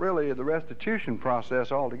 9th step, really, the restitution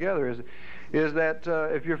process altogether, is that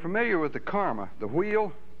if you're familiar with the karma, the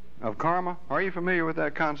wheel of karma, are you familiar with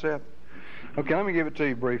that concept? Okay, let me give it to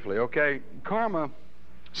you briefly, okay? Karma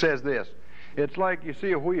says this. It's like you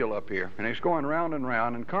see a wheel up here, and it's going round and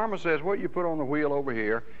round, and karma says what you put on the wheel over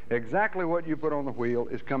here, exactly what you put on the wheel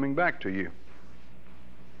is coming back to you.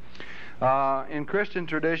 In Christian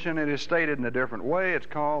tradition, it is stated in a different way. It's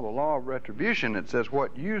called the law of retribution. It says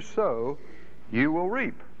what you sow, you will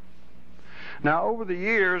reap. Now, over the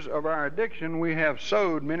years of our addiction, we have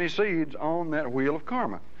sowed many seeds on that wheel of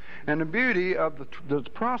karma. And the beauty of the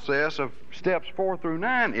process of steps 4 through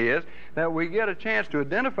 9 is that we get a chance to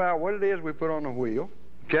identify what it is we put on the wheel,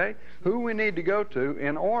 okay, who we need to go to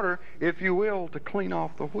in order, if you will, to clean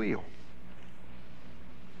off the wheel.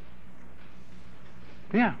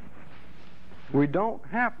 Yeah. We don't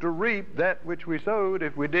have to reap that which we sowed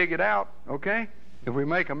if we dig it out, okay? If we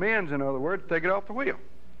make amends, in other words, take it off the wheel.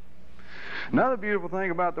 Another beautiful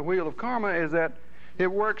thing about the wheel of karma is that it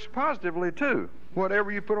works positively too.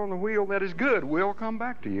 Whatever you put on the wheel that is good will come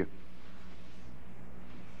back to you.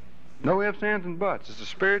 No ifs, ands, and buts. It's a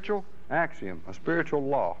spiritual axiom, a spiritual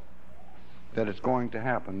law, that it's going to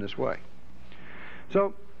happen this way.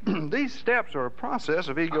 So these steps are a process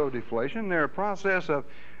of ego deflation. They're a process of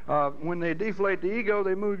when they deflate the ego,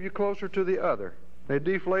 they move you closer to the other. They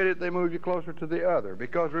deflate it, they move you closer to the other.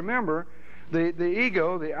 Because remember, the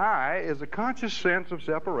ego, the I, is a conscious sense of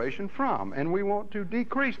separation from. And we want to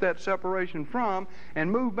decrease that separation from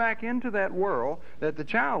and move back into that world that the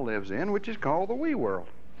child lives in, which is called the we world.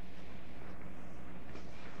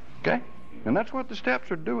 Okay? And that's what the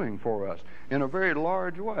steps are doing for us in a very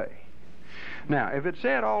large way. Now, if it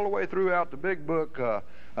said all the way throughout the big book,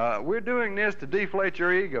 we're doing this to deflate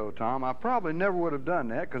your ego, Tom, I probably never would have done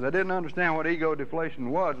that because I didn't understand what ego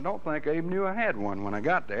deflation was. I don't think I even knew I had one when I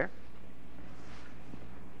got there.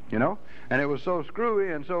 You know? And it was so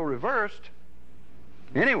screwy and so reversed,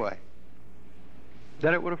 anyway,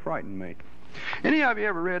 that it would have frightened me. Any of you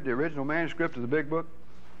ever read the original manuscript of the big book?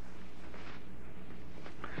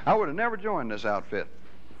 I would have never joined this outfit.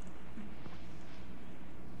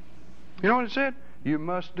 You know what it said? You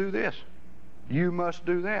must do this. You must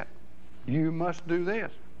do that. You must do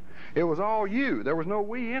this. It was all you. There was no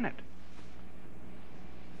we in it.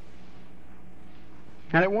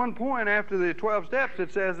 And at one point after the 12 steps,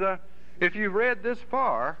 it says, if you've read this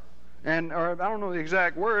far, or I don't know the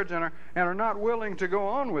exact words, and are not willing to go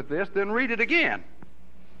on with this, then read it again.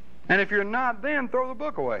 And if you're not, then throw the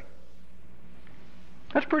book away.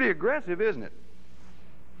 That's pretty aggressive, isn't it?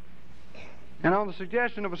 And on the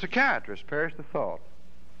suggestion of a psychiatrist, perish the thought,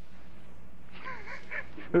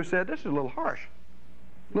 who said, this is a little harsh,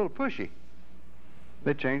 a little pushy.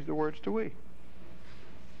 They changed the words to we.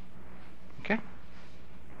 Okay?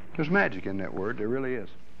 There's magic in that word. There really is.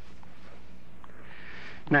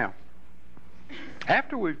 Now,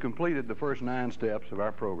 after we've completed the first 9 steps of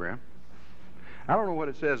our program, I don't know what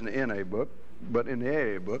it says in the NA book, but in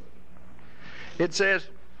the AA book, it says,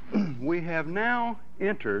 we have now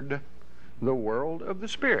entered the world of the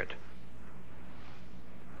Spirit.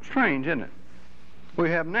 Strange, isn't it? We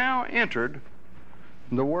have now entered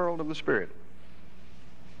the world of the Spirit.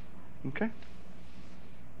 Okay?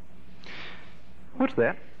 What's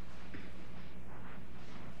that?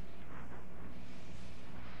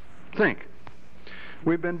 Think.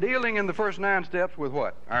 We've been dealing in the first 9 steps with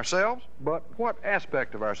what? Ourselves, but what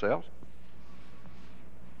aspect of ourselves?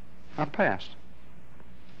 Our past.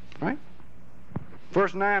 Right?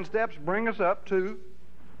 First 9 steps bring us up to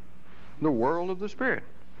the world of the Spirit.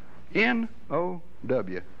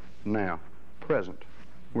 N-O-W. Now. Present.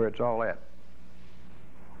 Where it's all at.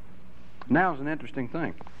 Now is an interesting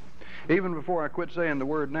thing. Even before I quit saying the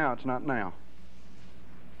word now, it's not now.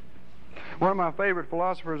 One of my favorite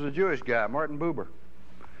philosophers is a Jewish guy, Martin Buber.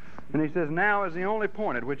 And he says, now is the only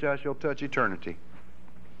point at which I shall touch eternity.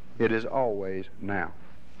 It is always now.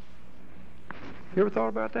 You ever thought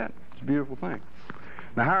about that? It's a beautiful thing.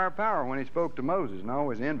 The higher power, when he spoke to Moses, and I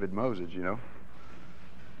always envied Moses, you know.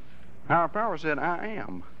 Higher power said, I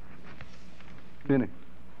am. Didn't he?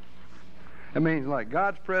 That means like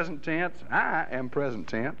God's present tense, I am present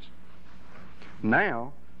tense.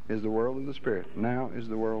 Now is the world of the Spirit. Now is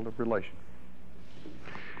the world of relation.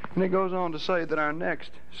 And it goes on to say that our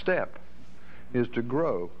next step is to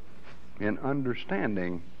grow in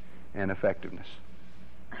understanding and effectiveness.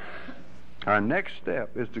 Our next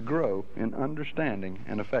step is to grow in understanding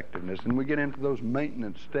and effectiveness. And we get into those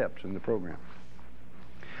maintenance steps in the program.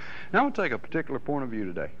 Now I want to take a particular point of view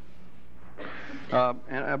today.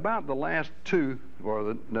 And about the last 2,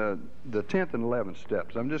 or the 10th and 11th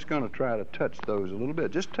steps, I'm just going to try to touch those a little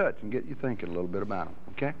bit. Just touch and get you thinking a little bit about them,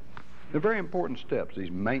 okay? They're very important steps,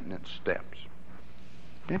 these maintenance steps.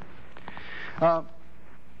 Okay?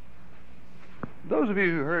 Those of you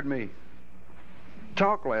who heard me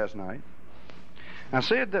talk last night, I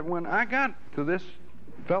said that when I got to this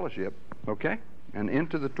fellowship, okay, and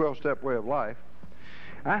into the 12-step way of life,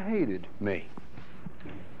 I hated me.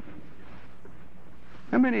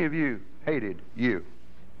 How many of you hated you?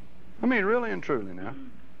 I mean, really and truly now.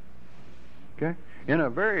 Okay? In a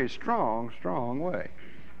very strong, strong way.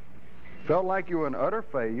 Felt like you were an utter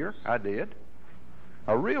failure. I did.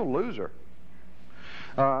 A real loser.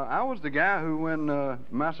 I was the guy who, when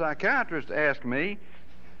my psychiatrist asked me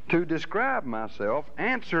to describe myself,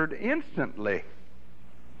 answered instantly,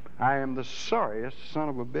 I am the sorriest son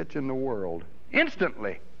of a bitch in the world.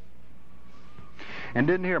 Instantly. And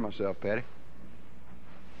didn't hear myself, Patty.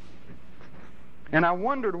 And I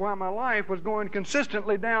wondered why my life was going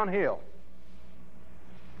consistently downhill.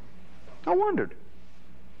 I wondered.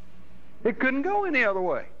 It couldn't go any other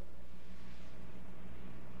way.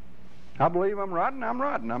 I believe I'm rotten. I'm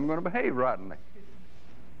rotten. I'm going to behave rottenly.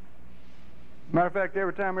 Matter of fact,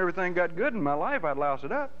 every time everything got good in my life, I'd louse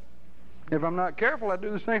it up. If I'm not careful, I'd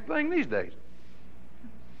do the same thing these days.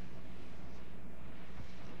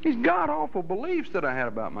 These god-awful beliefs that I had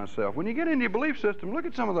about myself. When you get into your belief system, look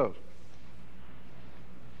at some of those.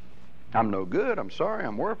 I'm no good, I'm sorry,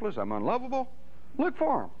 I'm worthless, I'm unlovable. Look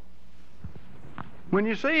for them. When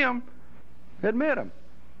you see them, admit them,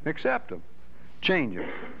 accept them, change them,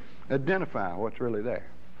 identify what's really there.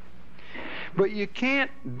 But you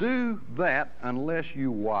can't do that unless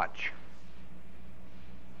you watch.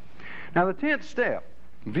 Now the 10th step,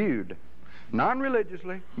 viewed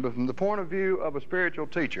non-religiously, but from the point of view of a spiritual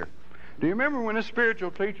teacher. Do you remember when this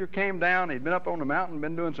spiritual teacher came down, he'd been up on the mountain,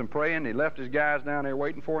 been doing some praying, he left his guys down there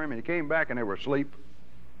waiting for him, and he came back and they were asleep?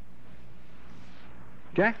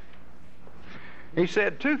 Okay? He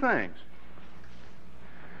said 2 things.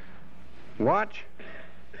 Watch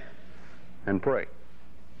and pray.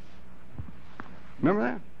 Remember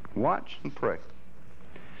that? Watch and pray.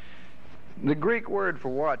 The Greek word for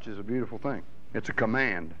watch is a beautiful thing. It's a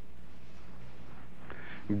command.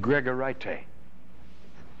 Gregorite.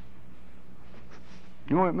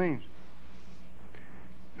 You know what it means?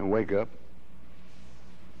 And wake up.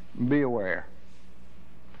 Be aware.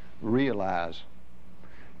 Realize.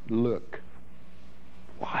 look,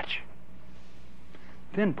 watch,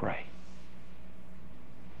 then pray.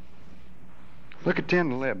 Look at 10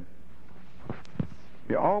 and 11.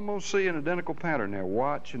 You almost see an identical pattern there.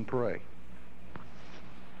 Watch and pray.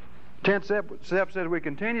 10th step says we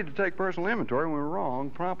continue to take personal inventory when we're wrong,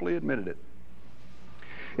 promptly admitted it.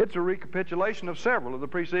 It's a recapitulation of several of the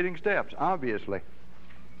preceding steps, obviously.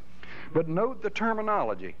 But note the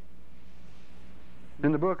terminology.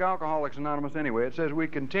 In the book Alcoholics Anonymous anyway, it says we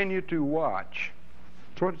continue to watch.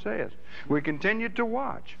 That's what it says. We continue to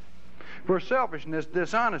watch for selfishness,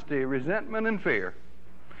 dishonesty, resentment, and fear.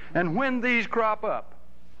 And when these crop up,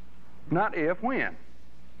 not if, when,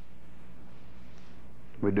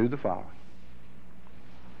 we do the following.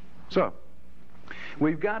 So,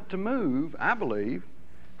 we've got to move, I believe,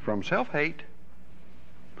 from self-hate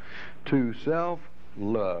to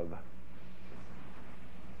self-love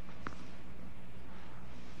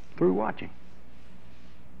through watching,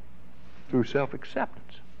 through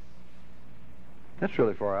self-acceptance. That's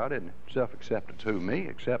really far out, isn't it? Self-acceptance. Who? Me?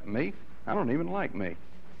 Accept me? I don't even like me.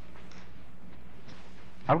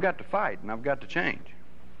 I've got to fight and I've got to change.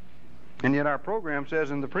 And yet our program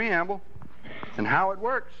says in the preamble, and how it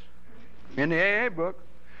works in the AA book,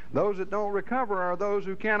 those that don't recover are those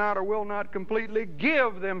who cannot or will not completely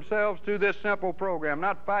give themselves to this simple program,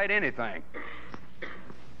 not fight anything.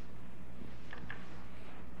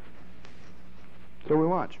 So we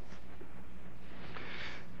watch.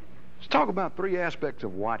 Let's talk about 3 aspects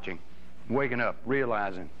of watching: waking up,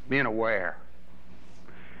 realizing, being aware.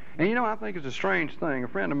 And you know, I think it's a strange thing. A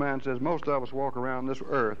friend of mine says most of us walk around this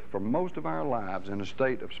earth for most of our lives in a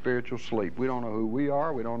state of spiritual sleep. We don't know who we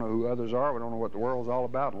are. We don't know who others are. We don't know what the world's all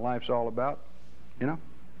about and life's all about, you know.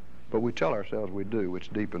 But we tell ourselves we do,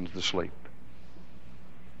 which deepens the sleep.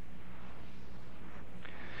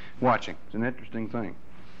 Watching is an interesting thing.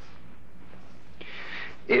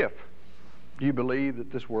 If you believe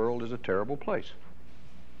that this world is a terrible place,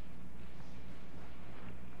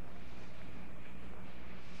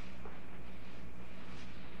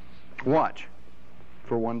 watch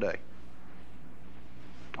for one day,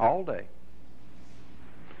 all day,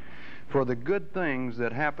 for the good things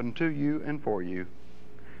that happen to you and for you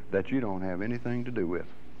that you don't have anything to do with.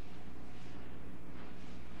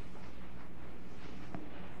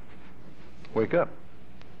 Wake up.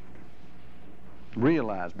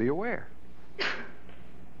 Realize, be aware.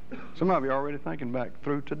 Some of you are already thinking back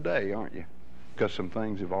through today, aren't you? Because some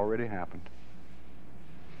things have already happened.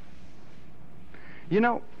 You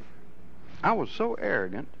know, I was so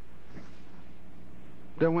arrogant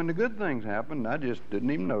that when the good things happened, I just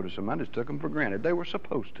didn't even notice them. I just took them for granted. They were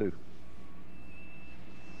supposed to.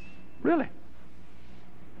 Really.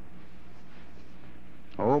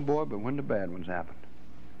 Oh boy, but when the bad ones happened,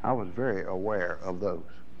 I was very aware of those.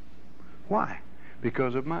 Why?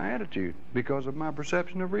 Because of my attitude, because of my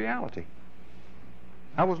perception of reality.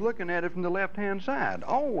 I was looking at it from the left-hand side,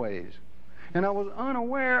 always. And I was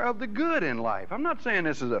unaware of the good in life. I'm not saying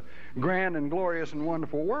this is a grand and glorious and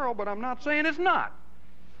wonderful world, but I'm not saying it's not.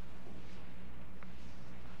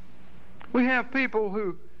 We have people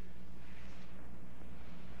who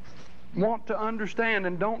want to understand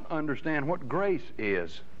and don't understand what grace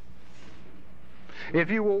is.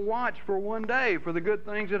 If you will watch for one day for the good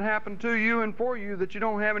things that happen to you and for you that you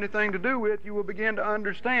don't have anything to do with, you will begin to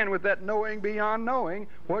understand with that knowing beyond knowing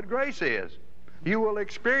what grace is. You will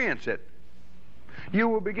experience it. You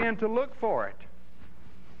will begin to look for it.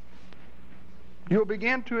 You'll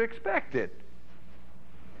begin to expect it.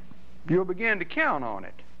 You'll begin to count on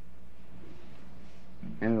it.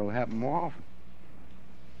 And it'll happen more often.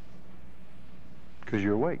 Because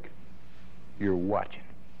you're awake. You're watching.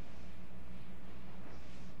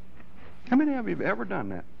 How many of you have ever done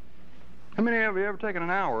that? How many of you have ever taken an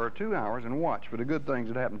hour or 2 hours and watched for the good things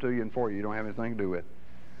that happen to you and for you don't have anything to do with?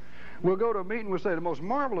 We'll go to a meeting, we'll say, the most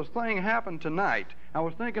marvelous thing happened tonight. I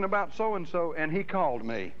was thinking about so-and-so, and he called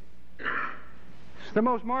me. The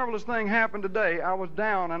most marvelous thing happened today. I was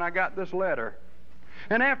down, and I got this letter.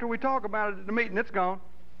 And after we talk about it at the meeting, it's gone.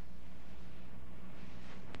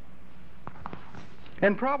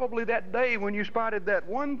 And probably that day when you spotted that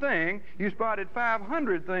one thing, you spotted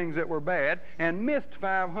 500 things that were bad and missed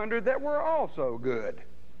 500 that were also good.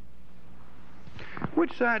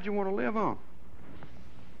 Which side do you want to live on?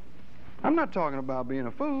 I'm not talking about being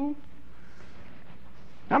a fool.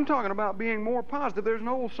 I'm talking about being more positive. There's an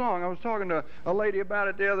old song. I was talking to a lady about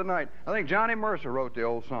it the other night. I think Johnny Mercer wrote the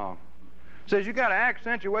old song. It says you got to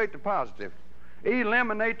accentuate the positive.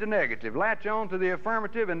 Eliminate the negative. Latch on to the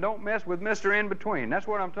affirmative and don't mess with Mr. In-Between. That's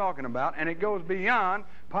what I'm talking about, and it goes beyond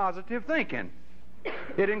positive thinking.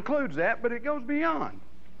 It includes that, but it goes beyond.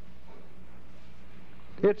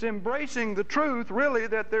 It's embracing the truth, really,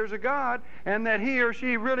 that there's a God and that he or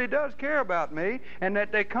she really does care about me and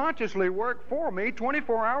that they consciously work for me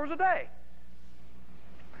 24 hours a day.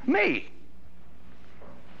 Me.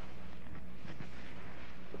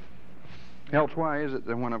 Else why is it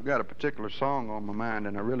that when I've got a particular song on my mind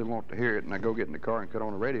and I really want to hear it and I go get in the car and cut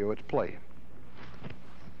on the radio, it's playing?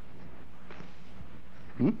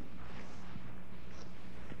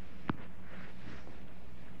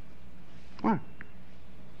 Why?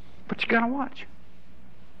 But you got to watch.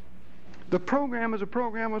 The program is a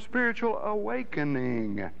program of spiritual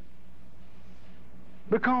awakening.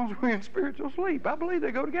 Because we're in spiritual sleep. I believe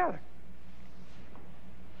they go together.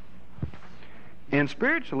 And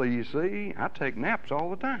spiritually, you see, I take naps all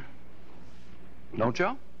the time. Don't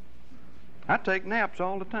y'all? I take naps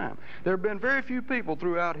all the time. There have been very few people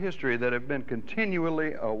throughout history that have been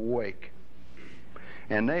continually awake.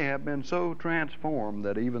 And they have been so transformed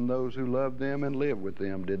that even those who loved them and lived with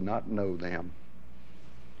them did not know them.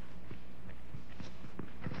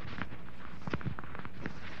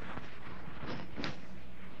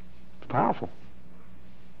 It's powerful.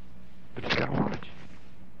 But you gotta watch.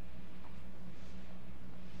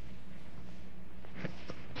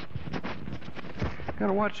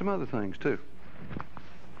 Gotta watch some other things too.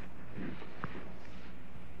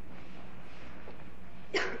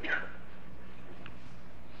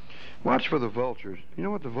 Watch for the vultures. You know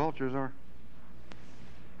what the vultures are?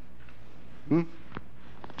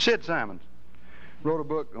 Sid Simons wrote a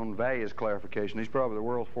book on values clarification. He's probably the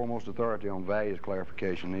world's foremost authority on values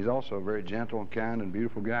clarification. He's also a very gentle and kind and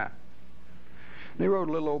beautiful guy. And he wrote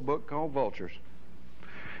a little old book called Vultures.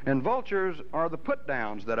 And vultures are the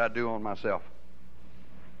put-downs that I do on myself.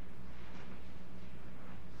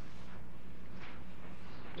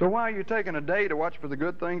 So while you're taking a day to watch for the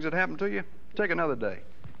good things that happen to you, take another day.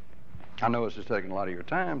 I know this is taking a lot of your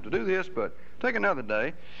time to do this, but take another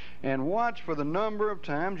day and watch for the number of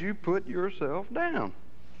times you put yourself down.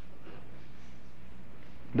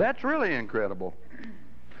 That's really incredible.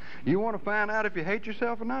 You want to find out if you hate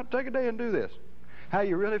yourself or not? Take a day and do this. How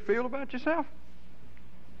you really feel about yourself?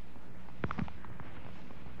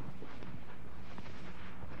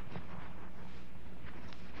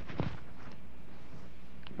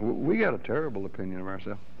 We got a terrible opinion of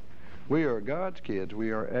ourselves. We are God's kids. We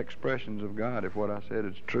are expressions of God. If what I said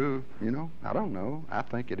is true, you know, I don't know. I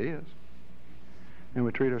think it is. And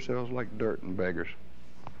we treat ourselves like dirt and beggars.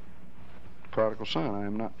 Prodigal son, I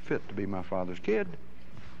am not fit to be my father's kid.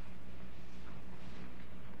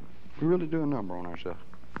 We really do a number on ourselves.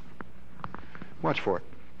 Watch for it.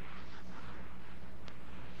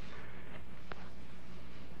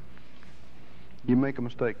 You make a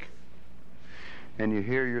mistake, and you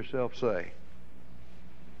hear yourself say,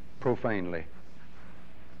 profanely,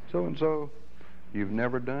 so and so, you've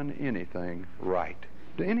never done anything right.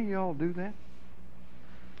 Do any of y'all do that?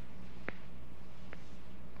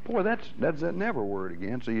 Boy, that's that never word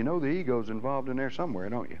again. So you know the ego's involved in there somewhere,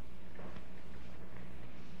 don't you?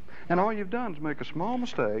 And all you've done is make a small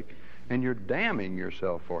mistake, and you're damning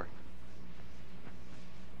yourself for it.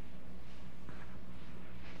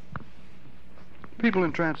 People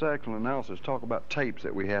in transactional analysis talk about tapes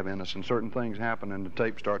that we have in us, and certain things happen and the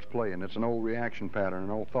tape starts playing. It's an old reaction pattern,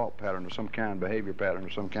 an old thought pattern of some kind, behavior pattern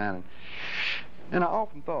of some kind. And I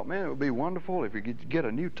often thought, man, it would be wonderful if you could get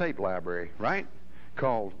a new tape library, right?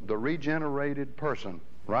 Called The Regenerated Person,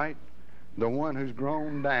 right? The one who's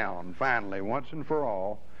grown down, finally, once and for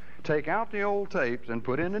all. Take out the old tapes and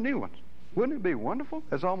put in the new ones. Wouldn't it be wonderful?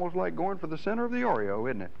 It's almost like going for the center of the Oreo,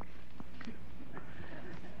 isn't it?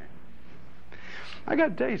 I got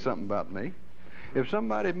to tell you something about me. If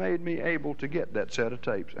somebody made me able to get that set of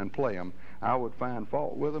tapes and play them, I would find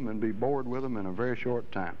fault with them and be bored with them in a very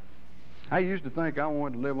short time. I used to think I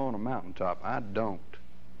wanted to live on a mountaintop. I don't.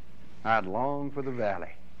 I'd long for the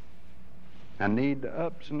valley. I need the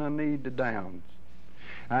ups and I need the downs.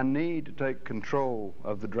 I need to take control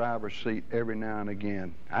of the driver's seat every now and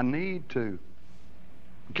again. I need to.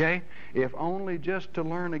 Okay? If only just to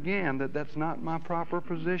learn again that that's not my proper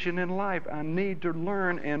position in life. I need to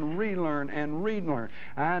learn and relearn and relearn.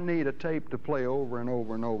 I need a tape to play over and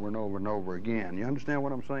over and over and over and over again. You understand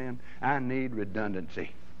what I'm saying? I need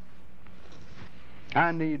redundancy.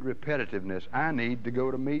 I need repetitiveness. I need to go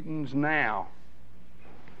to meetings now.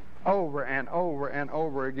 Over and over and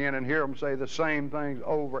over again and hear them say the same things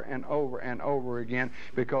over and over and over again,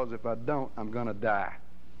 because if I don't, I'm going to die.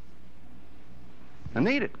 I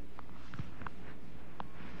need it.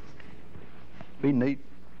 Be neat.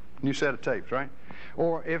 New set of tapes, right?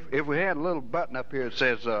 Or if we had a little button up here that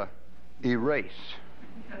says erase.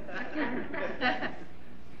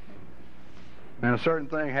 And a certain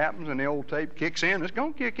thing happens and the old tape kicks in. It's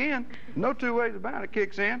going to kick in. No two ways about it. It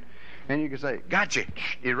kicks in. And you can say, gotcha,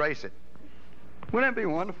 erase it. Wouldn't that be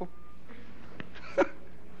wonderful?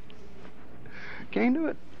 Can't do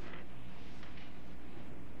it.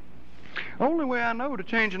 Only way I know to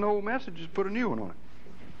change an old message is put a new one on it.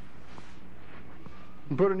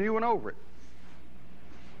 And put a new one over it.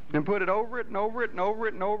 And put it over it and over it and over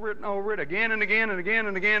it and over it and over it again and again and again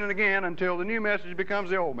and again and again until the new message becomes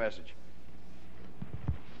the old message.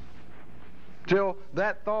 Till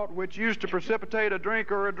that thought which used to precipitate a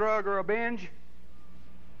drink or a drug or a binge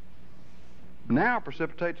now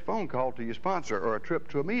precipitates a phone call to your sponsor or a trip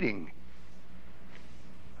to a meeting.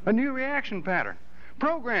 A new reaction pattern.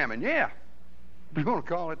 Programming, yeah. You want to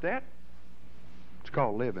call it that? It's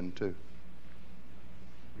called living, too.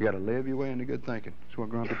 You got to live your way into good thinking. That's what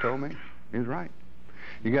Grumpy told me. He was right.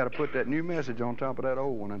 You got to put that new message on top of that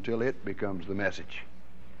old one until it becomes the message.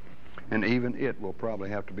 And even it will probably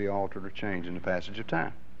have to be altered or changed in the passage of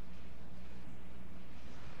time.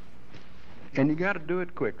 And you got to do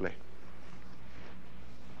it quickly.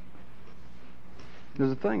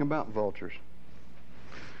 There's a thing about vultures.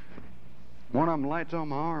 One of them lights on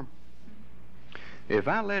my arm. If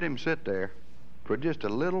I let him sit there for just a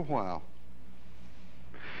little while,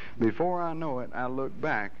 before I know it, I look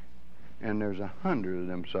back and there's 100 of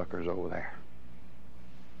them suckers over there.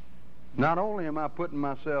 Not only am I putting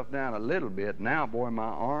myself down a little bit, now, boy, my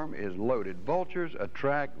arm is loaded. Vultures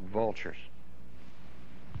attract vultures.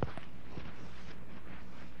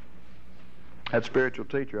 That spiritual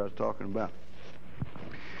teacher I was talking about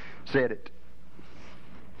said it.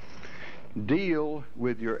 Deal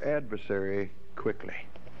with your adversary quickly.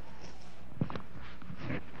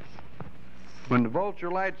 When the vulture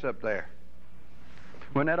lights up there,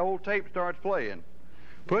 when that old tape starts playing,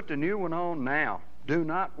 put the new one on now. Do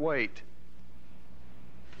not wait.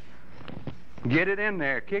 Get it in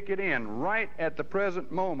there. Kick it in right at the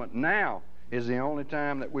present moment. Now is the only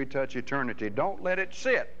time that we touch eternity. Don't let it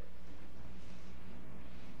sit.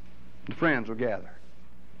 The friends will gather.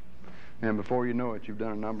 And before you know it, you've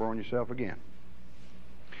done a number on yourself again.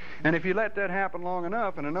 And if you let that happen long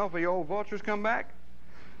enough and enough of your old vultures come back,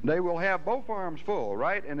 they will have both arms full,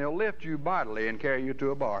 right? And they'll lift you bodily and carry you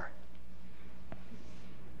to a bar.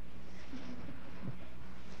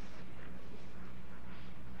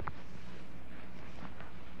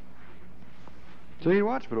 So you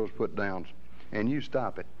watch for those put downs and you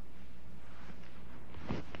stop it.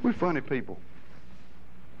 We're funny people.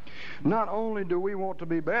 Not only do we want to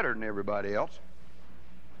be better than everybody else,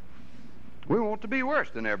 we want to be worse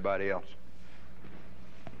than everybody else.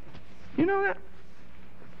 You know that?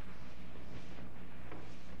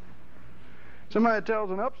 Somebody tells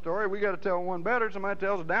an up story, we got to tell one better. Somebody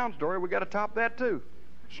tells a down story, we got to top that too.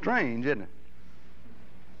 Strange, isn't it?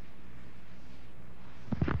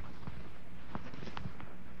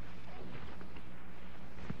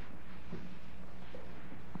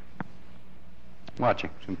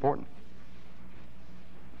 Watching, it's important.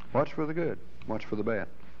 Watch for the good, watch for the bad.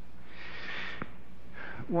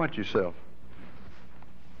 Watch yourself.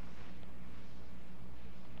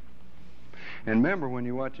 And remember, when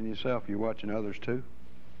you're watching yourself, you're watching others too.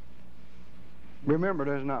 Remember,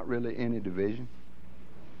 there's not really any division.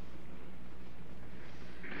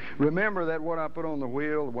 Remember that what I put on the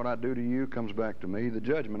wheel, what I do to you, comes back to me. The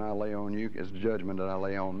judgment I lay on you is the judgment that I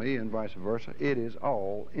lay on me, and vice versa. It is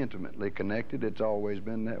all intimately connected. It's always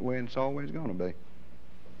been that way, and it's always going to be.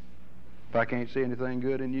 If I can't see anything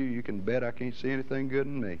good in you, you can bet I can't see anything good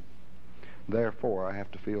in me. Therefore, I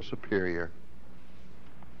have to feel superior.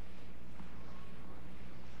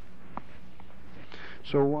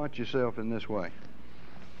 So watch yourself in this way.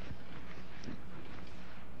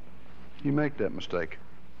 You make that mistake.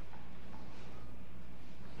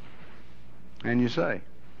 And you say,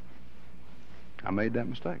 I made that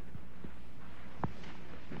mistake.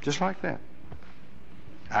 Just like that.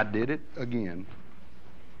 I did it again.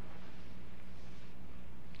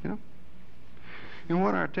 You know? And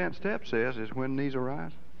what our 10th step says is when these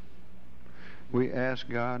arise, we ask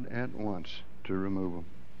God at once to remove them.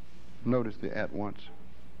 Notice the at once.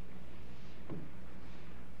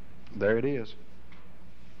 There it is.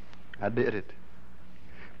 I did it.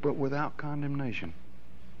 But without condemnation.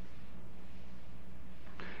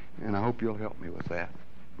 And I hope you'll help me with that.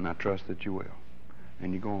 And I trust that you will.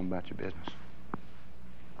 And you go on about your business.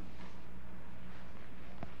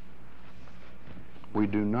 We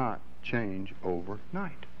do not change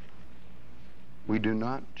overnight. We do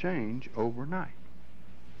not change overnight.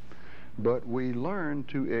 But we learn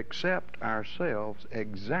to accept ourselves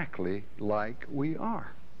exactly like we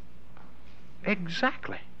are.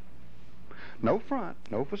 Exactly. No front,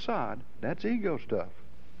 no facade. That's ego stuff.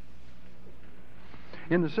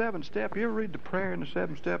 In the 7th step, you ever read the prayer in the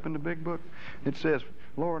 7th step in the big book? It says,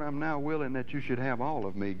 Lord, I'm now willing that you should have all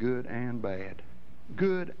of me, good and bad.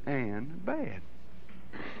 Good and bad.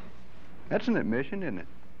 That's an admission, isn't it?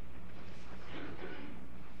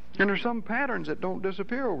 And there's some patterns that don't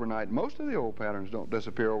disappear overnight. Most of the old patterns don't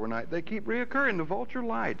disappear overnight. They keep reoccurring. The vulture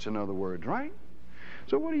lights, in other words, right?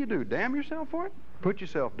 So what do? Damn yourself for it? Put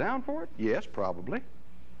yourself down for it? Yes, probably.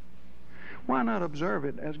 Why not observe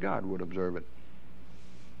it as God would observe it?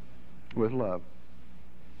 With love.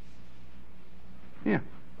 Yeah.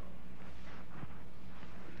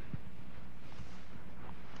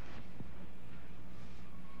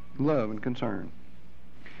 Love and concern.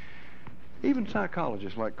 Even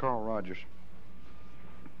psychologists like Carl Rogers,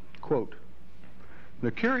 quote,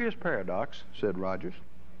 "The curious paradox," said Rogers,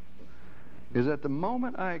 "is that the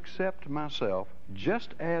moment I accept myself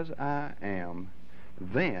just as I am,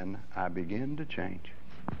 then I begin to change."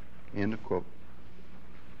 End of quote.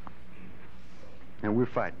 And we're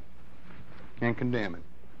fighting and condemning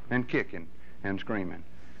and kicking and screaming,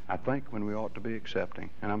 I think, when we ought to be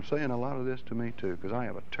accepting. And I'm saying a lot of this to me too, because I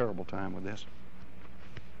have a terrible time with this.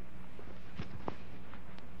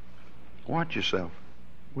 Watch yourself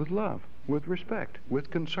with love, with respect,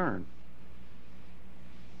 with concern.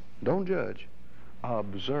 Don't judge.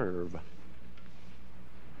 Observe.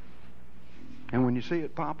 And when you see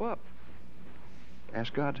it pop up,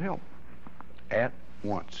 ask God's help at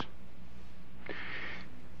once.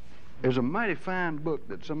 There's a mighty fine book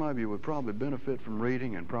that some of you would probably benefit from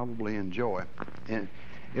reading and probably enjoy. And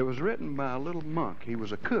it was written by a little monk. He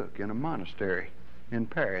was a cook in a monastery in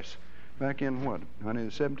Paris back in what, honey,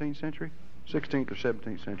 the 17th century? 16th or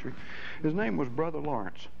 17th century. His name was Brother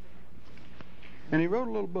Lawrence. And he wrote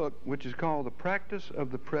a little book which is called The Practice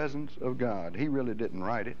of the Presence of God. He really didn't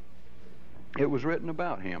write it. It was written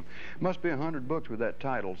about him. Must be 100 books with that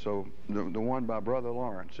title, so the one by Brother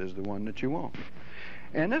Lawrence is the one that you want.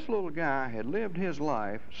 And this little guy had lived his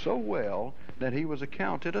life so well that he was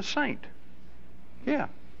accounted a saint. Yeah.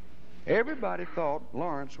 Everybody thought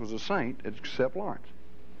Lawrence was a saint except Lawrence.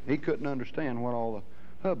 He couldn't understand what all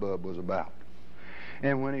the hubbub was about.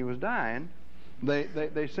 And when he was dying,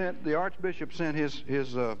 the Archbishop sent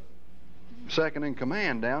his second in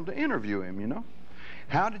command down to interview him, you know.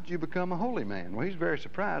 How did you become a holy man? Well, he's very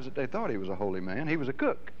surprised that they thought he was a holy man. He was a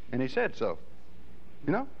cook, and he said so,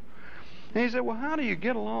 you know. And he said, well, how do you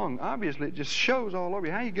get along? Obviously, it just shows all over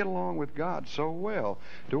you how you get along with God so well,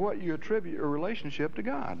 to what you attribute your relationship to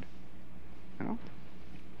God, you know.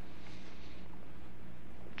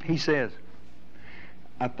 He says,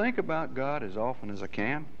 I think about God as often as I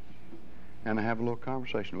can, and I have a little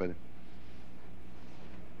conversation with him.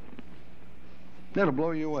 That'll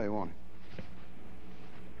blow you away, won't it?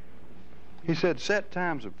 He said, set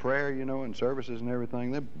times of prayer, you know, and services and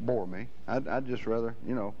everything, they bore me. I'd just rather,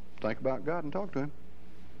 you know, think about God and talk to him.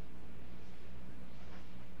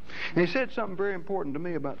 And he said something very important to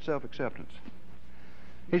me about self-acceptance.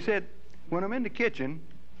 He said, when I'm in the kitchen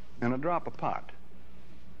and I drop a pot,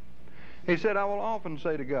 he said, I will often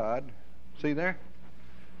say to God, see there,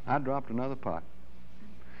 I dropped another pot.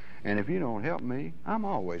 And if you don't help me, I'm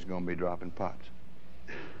always going to be dropping pots.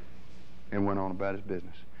 And went on about his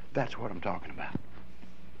business. That's what I'm talking about.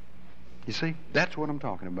 You see, that's what I'm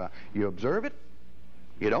talking about. You observe it,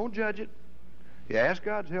 you don't judge it, you ask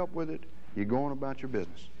God's help with it, you go on about your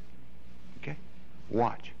business. Okay?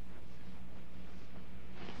 Watch.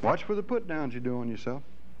 Watch for the put-downs you do on yourself.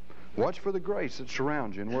 Watch for the grace that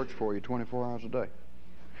surrounds you and works for you 24 hours a day.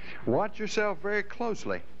 Watch yourself very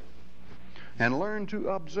closely and learn to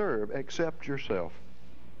observe, accept yourself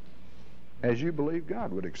as you believe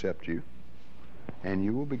God would accept you, and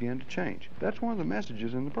you will begin to change. That's one of the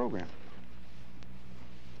messages in the program.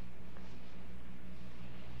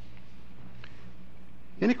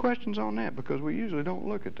 Any questions on that? Because we usually don't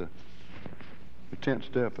look at the 10th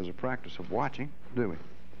step as a practice of watching, do we?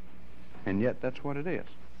 And yet that's what it is.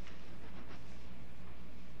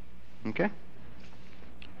 Okay?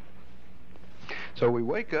 So we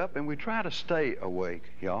wake up and we try to stay awake,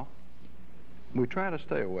 y'all. We try to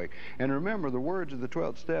stay awake. And remember, the words of the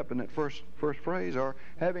 12th step in that first phrase are,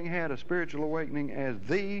 having had a spiritual awakening as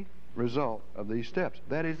the result of these steps.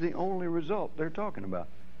 That is the only result they're talking about.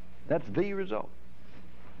 That's the result.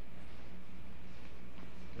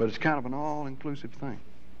 But it's kind of an all-inclusive thing.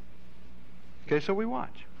 Okay, so we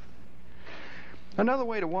watch. Another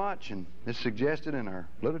way to watch, and it's suggested in our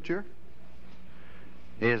literature,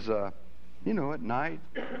 is, you know, at night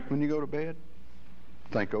when you go to bed,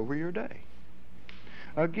 think over your day.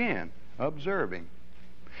 Again, observing.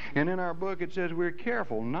 And in our book it says we're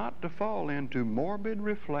careful not to fall into morbid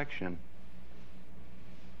reflection.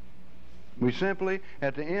 We simply,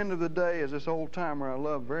 at the end of the day, as this old timer I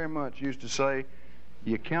love very much used to say,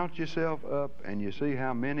 you count yourself up and you see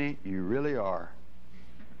how many you really are.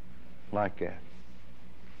 Like that.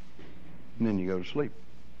 And then you go to sleep.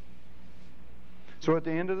 So at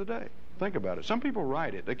the end of the day, think about it. Some people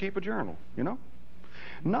write it. They keep a journal, you know.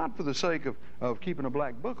 Not for the sake of keeping a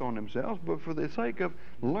black book on themselves, but for the sake of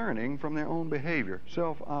learning from their own behavior,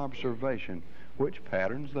 self-observation, which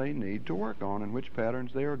patterns they need to work on and which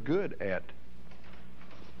patterns they are good at.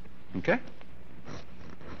 Okay?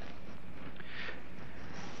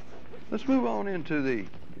 Let's move on into the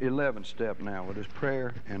 11th step now with this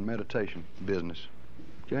prayer and meditation business.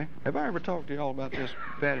 Okay? Have I ever talked to y'all about this,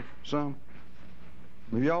 Patty? Some?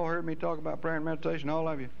 Have y'all heard me talk about prayer and meditation, all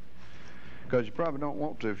of you? Because you probably don't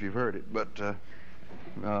want to if you've heard it, but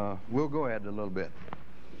we'll go ahead a little bit.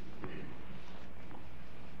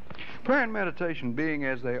 Prayer and meditation, being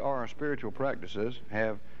as they are spiritual practices,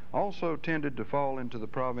 have also tended to fall into the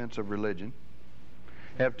province of religion,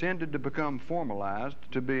 have tended to become formalized,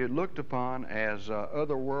 to be looked upon as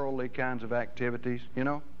otherworldly kinds of activities, you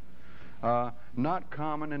know, not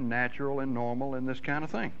common and natural and normal and this kind of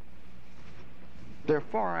thing. They're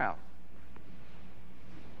far out.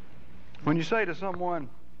 When you say to someone,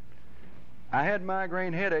 I had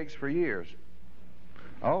migraine headaches for years.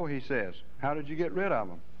 Oh, he says, how did you get rid of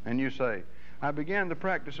them? And you say, I began the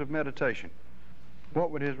practice of meditation.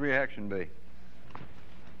 What would his reaction be?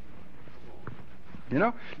 You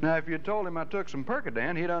know? Now, if you told him I took some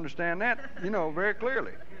Percodan, he'd understand that, you know, very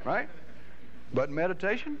clearly, right? But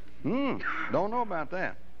meditation? Don't know about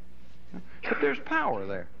that. But there's power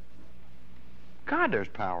there. God, there's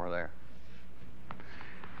power there.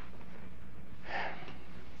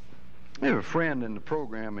 I have a friend in the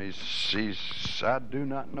program. He's I do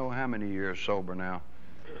not know how many years sober now.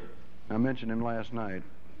 I mentioned him last night.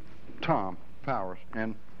 Tom Powers.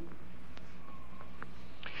 And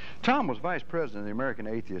Tom was vice president of the American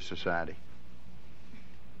Atheist Society.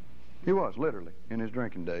 He was, literally, in his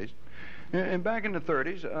drinking days. And back in the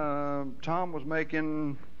 30s, Tom was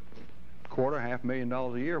making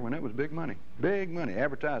 $250,000 a year when it was big money. Big money.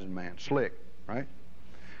 Advertising man. Slick, right?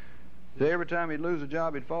 So every time he'd lose a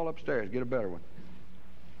job, he'd fall upstairs, get a better one.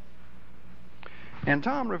 And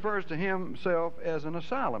Tom refers to himself as an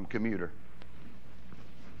asylum commuter.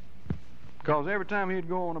 Because every time he'd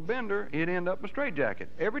go on a bender, he'd end up in a straitjacket.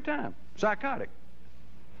 Every time. Psychotic.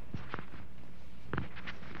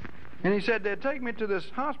 And he said they'd take me to this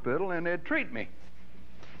hospital and they'd treat me.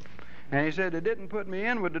 And he said they didn't put me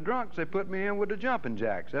in with the drunks, they put me in with the jumping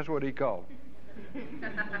jacks. That's what he called them.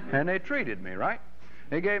 And they treated me, right?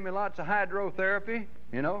 They gave me lots of hydrotherapy,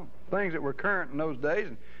 you know, things that were current in those days,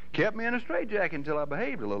 and kept me in a straitjacket until I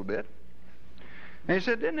behaved a little bit. And he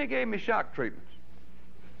said, then they gave me shock treatments.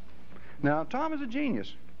 Now, Tom is a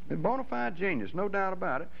genius, a bona fide genius, no doubt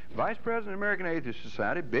about it. Vice president of the American Atheist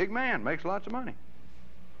Society, big man, makes lots of money.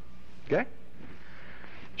 Okay?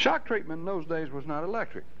 Shock treatment in those days was not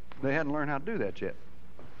electric. They hadn't learned how to do that yet.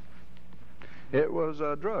 It was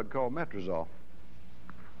a drug called metrazole.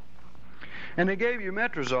 And they gave you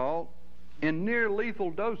metrazole in near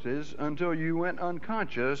lethal doses until you went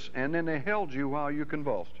unconscious, and then they held you while you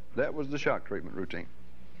convulsed. That was the shock treatment routine.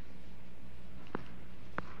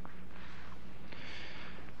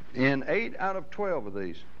 In 8 out of 12 of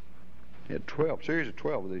these, he had series of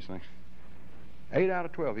 12 of these things. 8 out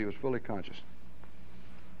of 12 he was fully conscious.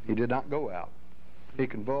 He did not go out. He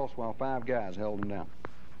convulsed while 5 guys held him down.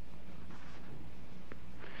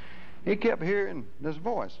 He kept hearing this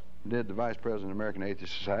voice, did the vice president of the American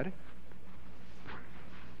Atheist Society.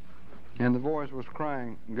 And the voice was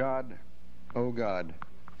crying, God, oh God,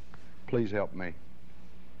 please help me.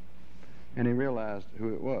 And he realized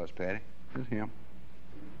who it was, Patty. It was him.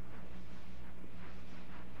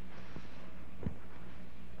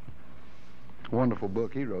 Wonderful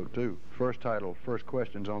book he wrote, too. First title, First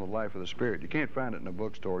Questions on the Life of the Spirit. You can't find it in a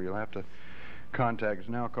bookstore. You'll have to contact. It's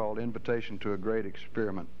now called Invitation to a Great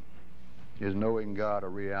Experiment. Is Knowing God a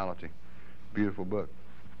Reality? Beautiful book.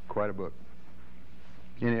 Quite a book.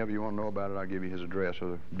 Any of you want to know about it, I'll give you his address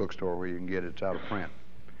or the bookstore where you can get it. It's out of print.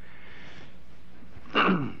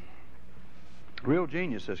 Real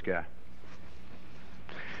genius, this guy.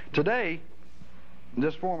 Today,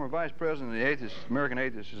 this former vice president of the American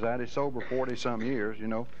Atheist Society, sober 40-some years, you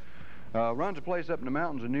know, runs a place up in the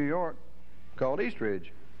mountains of New York called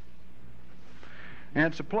Eastridge. And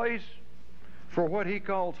it's a place for what he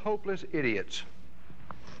calls hopeless idiots.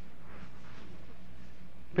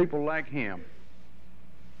 People like him,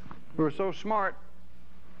 who are so smart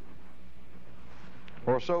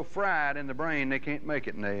or so fried in the brain they can't make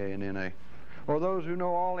it in AA and NA, or those who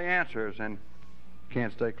know all the answers and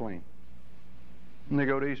can't stay clean. And they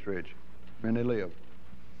go to Eastridge, and they live,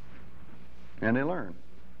 and they learn,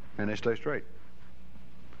 and they stay straight.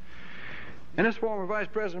 And this former vice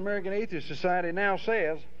president of the American Atheist Society now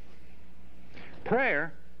says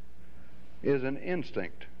prayer is an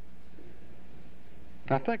instinct.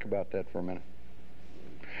 Now think about that for a minute.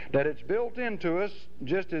 That it's built into us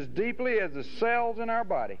just as deeply as the cells in our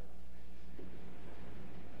body.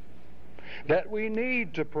 That we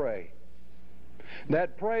need to pray.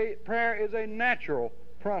 That prayer is a natural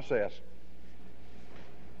process.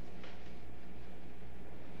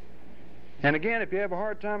 And again, if you have a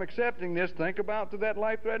hard time accepting this, think about that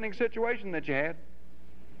life-threatening situation that you had.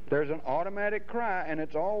 There's an automatic cry, and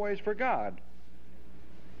it's always for God.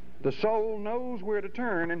 The soul knows where to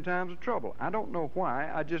turn in times of trouble. I don't know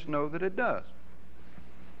why, I just know that it does.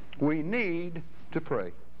 We need to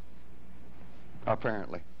pray,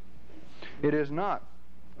 apparently. It is not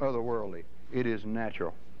otherworldly. It is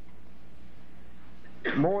natural.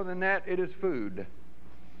 More than that, it is food.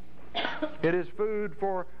 It is food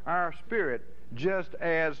for our spirit, just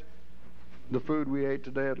as the food we ate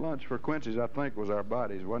today at lunch for Quincy's, I think, was our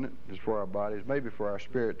bodies, wasn't it? Just for our bodies, maybe for our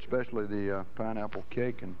spirit, especially the pineapple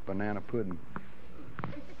cake and banana pudding.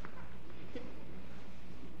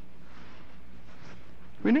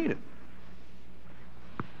 We need it.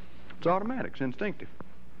 It's automatic. It's instinctive.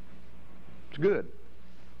 It's good.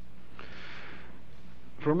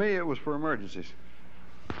 For me, it was for emergencies.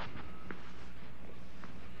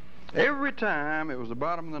 Every time it was the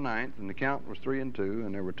bottom of the ninth and the count was 3-2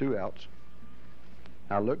 and there were 2 outs,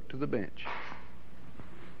 I looked to the bench,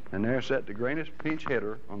 and there sat the greatest pinch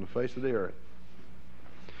hitter on the face of the earth.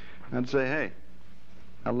 I'd say, hey,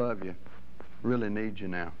 I love you. Really need you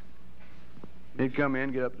now. He'd come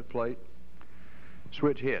in, get up to the plate,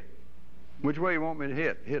 switch hit. Which way you want me to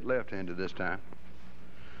hit? Hit left-handed this time.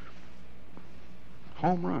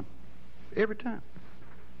 Home run. Every time.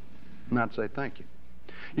 And I'd say, thank you.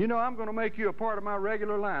 You know, I'm going to make you a part of my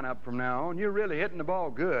regular lineup from now on. You're really hitting the ball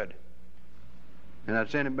good. And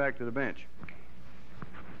I'd send him back to the bench,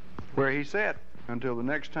 where he sat until the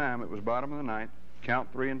next time it was bottom of the ninth,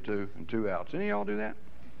 count 3-2, and 2 outs. Any of y'all do that?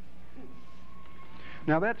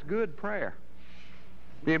 Now that's good prayer.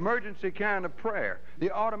 The emergency kind of prayer,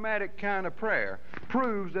 the automatic kind of prayer,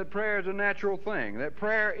 proves that prayer is a natural thing. That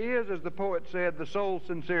prayer is, as the poet said, the soul's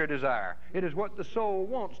sincere desire. It is what the soul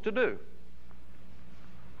wants to do.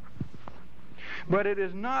 But it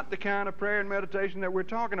is not the kind of prayer and meditation that we're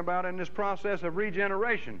talking about in this process of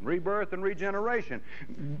regeneration, rebirth and regeneration,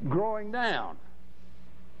 growing down.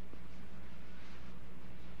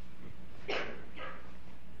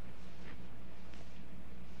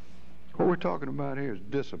 What we're talking about here is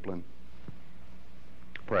discipline,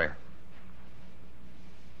 prayer.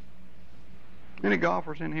 Any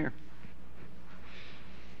golfers in here?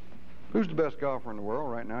 Who's the best golfer in the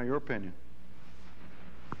world right now, your opinion?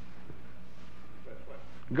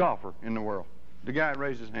 Golfer in the world. The guy that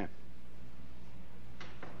raised his hand.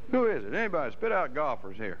 Who is it? Anybody? Spit out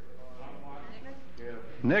golfers here.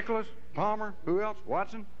 Nicholas, Palmer, who else?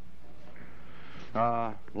 Watson?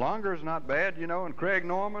 Longer's not bad, you know, and Craig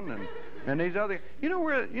Norman and these other. You know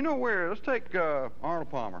where? Let's take Arnold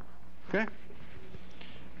Palmer, okay?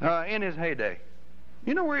 In his heyday,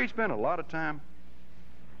 you know where he spent a lot of time?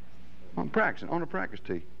 On practicing, on the practice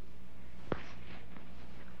tee.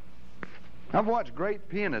 I've watched great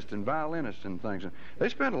pianists and violinists and things. They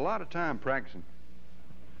spend a lot of time practicing.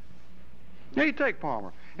 Now you take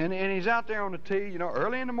Palmer, and he's out there on the tee, you know,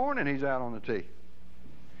 early in the morning he's out on the tee.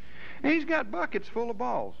 And he's got buckets full of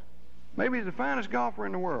balls. Maybe he's the finest golfer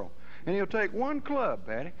in the world. And he'll take one club,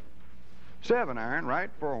 Patty, 7-iron, right,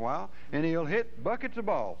 for a while, and he'll hit buckets of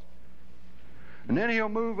balls. And then he'll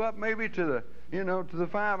move up maybe to the, you know, to the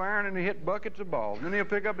 5-iron, and he'll hit buckets of balls. And then he'll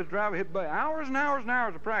pick up his driver, hit hours and hours and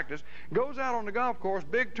hours of practice, goes out on the golf course,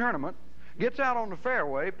 big tournament, gets out on the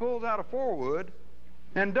fairway, pulls out a 4-wood,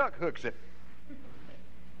 and duck hooks it.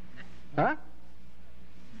 Huh?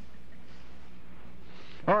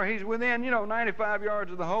 Or he's within, you know, 95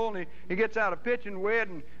 yards of the hole, and he gets out a pitching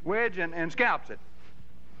wedge and scalps it.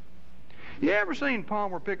 You ever seen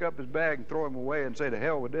Palmer pick up his bag and throw him away and say, to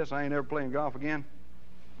hell with this, I ain't ever playing golf again?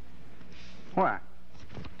 Why?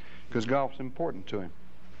 Because golf's important to him.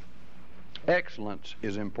 Excellence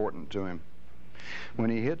is important to him. When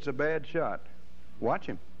he hits a bad shot, watch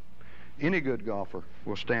him. Any good golfer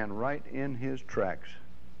will stand right in his tracks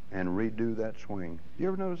and redo that swing. You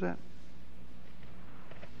ever notice that?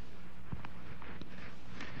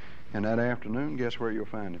 And that afternoon, guess where you'll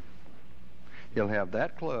find him? He'll have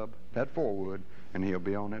that club, that 4-wood, and he'll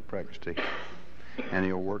be on that practice tee. And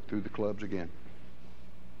he'll work through the clubs again.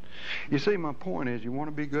 You see, my point is, you want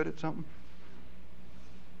to be good at something?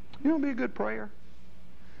 You want to be a good prayer?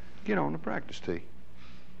 Get on the practice tee.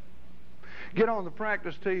 Get on the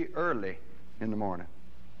practice tee early in the morning.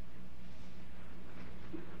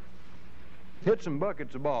 Hit some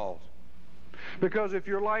buckets of balls. Because if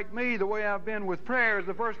you're like me, the way I've been with prayers,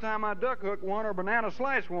 the first time I duck hook one or banana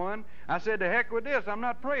slice one, I said, to heck with this, I'm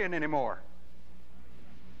not praying anymore.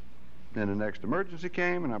 Then the next emergency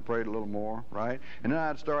came, and I prayed a little more, right? And then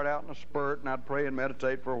I'd start out in a spurt, and I'd pray and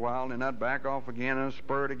meditate for a while, and then I'd back off again, and a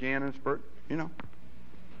spurt again, and a spurt, you know.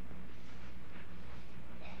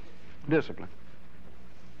 Discipline.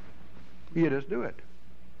 You just do it.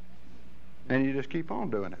 And you just keep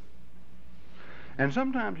on doing it. And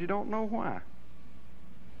sometimes you don't know why.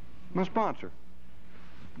 My sponsor,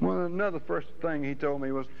 another first thing he told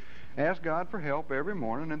me was, ask God for help every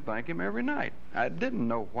morning and thank Him every night. I didn't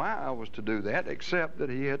know why I was to do that, except that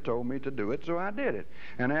He had told me to do it, so I did it.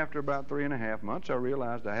 And after about 3.5 months, I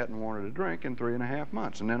realized I hadn't wanted a drink in 3.5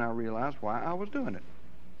 months. And then I realized why I was doing it.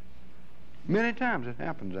 Many times it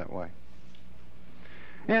happens that way.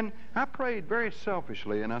 And I prayed very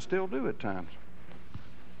selfishly, and I still do at times.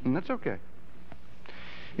 And that's okay.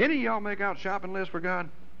 Any of y'all make out shopping lists for God?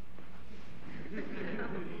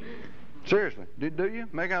 Seriously, do you?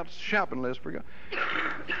 Make out shopping lists for God.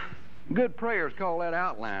 Good prayers call that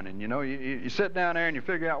outlining. You know, you sit down there and you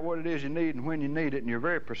figure out what it is you need and when you need it, and you're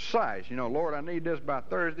very precise. You know, Lord, I need this by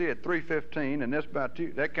Thursday at 3:15 and this by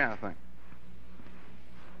 2, that kind of thing.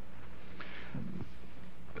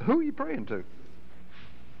 Who are you praying to?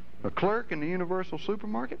 A clerk in the Universal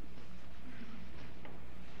Supermarket?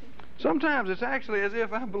 Sometimes it's actually as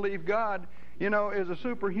if I believe God, you know, is a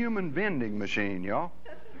superhuman vending machine, y'all,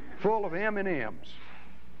 full of M&Ms.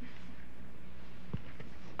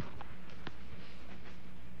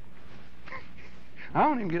 I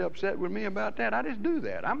don't even get upset with me about that. I just do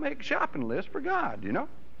that. I make shopping lists for God, you know.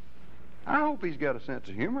 I hope He's got a sense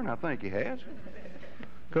of humor, and I think He has,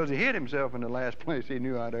 because He hid Himself in the last place He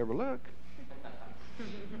knew I'd ever look.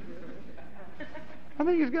 I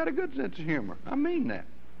think He's got a good sense of humor. I mean that.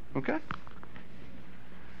 Okay?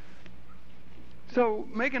 So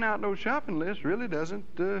making out those shopping lists really doesn't,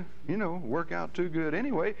 you know, work out too good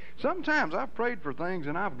anyway. Sometimes I've prayed for things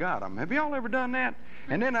and I've got them. Have y'all ever done that?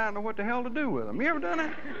 And then I don't know what the hell to do with them. You ever done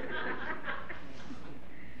that?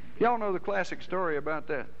 Y'all know the classic story about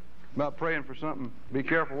that, about praying for something. Be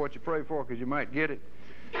careful what you pray for because you might get it.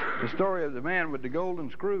 The story of the man with the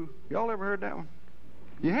golden screw. Y'all ever heard that one?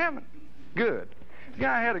 You haven't? Good. The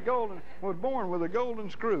guy was born with a golden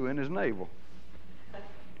screw in his navel.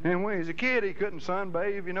 And when he was a kid, he couldn't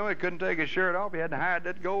sunbathe, you know. He couldn't take his shirt off. He had to hide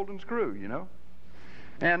that golden screw, you know.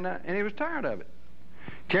 And he was tired of it.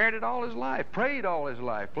 Carried it all his life. Prayed all his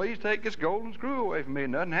life. Please take this golden screw away from me.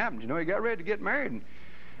 And nothing happened. You know, he got ready to get married.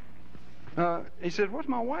 And he said, what's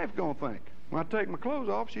my wife going to think? When I take my clothes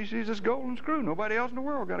off, she sees this golden screw. Nobody else in the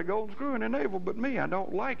world got a golden screw in their navel but me. I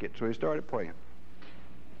don't like it. So he started praying.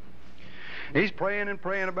 He's praying and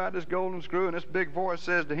praying about this golden screw, and this big voice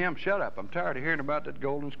says to him, shut up, I'm tired of hearing about that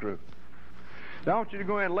golden screw. Now I want you to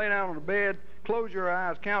go ahead and lay down on the bed, close your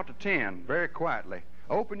eyes, count to 10 very quietly.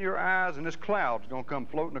 Open your eyes, and this cloud's going to come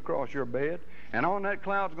floating across your bed, and on that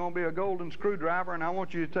cloud's going to be a golden screwdriver, and I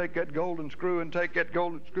want you to take that golden screw and take that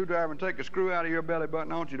golden screwdriver and take a screw out of your belly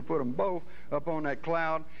button. I want you to put them both up on that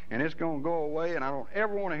cloud, and it's going to go away, and I don't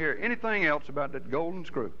ever want to hear anything else about that golden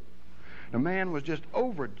screw. The man was just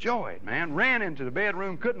overjoyed, man. Ran into the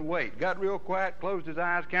bedroom, couldn't wait. Got real quiet, closed his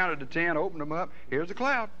eyes, counted to 10, opened them up. Here's the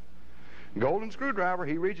cloud. Golden screwdriver.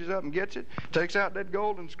 He reaches up and gets it, takes out that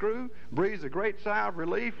golden screw, breathes a great sigh of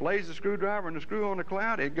relief, lays the screwdriver and the screw on the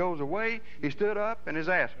cloud. It goes away. He stood up, and his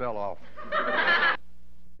ass fell off.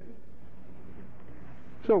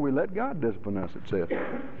 So we let God discipline us, it says,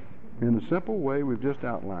 in the simple way we've just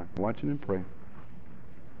outlined, watching and praying.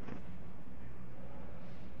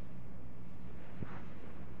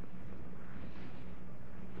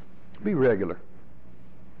 Be regular.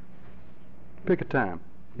 Pick a time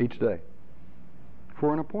each day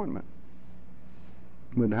for an appointment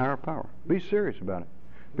with the higher power. Be serious about it.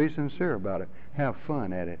 Be sincere about it. Have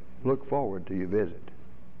fun at it. Look forward to your visit.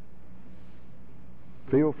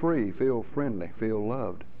 Feel free, feel friendly, feel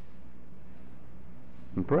loved.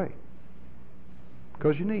 And pray.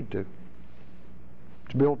 Because you need to.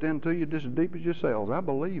 It's built into you just as deep as your cells. I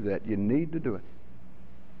believe that. You need to do it.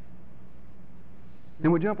 Then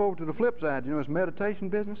we jump over to the flip side. You know, it's meditation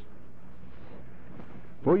business.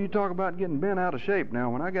 Well, you talk about getting bent out of shape. Now,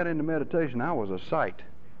 when I got into meditation, I was a sight.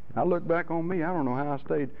 I look back on me, I don't know how I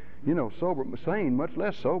stayed, you know, sober, sane, much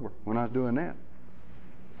less sober when I was doing that.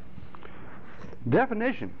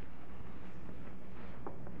 Definition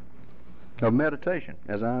of meditation,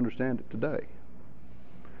 as I understand it today,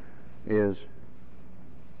 is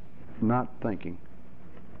not thinking.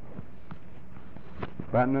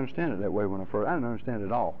 I didn't understand it that way when I didn't understand it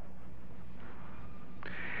at all.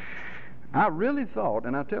 I really thought,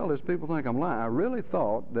 and I tell this, people think I'm lying, I really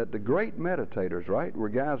thought that the great meditators, right, were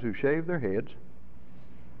guys who shaved their heads.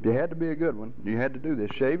 You had to be a good one. You had to do this.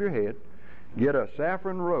 Shave your head, get a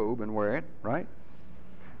saffron robe and wear it, right?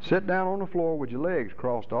 Sit down on the floor with your legs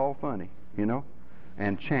crossed all funny, you know,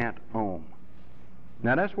 and chant Om.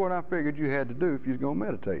 Now that's what I figured you had to do if you was going to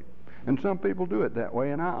meditate. And some people do it that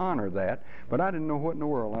way, and I honor that, but I didn't know what in the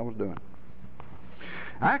world I was doing.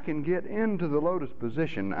 I can get into the lotus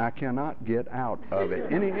position. I cannot get out of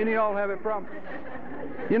it. Any of y'all have a problem?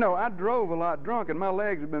 You know, I drove a lot drunk, and my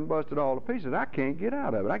legs have been busted all to pieces. I can't get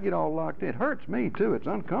out of it. I get all locked in. It hurts me, too. It's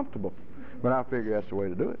uncomfortable. But I figure that's the way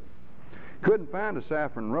to do it. Couldn't find a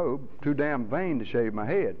saffron robe. Too damn vain to shave my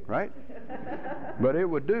head, right? But it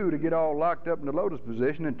would do to get all locked up in the lotus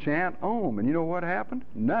position and chant Om. And you know what happened?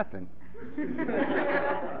 Nothing.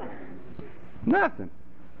 Nothing.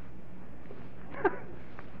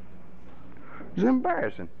 It's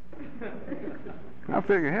embarrassing. I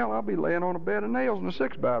figure, hell, I'll be laying on a bed of nails and a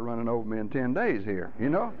 6-by running over me in 10 days here, you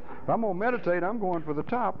know. If I'm going to meditate, I'm going for the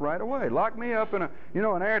top right away. Lock me up in an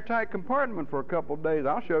airtight compartment for a couple of days.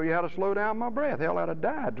 I'll show you how to slow down my breath. Hell, I'd have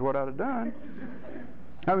died is what I'd have done.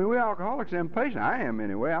 I mean, we alcoholics are impatient. I am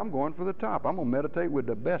anyway. I'm going for the top. I'm going to meditate with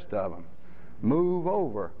the best of them. Move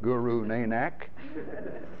over, Guru Nanak.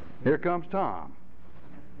 Here comes Tom.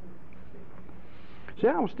 See,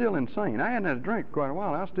 I was still insane. I hadn't had a drink for quite a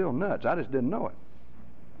while. I was still nuts. I just didn't know it.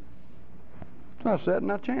 So I sat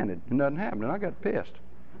and I chanted, and nothing happened, and I got pissed.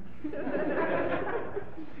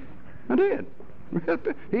 I did.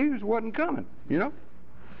 He wasn't coming, you know.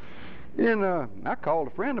 And I called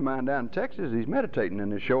a friend of mine down in Texas. He's meditating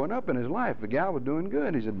and is showing up in his life. The guy was doing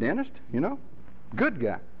good. He's a dentist, you know. Good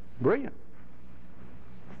guy. Brilliant.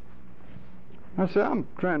 I said, I'm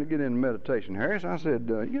trying to get into meditation, Harris. I said,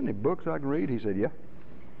 you got any books I can read? He said, yeah.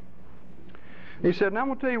 He said, and I'm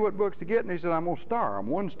going to tell you what books to get. And he said, I'm going to star them.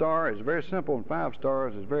 1 star is very simple, and 5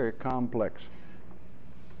 stars is very complex.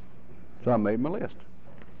 So I made my list.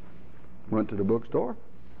 Went to the bookstore.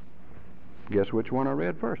 Guess which one I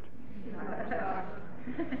read first?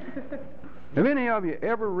 Have any of you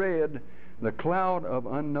ever read The Cloud of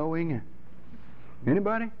Unknowing?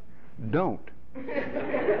 Anybody? Don't.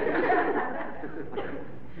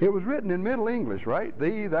 It was written in Middle English, right?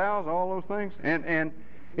 Thee, thous, all those things. And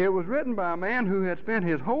it was written by a man who had spent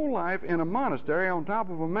his whole life in a monastery on top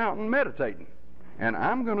of a mountain meditating. And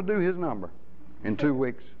I'm going to do his number in 2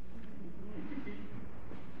 weeks.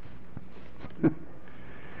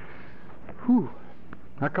 Whew.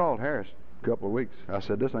 I called Harris a couple of weeks. I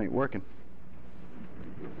said, this ain't working.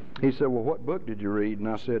 He said, well, what book did you read? And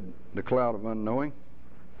I said, The Cloud of Unknowing.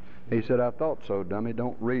 He said, I thought so, dummy.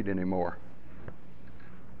 Don't read anymore.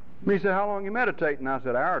 He said, how long you meditate? And I said,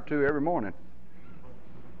 an hour or 2 every morning.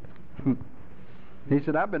 He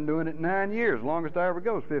said, I've been doing it 9 years. Longest I ever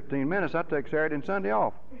go is 15 minutes. I take Saturday and Sunday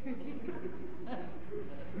off.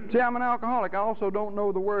 See, I'm an alcoholic. I also don't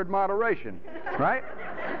know the word moderation, right?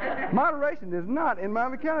 Moderation is not in my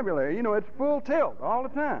vocabulary. You know, it's full tilt all the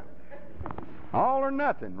time. All or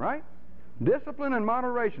nothing, right? Discipline and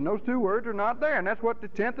moderation, those 2 words are not there. And that's what the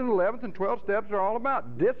 10th and 11th and 12th steps are all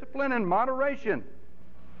about. Discipline and moderation.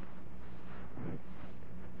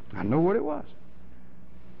 I know what it was.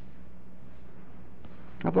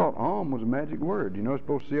 I thought Om was a magic word. You know, it's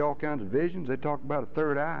supposed to see all kinds of visions. They talk about a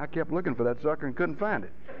 3rd eye. I kept looking for that sucker and couldn't find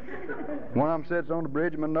it. One of them said it's on the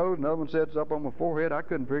bridge of my nose, another one said it's up on my forehead. I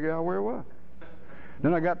couldn't figure out where it was.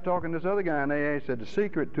 Then I got talking to this other guy in AA. He said the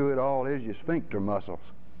secret to it all is your sphincter muscles.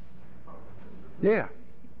 Yeah.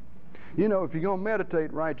 You know, if you're going to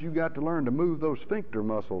meditate right, you got to learn to move those sphincter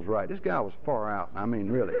muscles right. This guy was far out. I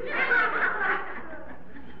mean, really.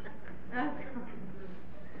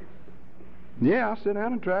 Yeah, I sit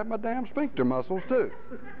down and try my damn sphincter muscles, too.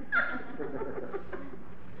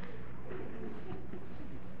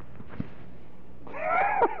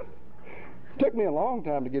 Took me a long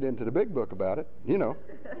time to get into the big book about it, you know.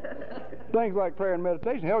 Things like prayer and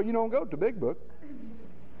meditation. Hell, you don't go to the big book.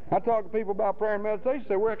 I talk to people about prayer and meditation,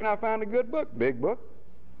 say, where can I find a good book? Big book.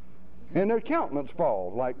 And their countenance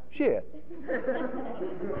falls like shit.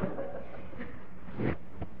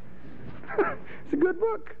 It's a good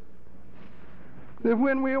book. That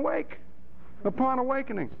when we awake, upon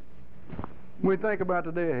awakening, we think about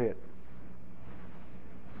the day ahead.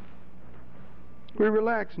 We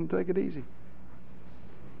relax and take it easy.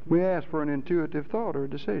 We ask for an intuitive thought or a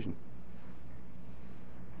decision.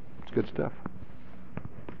 It's good stuff.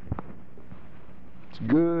 It's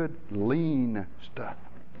good, lean stuff.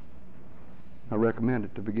 I recommend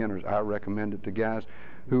it to beginners. I recommend it to guys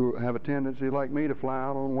who have a tendency like me to fly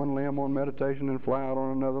out on one limb on meditation and fly out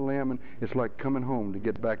on another limb, and it's like coming home to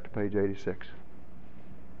get back to page 86.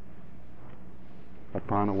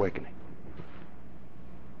 Upon awakening.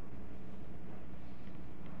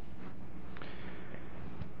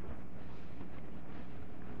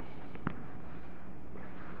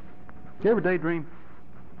 You ever daydream?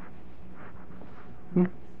 You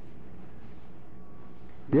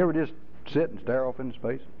ever just sit and stare off into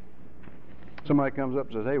space? Somebody comes up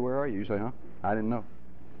and says, "Hey, where are you?" You say, "Huh? I didn't know."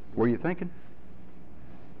 Were you thinking?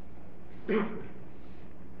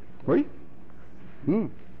 Were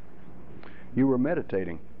you? You were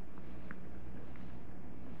meditating.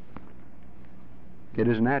 It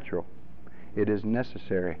is natural. It is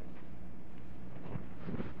necessary.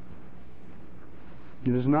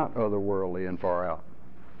 It is not otherworldly and far out.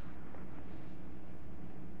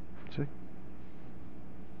 See?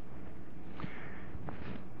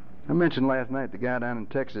 I mentioned last night the guy down in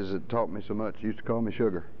Texas that taught me so much, used to call me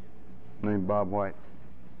Sugar, named Bob White.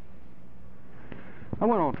 I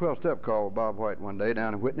went on a 12-step call with Bob White one day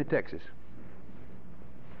down in Whitney, Texas.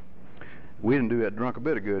 We didn't do that drunk a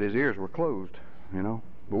bit of good. His ears were closed, you know,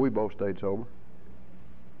 but we both stayed sober.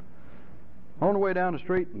 On the way down the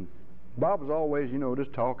street, and Bob was always, you know,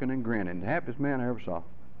 just talking and grinning. The happiest man I ever saw.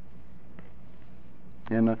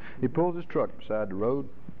 And he pulls his truck beside the road,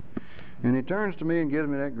 and he turns to me and gives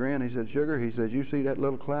me that grin. He said, "Sugar," he says, "you see that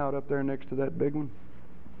little cloud up there next to that big one?"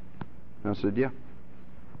 I said, "Yeah."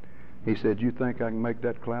 He said, "You think I can make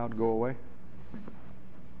that cloud go away?"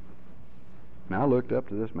 Now I looked up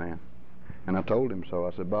to this man, and I told him so.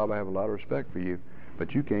 I said, "Bob, I have a lot of respect for you,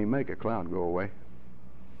 but you can't make a cloud go away."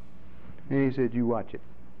 And he said, "You watch it."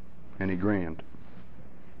 And he grinned.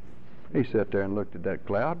 He sat there and looked at that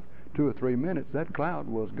cloud. 2 or 3 minutes, that cloud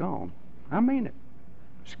was gone. I mean it.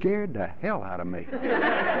 Scared the hell out of me.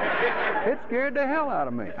 It scared the hell out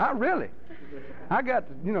of me. I got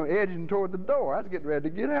to, you know, edging toward the door. I was getting ready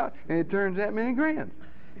to get out, and he turns at me and grins.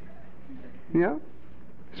 You know?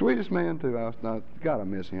 Sweetest man, too. I thought, God, I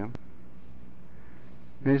miss him.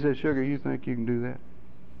 And he said, "Sugar, you think you can do that?"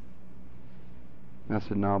 I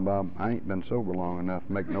said, "No, Bob, I ain't been sober long enough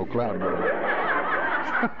to make no cloud go away."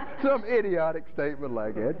 Some idiotic statement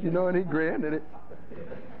like that, you know, and he grinned at it.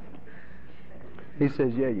 He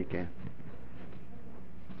says, "Yeah, you can.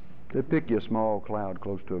 They pick you a small cloud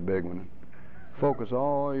close to a big one, and focus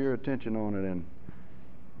all your attention on it and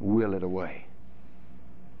will it away."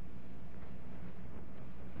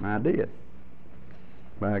 And I did.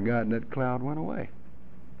 By God, that cloud went away.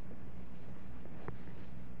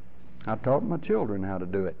 I taught my children how to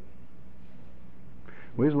do it.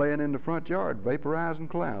 We was laying in the front yard vaporizing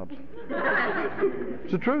clouds.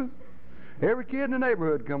 It's the truth. Every kid in the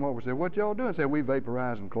neighborhood come over and said, "What y'all doing?" I said, "We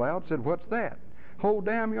vaporizing clouds." I said, "What's that?" Whole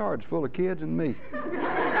damn yard's full of kids and me.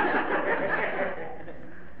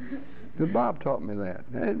 But Bob taught me that.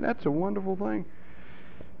 That's a wonderful thing.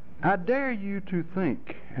 I dare you to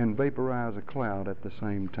think and vaporize a cloud at the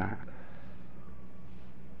same time.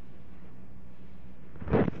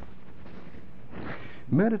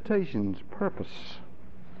 Meditation's purpose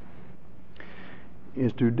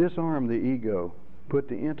is to disarm the ego, put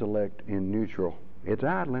the intellect in neutral. It's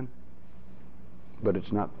idling, but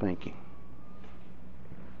it's not thinking.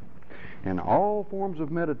 And all forms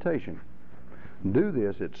of meditation do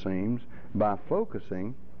this, it seems, by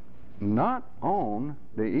focusing not on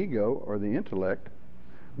the ego or the intellect,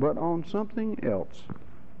 but on something else.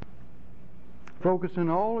 Focusing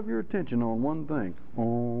all of your attention on one thing,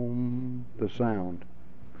 on the sound.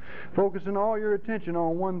 Focusing all your attention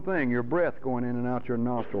on one thing, your breath going in and out your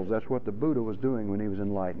nostrils. That's what the Buddha was doing when he was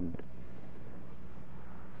enlightened.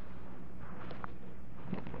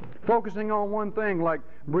 Focusing on one thing, like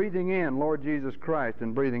breathing in, "Lord Jesus Christ,"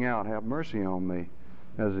 and breathing out, "Have mercy on me,"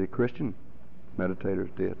 as the Christian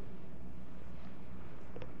meditators did.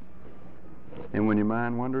 And when your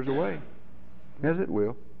mind wanders away, as it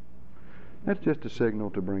will, that's just a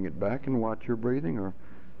signal to bring it back and watch your breathing or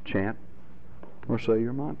chant or say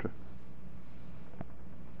your mantra.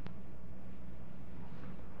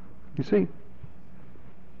 You see,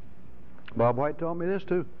 Bob White taught me this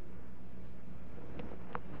too.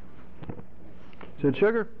 He said,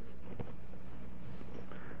 "Sugar,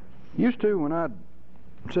 used to when I'd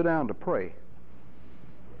sit down to pray,"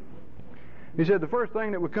 he said, "the first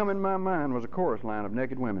thing that would come in my mind was a chorus line of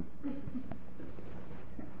naked women."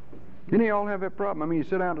 Didn't you all have that problem? I mean, you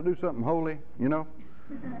sit down to do something holy, you know,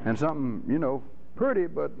 and something, you know, pretty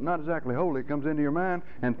but not exactly holy comes into your mind,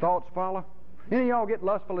 and thoughts follow. Any of y'all get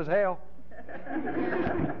lustful as hell?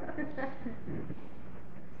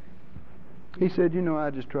 He said, you know, I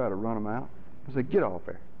just try to run them out. I said, get off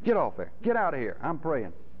there. Get off there. Get out of here. I'm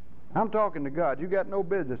praying. I'm talking to God. You got no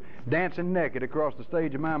business dancing naked across the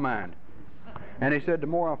stage of my mind. And he said, the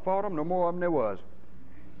more I fought them, the more of them there was.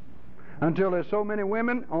 Until there's so many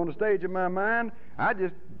women on the stage of my mind, I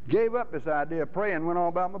just gave up this idea of praying and went on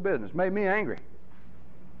about my business. Made me angry.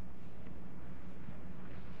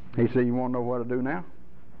 He said, you want to know what to do now?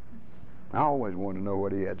 I always wanted to know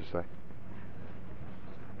what he had to say.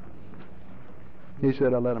 He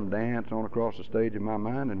said, I let them dance on across the stage of my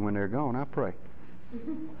mind, and when they're gone, I pray.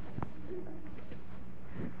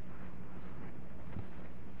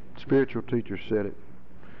 Spiritual teacher said it.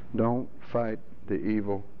 Don't fight the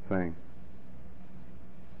evil thing.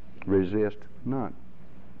 Resist not.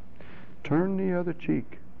 Turn the other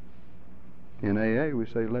cheek. In AA we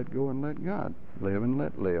say let go and let God. Live and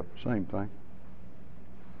let live. Same thing.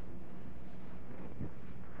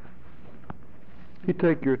 You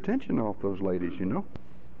take your attention off those ladies, you know.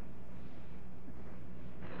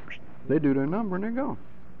 They do their number and they're gone.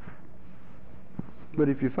 But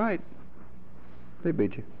if you fight, they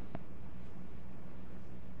beat you.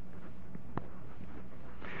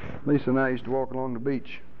 Lisa and I used to walk along the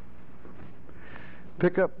beach,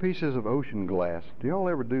 pick up pieces of ocean glass. Do y'all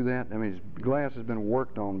ever do that? I mean, glass has been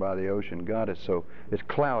worked on by the ocean. God, it's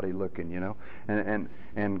cloudy looking, you know.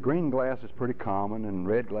 And green glass is pretty common, and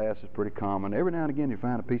red glass is pretty common. Every now and again you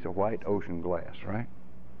find a piece of white ocean glass, right?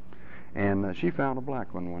 And she found a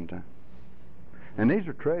black one time. And these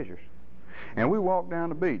are treasures. And we walked down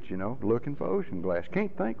the beach, you know, looking for ocean glass.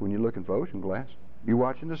 Can't think when you're looking for ocean glass. You're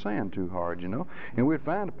watching the sand too hard, you know. And we'd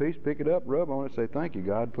find a piece, pick it up, rub on it, say, thank you,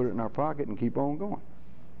 God, put it in our pocket, and keep on going.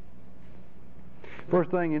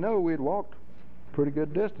 First thing you know, we'd walked a pretty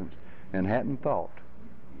good distance and hadn't thought.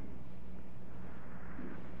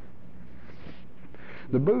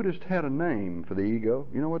 The Buddhists had a name for the ego.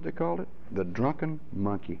 You know what they called it? The drunken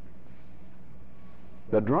monkey.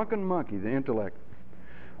 The drunken monkey, the intellect.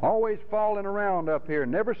 Always falling around up here,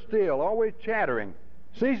 never still, always chattering,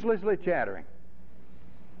 ceaselessly chattering.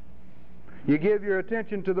 You give your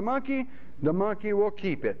attention to the monkey will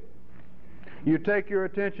keep it. You take your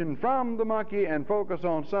attention from the monkey and focus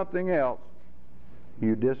on something else,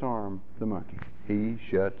 you disarm the monkey. He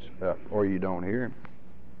shuts up, or you don't hear him.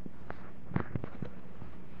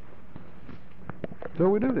 So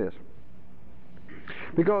we do this.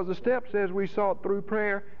 Because the step says we sought through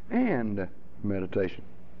prayer and meditation.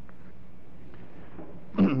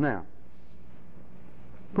 Now,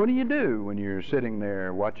 what do you do when you're sitting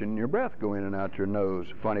there watching your breath go in and out your nose,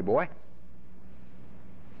 funny boy?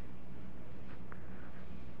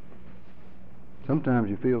 Sometimes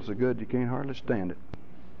you feel so good you can't hardly stand it.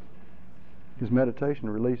 His meditation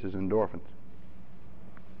releases endorphins.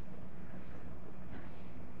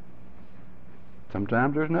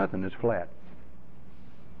 Sometimes there's nothing, it's flat.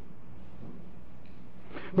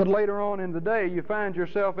 But later on in the day, you find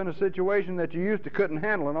yourself in a situation that you used to couldn't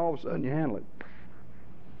handle, and all of a sudden you handle it.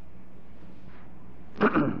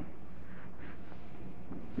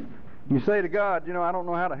 You say to God, you know, I don't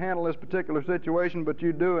know how to handle this particular situation, but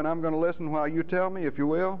you do, and I'm going to listen while you tell me, if you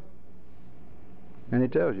will. And He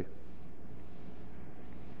tells you.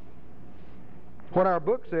 What our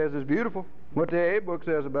book says is beautiful. What the AA book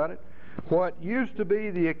says about it. What used to be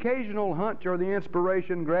the occasional hunch or the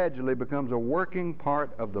inspiration gradually becomes a working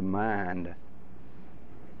part of the mind.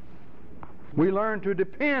 We learn to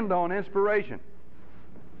depend on inspiration.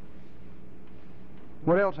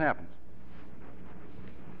 What else happens?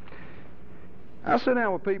 I sit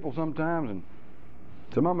down with people sometimes, and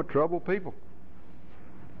some of them are troubled people.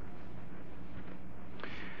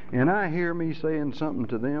 And I hear me saying something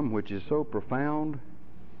to them which is so profound.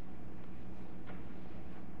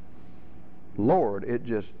 Lord, it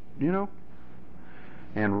just, you know.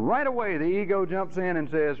 And right away the ego jumps in and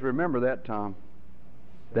says, remember that, Tom.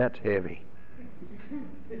 That's heavy.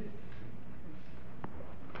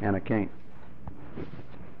 And I can't.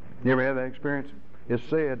 You ever have that experience? It's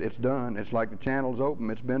said, it's done. It's like the channel's open.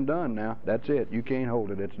 It's been done now. That's it. You can't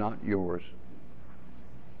hold it. It's not yours.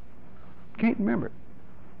 Can't remember it.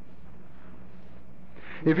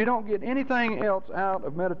 If you don't get anything else out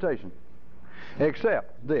of meditation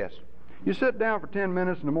except this, you sit down for 10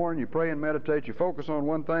 minutes in the morning, you pray and meditate, you focus on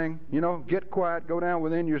one thing, you know, get quiet, go down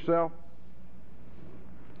within yourself.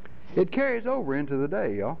 It carries over into the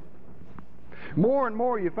day, y'all. More and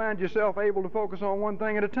more you find yourself able to focus on one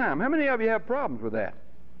thing at a time. How many of you have problems with that?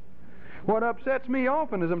 What upsets me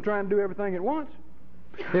often is I'm trying to do everything at once.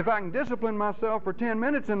 If I can discipline myself for 10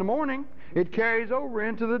 minutes in the morning, it carries over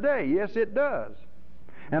into the day. Yes, it does.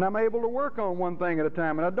 And I'm able to work on one thing at a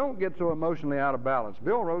time, and I don't get so emotionally out of balance.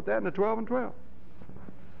 Bill wrote that in the 12 and 12.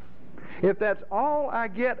 If that's all I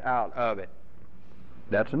get out of it,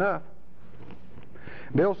 that's enough.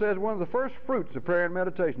 Bill says one of the first fruits of prayer and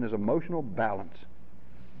meditation is emotional balance.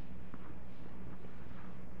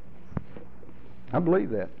 I believe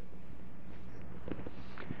that.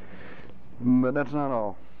 But that's not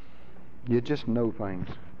all. You just know things.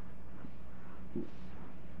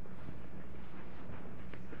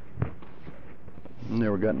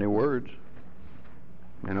 Never got any words,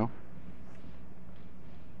 you know.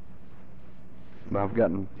 But I've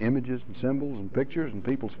gotten images and symbols and pictures and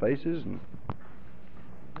people's faces, and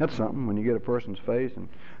that's something when you get a person's face. And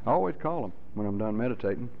I always call them when I'm done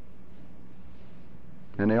meditating.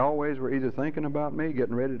 And they always were either thinking about me,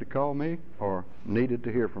 getting ready to call me, or needed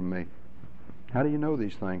to hear from me. How do you know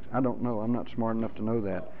these things? I don't know. I'm not smart enough to know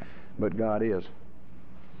that. But God is.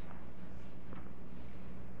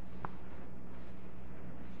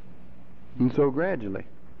 And so gradually,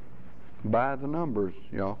 by the numbers,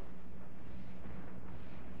 y'all,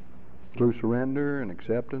 through surrender and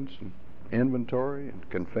acceptance and inventory and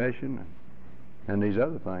confession and these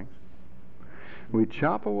other things, we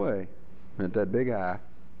chop away at that big I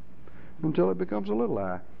until it becomes a little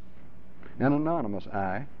I, an anonymous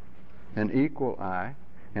I, an equal I,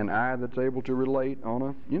 an I that's able to relate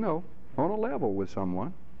on a level with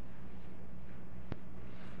someone,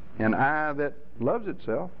 an I that loves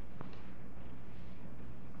itself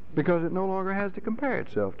because it no longer has to compare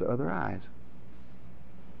itself to other I's.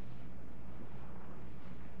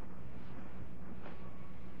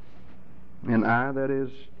 An I that is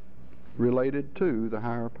related to the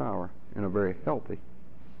higher power in a very healthy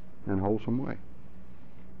and wholesome way.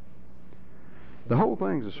 The whole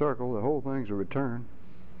thing's a circle, the whole thing's a return.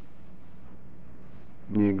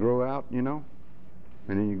 You grow out, and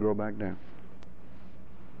then you grow back down.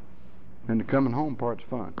 And the coming home part's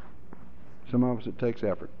fun. Some of us it takes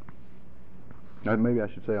effort. Maybe I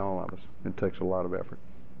should say all of us. It takes a lot of effort.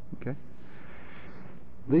 Okay?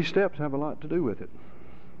 These steps have a lot to do with it.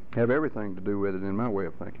 Have everything to do with it in my way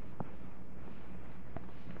of thinking.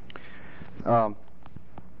 I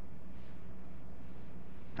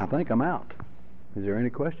think I'm out. Is there any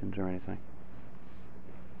questions or anything?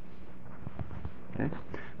 Okay.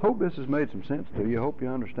 Hope this has made some sense to you. Hope you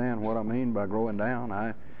understand what I mean by growing down.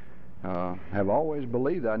 I have always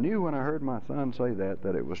believed. I knew when I heard my son say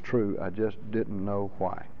that it was true. I just didn't know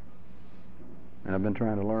why. And I've been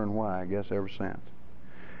trying to learn why, I guess, ever since.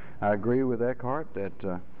 I agree with Eckhart that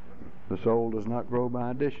the soul does not grow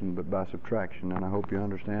by addition but by subtraction, and I hope you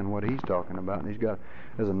understand what he's talking about. And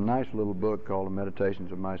there's a nice little book called The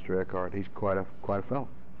Meditations of Meister Eckhart. He's quite a fellow.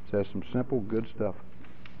 It says some simple, good stuff.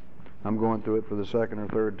 I'm going through it for the second or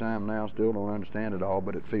third time now. Still don't understand it all,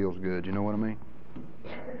 but it feels good. You know what I mean?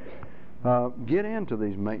 Get into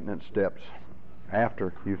these maintenance steps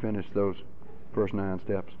after you finish those first 9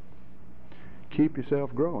 steps. Keep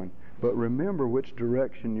yourself growing, but remember which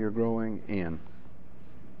direction you're growing in.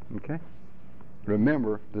 Okay?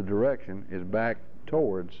 Remember, the direction is back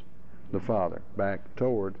towards the Father, back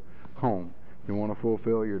towards home. If you want to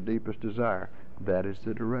fulfill your deepest desire, that is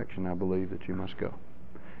the direction I believe that you must go.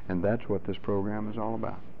 And that's what this program is all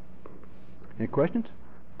about. Any questions?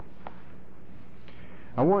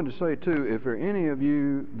 I wanted to say, too, if there are any of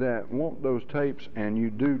you that want those tapes and you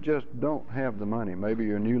just don't have the money, maybe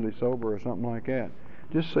you're newly sober or something like that,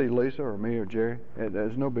 just see Lisa or me or Jerry.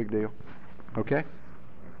 It's no big deal. Okay?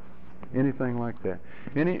 Anything like that.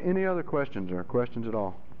 Any other questions or questions at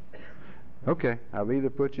all? Okay. I've either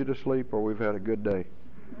put you to sleep or we've had a good day.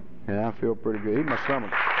 And I feel pretty good. Even my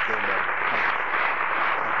stomach's going back.